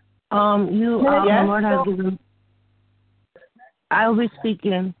 The Lord has given. I'll be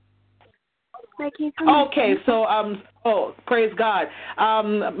speaking. Okay, so praise God.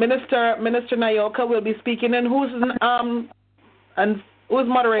 Minister Nayoka will be speaking, and who's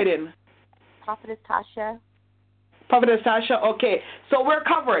moderating? Prophetess Tasha. Prophetess Tasha. Okay, so we're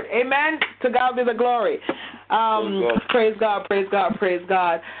covered. Amen. To God be the glory. Praise God. Praise God. Praise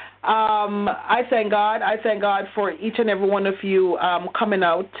God. I thank God. I thank God for each and every one of you coming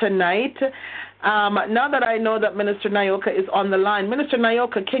out tonight. Now that I know that Minister Nayoka is on the line, Minister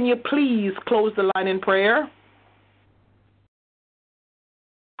Nayoka, can you please close the line in prayer?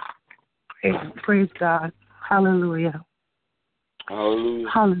 Praise God. Hallelujah. Hallelujah.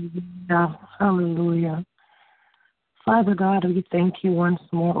 Hallelujah. Hallelujah. Father God, we thank you once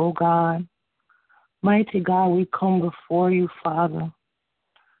more, oh God. Mighty God, we come before you, Father.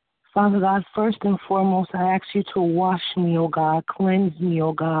 Father God, first and foremost, I ask you to wash me, O God, cleanse me,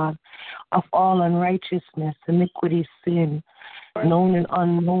 O God, of all unrighteousness, iniquity, sin, known and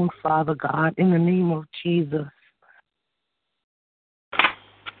unknown, Father God, in the name of Jesus.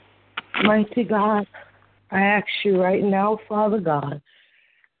 Mighty God, I ask you right now, Father God,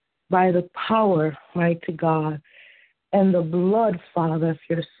 by the power, mighty God, and the blood, Father, of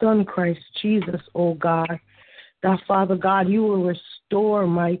your Son, Christ Jesus, O God, that, Father God, you will restore,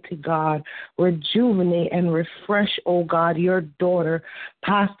 mighty God, rejuvenate and refresh, oh God, your daughter,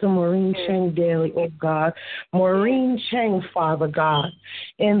 Pastor Maureen Cheng Daly, oh God. Maureen Cheng, Father God,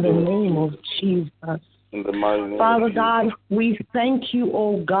 in the name of Jesus. In the mighty name Father of God, we thank you,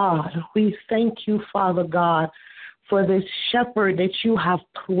 oh God. We thank you, Father God, for this shepherd that you have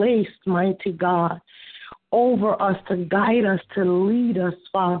placed, mighty God, over us, to guide us, to lead us,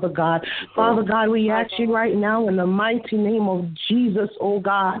 Father God. Father God, we ask you right now in the mighty name of Jesus, oh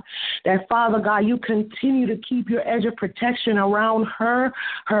God, that, Father God, you continue to keep your edge of protection around her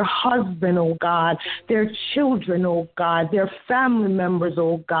husband, oh God, their children, oh God, their family members,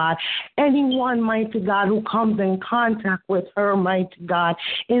 oh God, anyone, mighty God, who comes in contact with her, mighty God,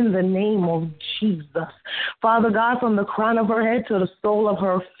 in the name of Jesus. Father God, from the crown of her head to the sole of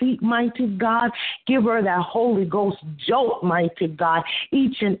her feet, mighty God, give her that Holy Ghost jolt, mighty God,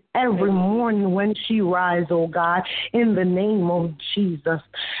 each and every morning when she rises, oh God, in the name of Jesus.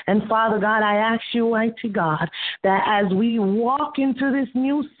 And Father God, I ask you, mighty God, that as we walk into this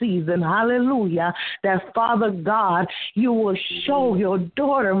new season, hallelujah, that Father God, you will show your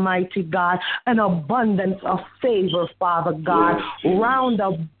daughter, mighty God, an abundance of favor, Father God, round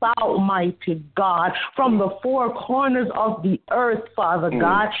about, mighty God, from the four corners of the earth, Father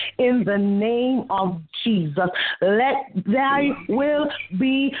God, in the name of Jesus. Let thy will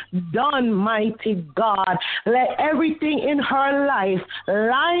be done, mighty God. Let everything in her life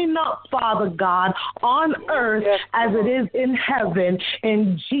line up, Father God, on earth as it is in heaven,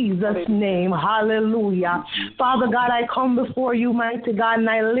 in Jesus' name. Hallelujah. Father God, I come before you, mighty God, and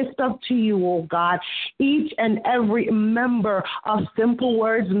I lift up to you, oh God, each and every member of Simple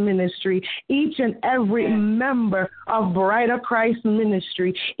Words Ministry, each and every member of Brighter Christ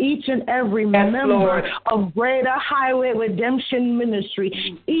Ministry, each and every member of Greater Highway Redemption Ministry,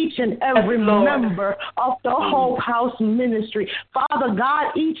 each and every member of the Hope House Ministry. Father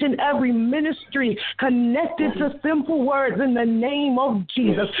God, each and every ministry connected to Simple Words in the name of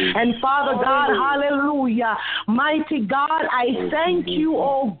Jesus. And Father God, hallelujah, mighty God, I thank you,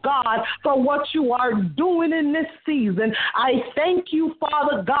 oh God, for what you are doing in this season. I thank you,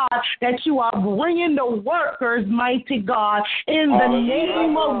 Father God, that you are bringing the workers, mighty God, in the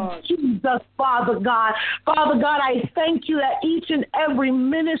name of Jesus, Father God. Father God, I thank you that each and every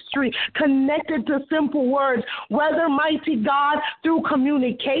ministry connected to Simple Words, whether, mighty God, through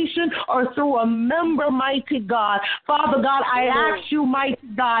communication or through a member, mighty God. Father God, I ask you, mighty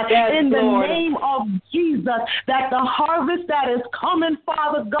God, in the name of Jesus, that the harvest that is coming,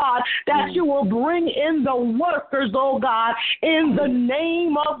 Father God, that you will bring in the workers, oh God, in the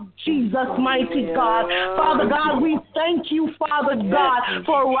name of Jesus, mighty God. Father God, we thank you, Father God,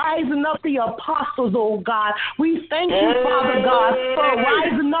 for rising up the apostles, oh God. We thank you, Father God, for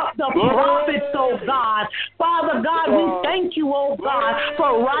rising up the prophets, oh God. Father God, we thank you, oh God,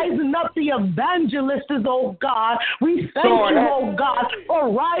 for rising up the evangelists, oh God. We thank you, oh God,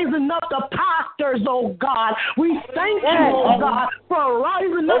 for rising up the pastors, oh God. We thank you, oh God, for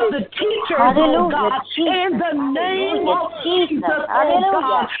rising up the teachers, oh God, in the name of Jesus, oh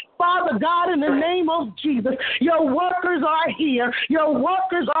God. Father God, in the name of Jesus, your workers are here. Your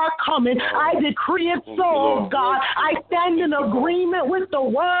workers are coming. I decree it so, oh God. I stand in agreement with the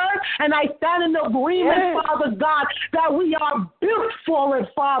word, and I stand in agreement, Father God, that we are built for it,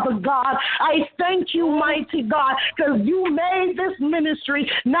 Father God. I thank you, mighty God, because you made this ministry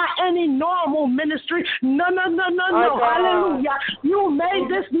not any normal ministry. No. Hallelujah. You made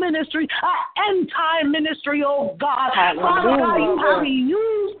this ministry an end-time ministry, oh God. Father God, you have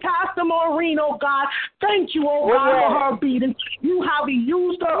used Pastor Maureen, oh God. Thank you, oh God, for her obedience. You have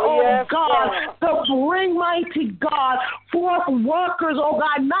used her, oh God, to bring, mighty God, forth workers, oh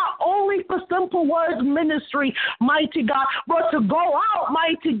God, not only for Simple Words Ministry, mighty God, but to go out,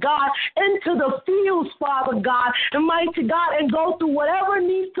 mighty God, into the fields, Father God, and mighty God, and go through whatever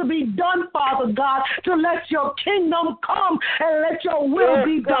needs to be done, Father God, to let your kingdom come and let your will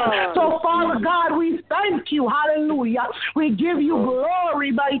be done. So, Father God, we thank you, hallelujah. We give you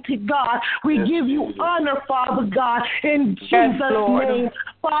glory, mighty God. We give you honor, Father God, in Jesus' name.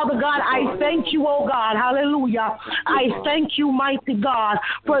 Father God, I thank you, oh God, hallelujah. I thank you, mighty God,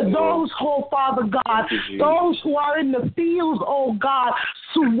 for those, oh Father God, those who are in the fields, oh God,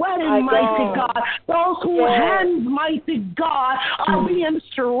 sweating, mighty God, those whose hands, mighty God, are being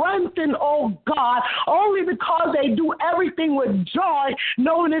strengthened, oh God, only because they do everything with joy,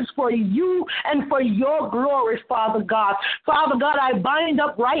 knowing it's for you and for your glory, Father God. Father God, I bind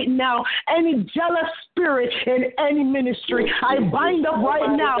up right now any jealous spirit in any ministry. I bind up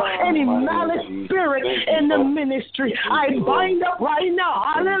right now any malice spirit in the ministry. I bind up right now,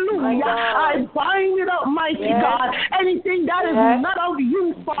 hallelujah. I bind it up, mighty God. Anything that is not of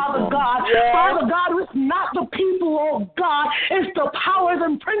you, Father God. Father God, it's not the people, oh God. It's the powers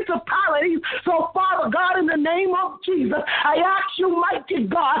and principalities. So, Father God, in the name of Jesus, I ask you, mighty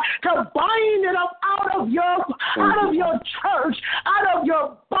God, to bind it up out of your church, out of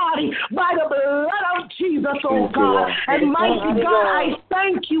your body, by the blood of Jesus, oh God. And mighty God, I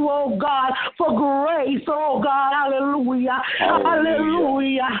thank you, oh God, for grace, oh God. Hallelujah.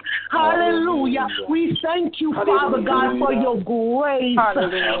 Hallelujah. Hallelujah. We thank you, Father God, for your grace,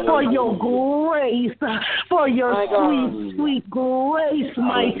 for your grace, for your sweet, sweet grace,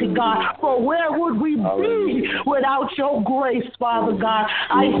 mighty God. For where would we be without your grace, Father God?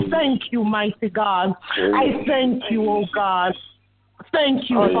 I thank you, mighty God. I thank you, oh God. Thank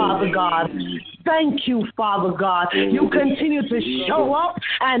you, Father God. Thank you, Father God. You continue to show up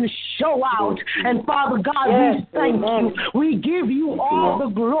and show out. And Father God, we thank you. We give you all the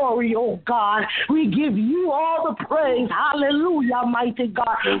glory, oh God. We give you all the praise. Hallelujah, mighty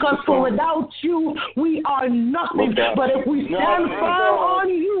God. Because for without you, we are nothing. But if we stand firm on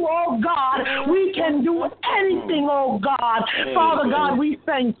you, oh God, we can do anything, oh God. Father God, we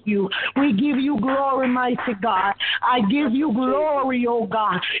thank you. We give you glory, mighty God. I give you glory, oh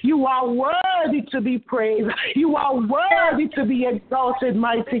God. You are worthy to be praised. You are worthy to be exalted,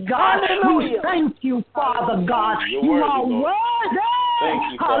 mighty God. We thank you, Father God. You are worthy.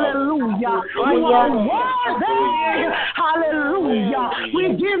 Hallelujah. You are worthy. Hallelujah. We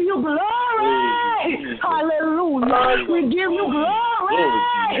give you glory. Hallelujah. We give you glory.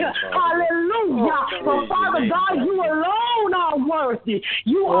 Hallelujah. For Father God, you alone are worthy.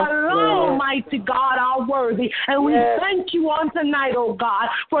 You alone, mighty God, are worthy. And we thank you on tonight, oh God,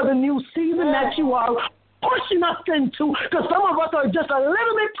 for the new season that you are pushing us into, because some of us are just a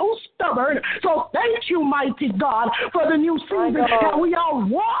little bit too stubborn. So thank you, mighty God, for the new season that we are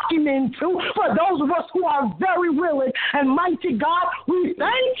walking into, for those of us who are very willing. And mighty God, we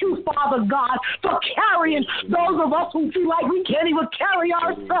thank you, Father God, for carrying those of us who feel like we can't even carry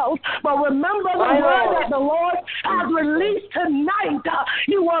ourselves. But remember the word that the Lord has released tonight.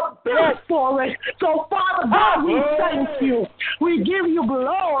 You are built for it. So, Father God, we thank you. We give you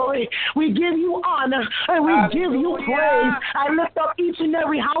glory. We give you honor. And we give you praise. I lift up each and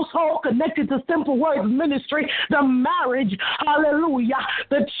every household connected to Simple Words Ministry, the marriage, hallelujah,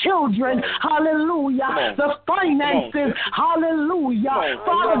 the children, hallelujah, the finances, hallelujah.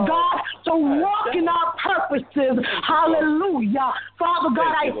 Father God, to walk in our purposes, hallelujah. Father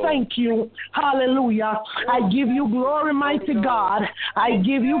God, I thank you, hallelujah. I give you glory, mighty God. I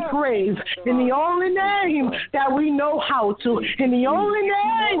give you praise in the only name that we know how to, in the only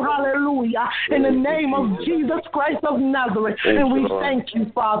name, hallelujah, in the name of Jesus Christ of Nazareth. And we thank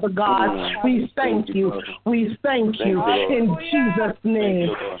you, Father God. We thank you. We thank you in Jesus'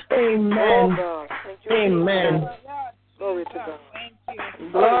 name. Amen. Amen. Glory to God.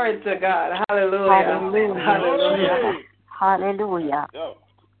 Glory to God. Hallelujah. Hallelujah. Hallelujah.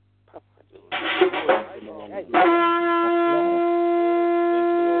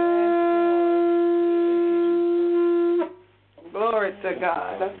 Glory to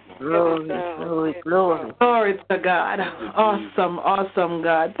God. Glory to God. Awesome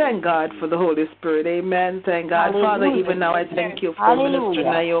God. Thank God for the Holy Spirit. Amen. Thank God. Hallelujah. Father, even now I thank you for Minister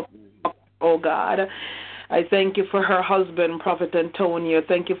Naomi, oh God. I thank you for her husband, Prophet Antonio.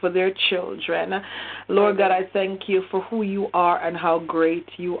 Thank you for their children. Lord God, I thank you for who you are and how great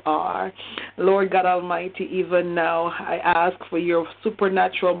you are. Lord God Almighty, even now, I ask for your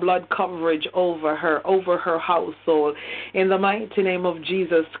supernatural blood coverage over her household. In the mighty name of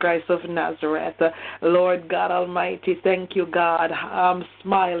Jesus Christ of Nazareth. Lord God Almighty, thank you, God. I'm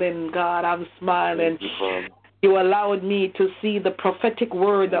smiling, God. I'm smiling. You allowed me to see the prophetic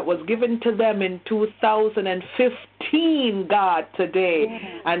word that was given to them in 2015, God, today.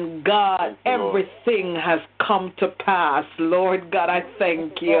 And God, everything has come to pass. Lord God, I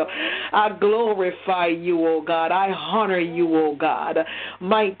thank you. I glorify you, oh God. I honor you, oh God.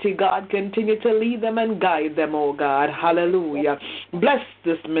 Mighty God, continue to lead them and guide them, oh God. Hallelujah. Bless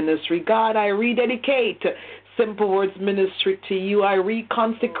this ministry. God, I rededicate Simple Words Ministry to you. I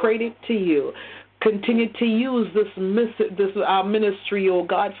reconsecrate it to you. Continue to use this ministry, oh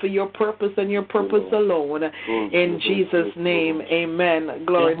God, for your purpose and your purpose alone. In Jesus' name, amen.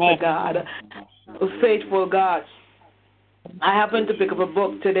 Glory to God. Faithful God, I happened to pick up a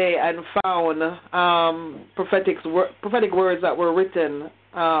book today and found prophetic words that were written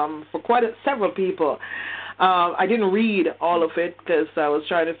for several people. I didn't read all of it because I was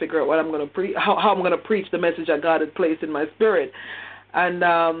trying to figure out what I'm going to how I'm going to preach the message that God had placed in my spirit. And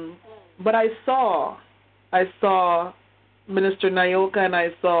but I saw Minister Nayoka and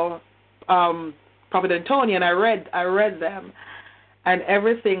I saw Prophet Antonio, and I read them, and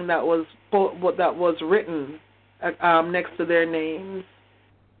everything that was written next to their names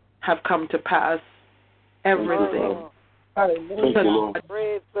have come to pass. Everything. God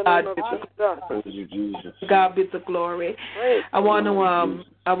be the glory. I want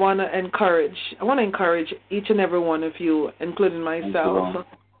to encourage each and every one of you, including myself.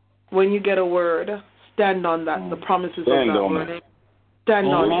 When you get a word, stand on that. The promises of that word. Stand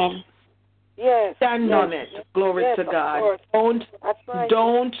on it. Yes. Stand on it. Glory to God.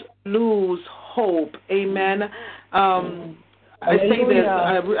 Don't lose hope. Amen. I say this.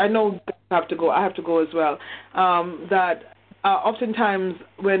 I know I have to go. I have to go as well. That oftentimes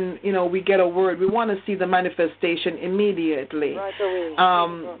when we get a word, we want to see the manifestation immediately. Right away.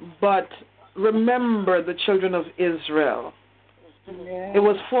 But remember the children of Israel. It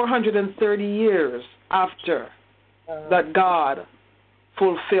was 430 years after that God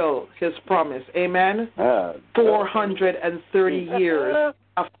fulfilled his promise. Amen? 430 years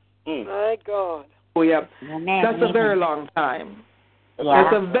after. My God. Oh, yeah. That's a very long time. Yeah.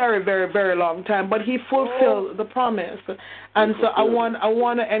 It's a very, very, very long time. But he fulfilled the promise. And so I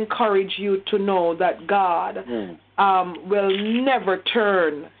want to encourage you to know that God will never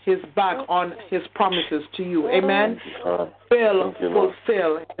turn his back on his promises to you. Amen? Will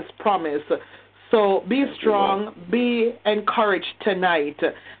fulfill his promise. So be strong, be encouraged tonight.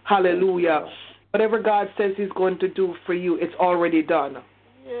 Hallelujah. Whatever God says he's going to do for you, it's already done.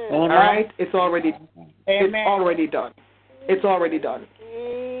 All right? It's already done. It's already done. It's already done.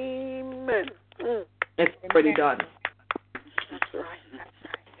 Amen. It's already done.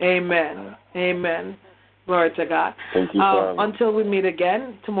 Amen. Amen. Glory to God. Thank you, until we meet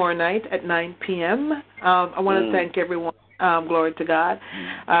again tomorrow night at 9 p.m., I want to thank everyone. Glory to God.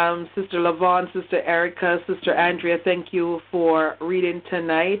 Sister Lavon, Sister Erica, Sister Andrea, thank you for reading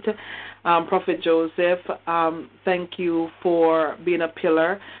tonight. Prophet Joseph, thank you for being a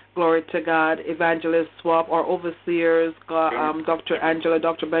pillar. Glory to God. Evangelist Swap, our overseers, Dr. Angela,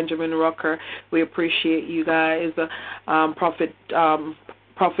 Dr. Benjamin Rucker, we appreciate you guys. Prophet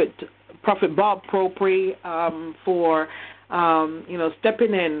Bob Propri for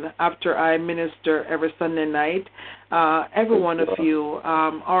stepping in after I minister every Sunday night. Every one of you,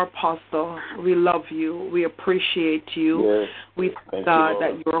 our apostle, we love you. We appreciate you. We thank God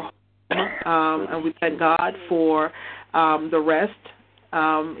that you're home, and we thank God for the rest.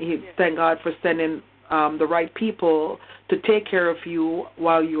 Thank God for sending the right people to take care of you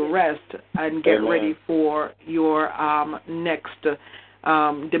while you rest and get ready for your next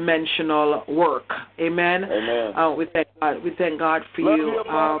dimensional work. Amen. We thank God for you.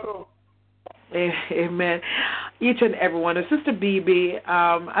 Amen. Each and every one. Sister BB,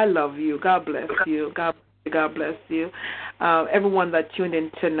 I love you. God bless you. God bless you. Everyone that tuned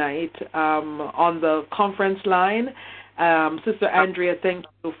in tonight on the conference line, Sister Andrea, thank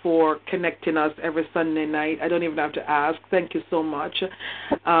you for connecting us every Sunday night. I don't even have to ask. Thank you so much.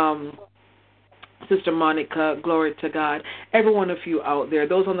 Sister Monica, glory to God. Every one of you out there,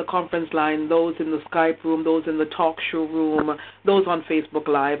 those on the conference line, those in the Skype room, those in the talk show room, those on Facebook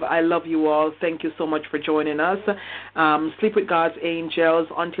Live, I love you all. Thank you so much for joining us. Sleep with God's angels.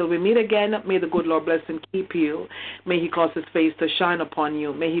 Until we meet again, may the good Lord bless and keep you. May he cause his face to shine upon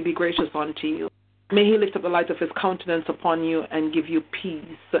you. May he be gracious unto you. May he lift up the light of his countenance upon you and give you peace.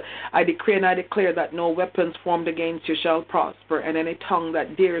 I decree and I declare that no weapons formed against you shall prosper, and any tongue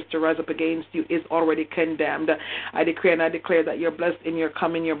that dares to rise up against you is already condemned. I decree and I declare that you're blessed in your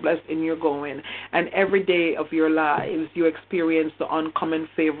coming, you're blessed in your going, and every day of your lives you experience the uncommon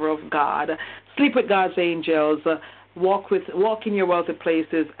favor of God. Sleep with God's angels. Walk in your wealthy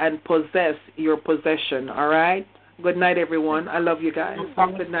places and possess your possession, all right? Good night, everyone. I love you guys.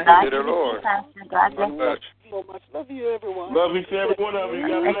 Good night. Dear Lord. God bless you. So much. Love you, everyone. Love you to every one of you.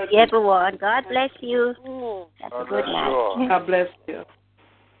 God bless you, everyone. God bless you. That's God a good bless night. you all. God bless you.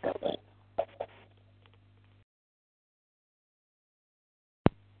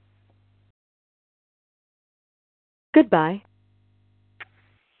 Goodbye.